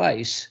same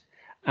place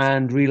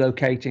and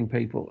relocating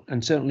people.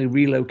 And certainly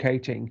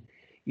relocating,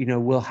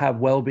 will have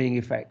well-being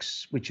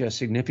effects which are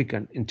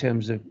significant in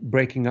terms of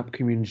breaking up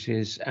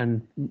communities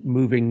and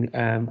moving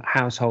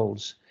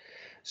households.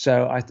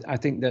 So I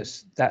think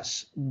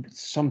that's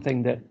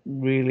something that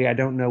really, I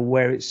don't know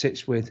where it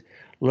sits with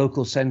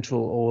local,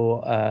 central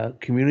or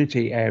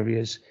community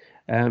areas,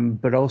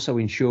 but also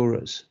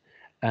insurers.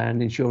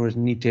 And insurers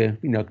need to,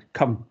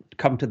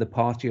 come to the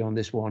party on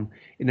this one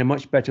in a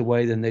much better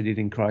way than they did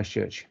in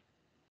Christchurch.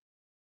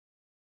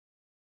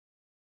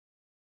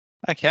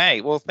 Okay,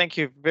 well, thank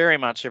you very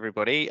much,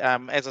 everybody.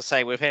 As I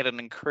say, we've had an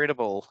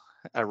incredible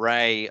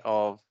array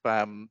of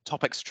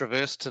topics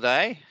traversed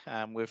today.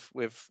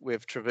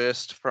 We've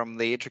traversed from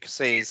the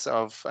intricacies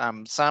of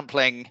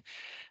sampling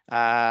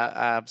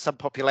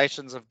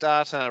subpopulations of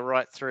data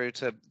right through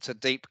to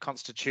deep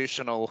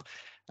constitutional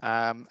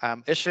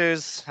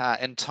issues.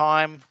 In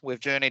time, we've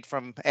journeyed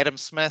from Adam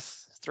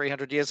Smith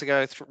 300 years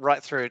ago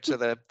right through to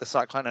the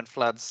cyclone and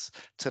floods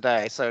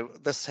today. So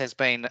this has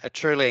been a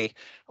truly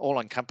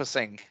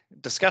all-encompassing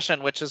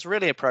discussion, which is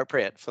really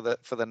appropriate for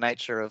the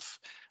nature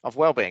of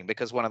wellbeing,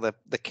 because one of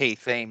the key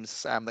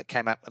themes that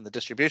came up on the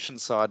distribution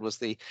side was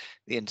the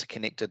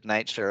interconnected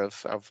nature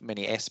of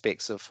many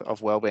aspects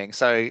of wellbeing.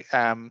 So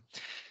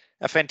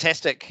a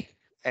fantastic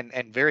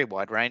and very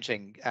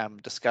wide-ranging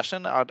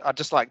discussion. I'd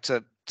just like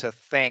to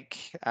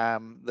thank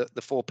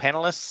the four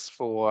panelists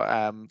for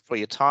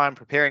your time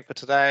preparing for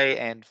today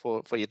and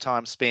for your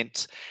time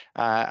spent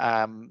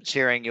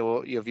sharing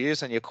your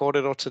views and your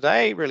kōrero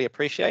today. Really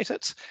appreciate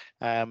it.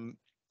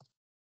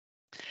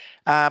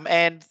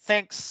 And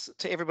thanks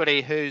to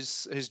everybody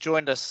who's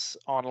joined us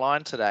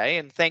online today.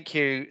 And thank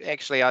you.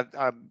 Actually,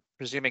 I'm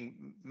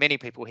presuming many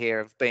people here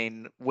have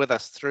been with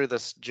us through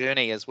this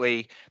journey as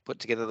we put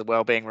together the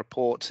Wellbeing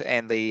Report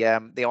and the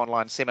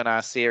online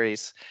seminar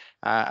series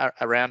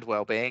around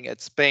wellbeing.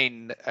 It's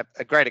been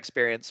a great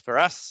experience for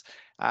us.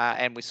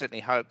 and we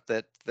certainly hope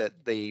that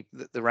the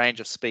range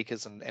of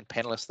speakers and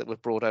panelists that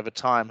we've brought over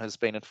time has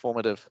been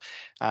informative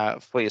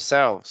for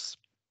yourselves.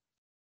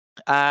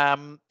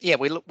 Yeah,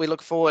 we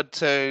look forward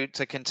to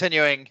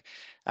continuing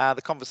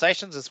the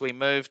conversations as we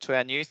move to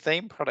our new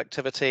theme,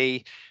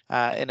 productivity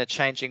in a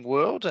changing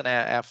world, and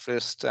our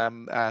first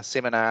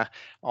seminar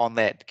on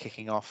that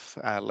kicking off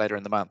later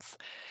in the month.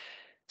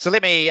 So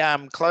let me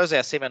close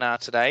our seminar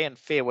today and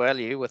farewell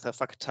you with a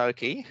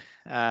whakatauki.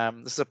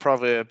 This is a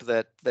proverb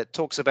that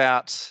talks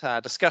about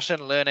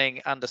discussion,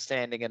 learning,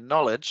 understanding, and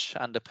knowledge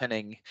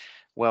underpinning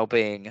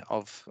well-being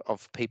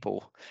of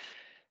people.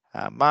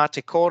 Mā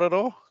te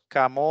kōrero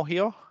ka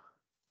mōhio,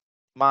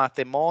 mā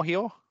te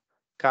mōhio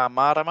ka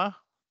marama,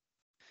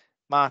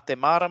 mā te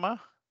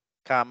marama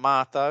ka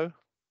mātou,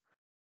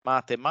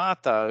 mā te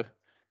mātou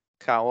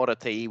ka ora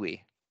te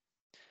iwi.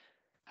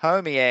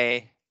 Haumi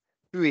e,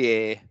 hui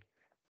e,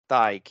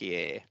 tai ki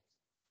e.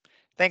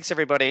 Thanks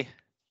everybody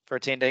for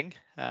attending.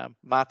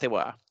 Mā te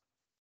wā.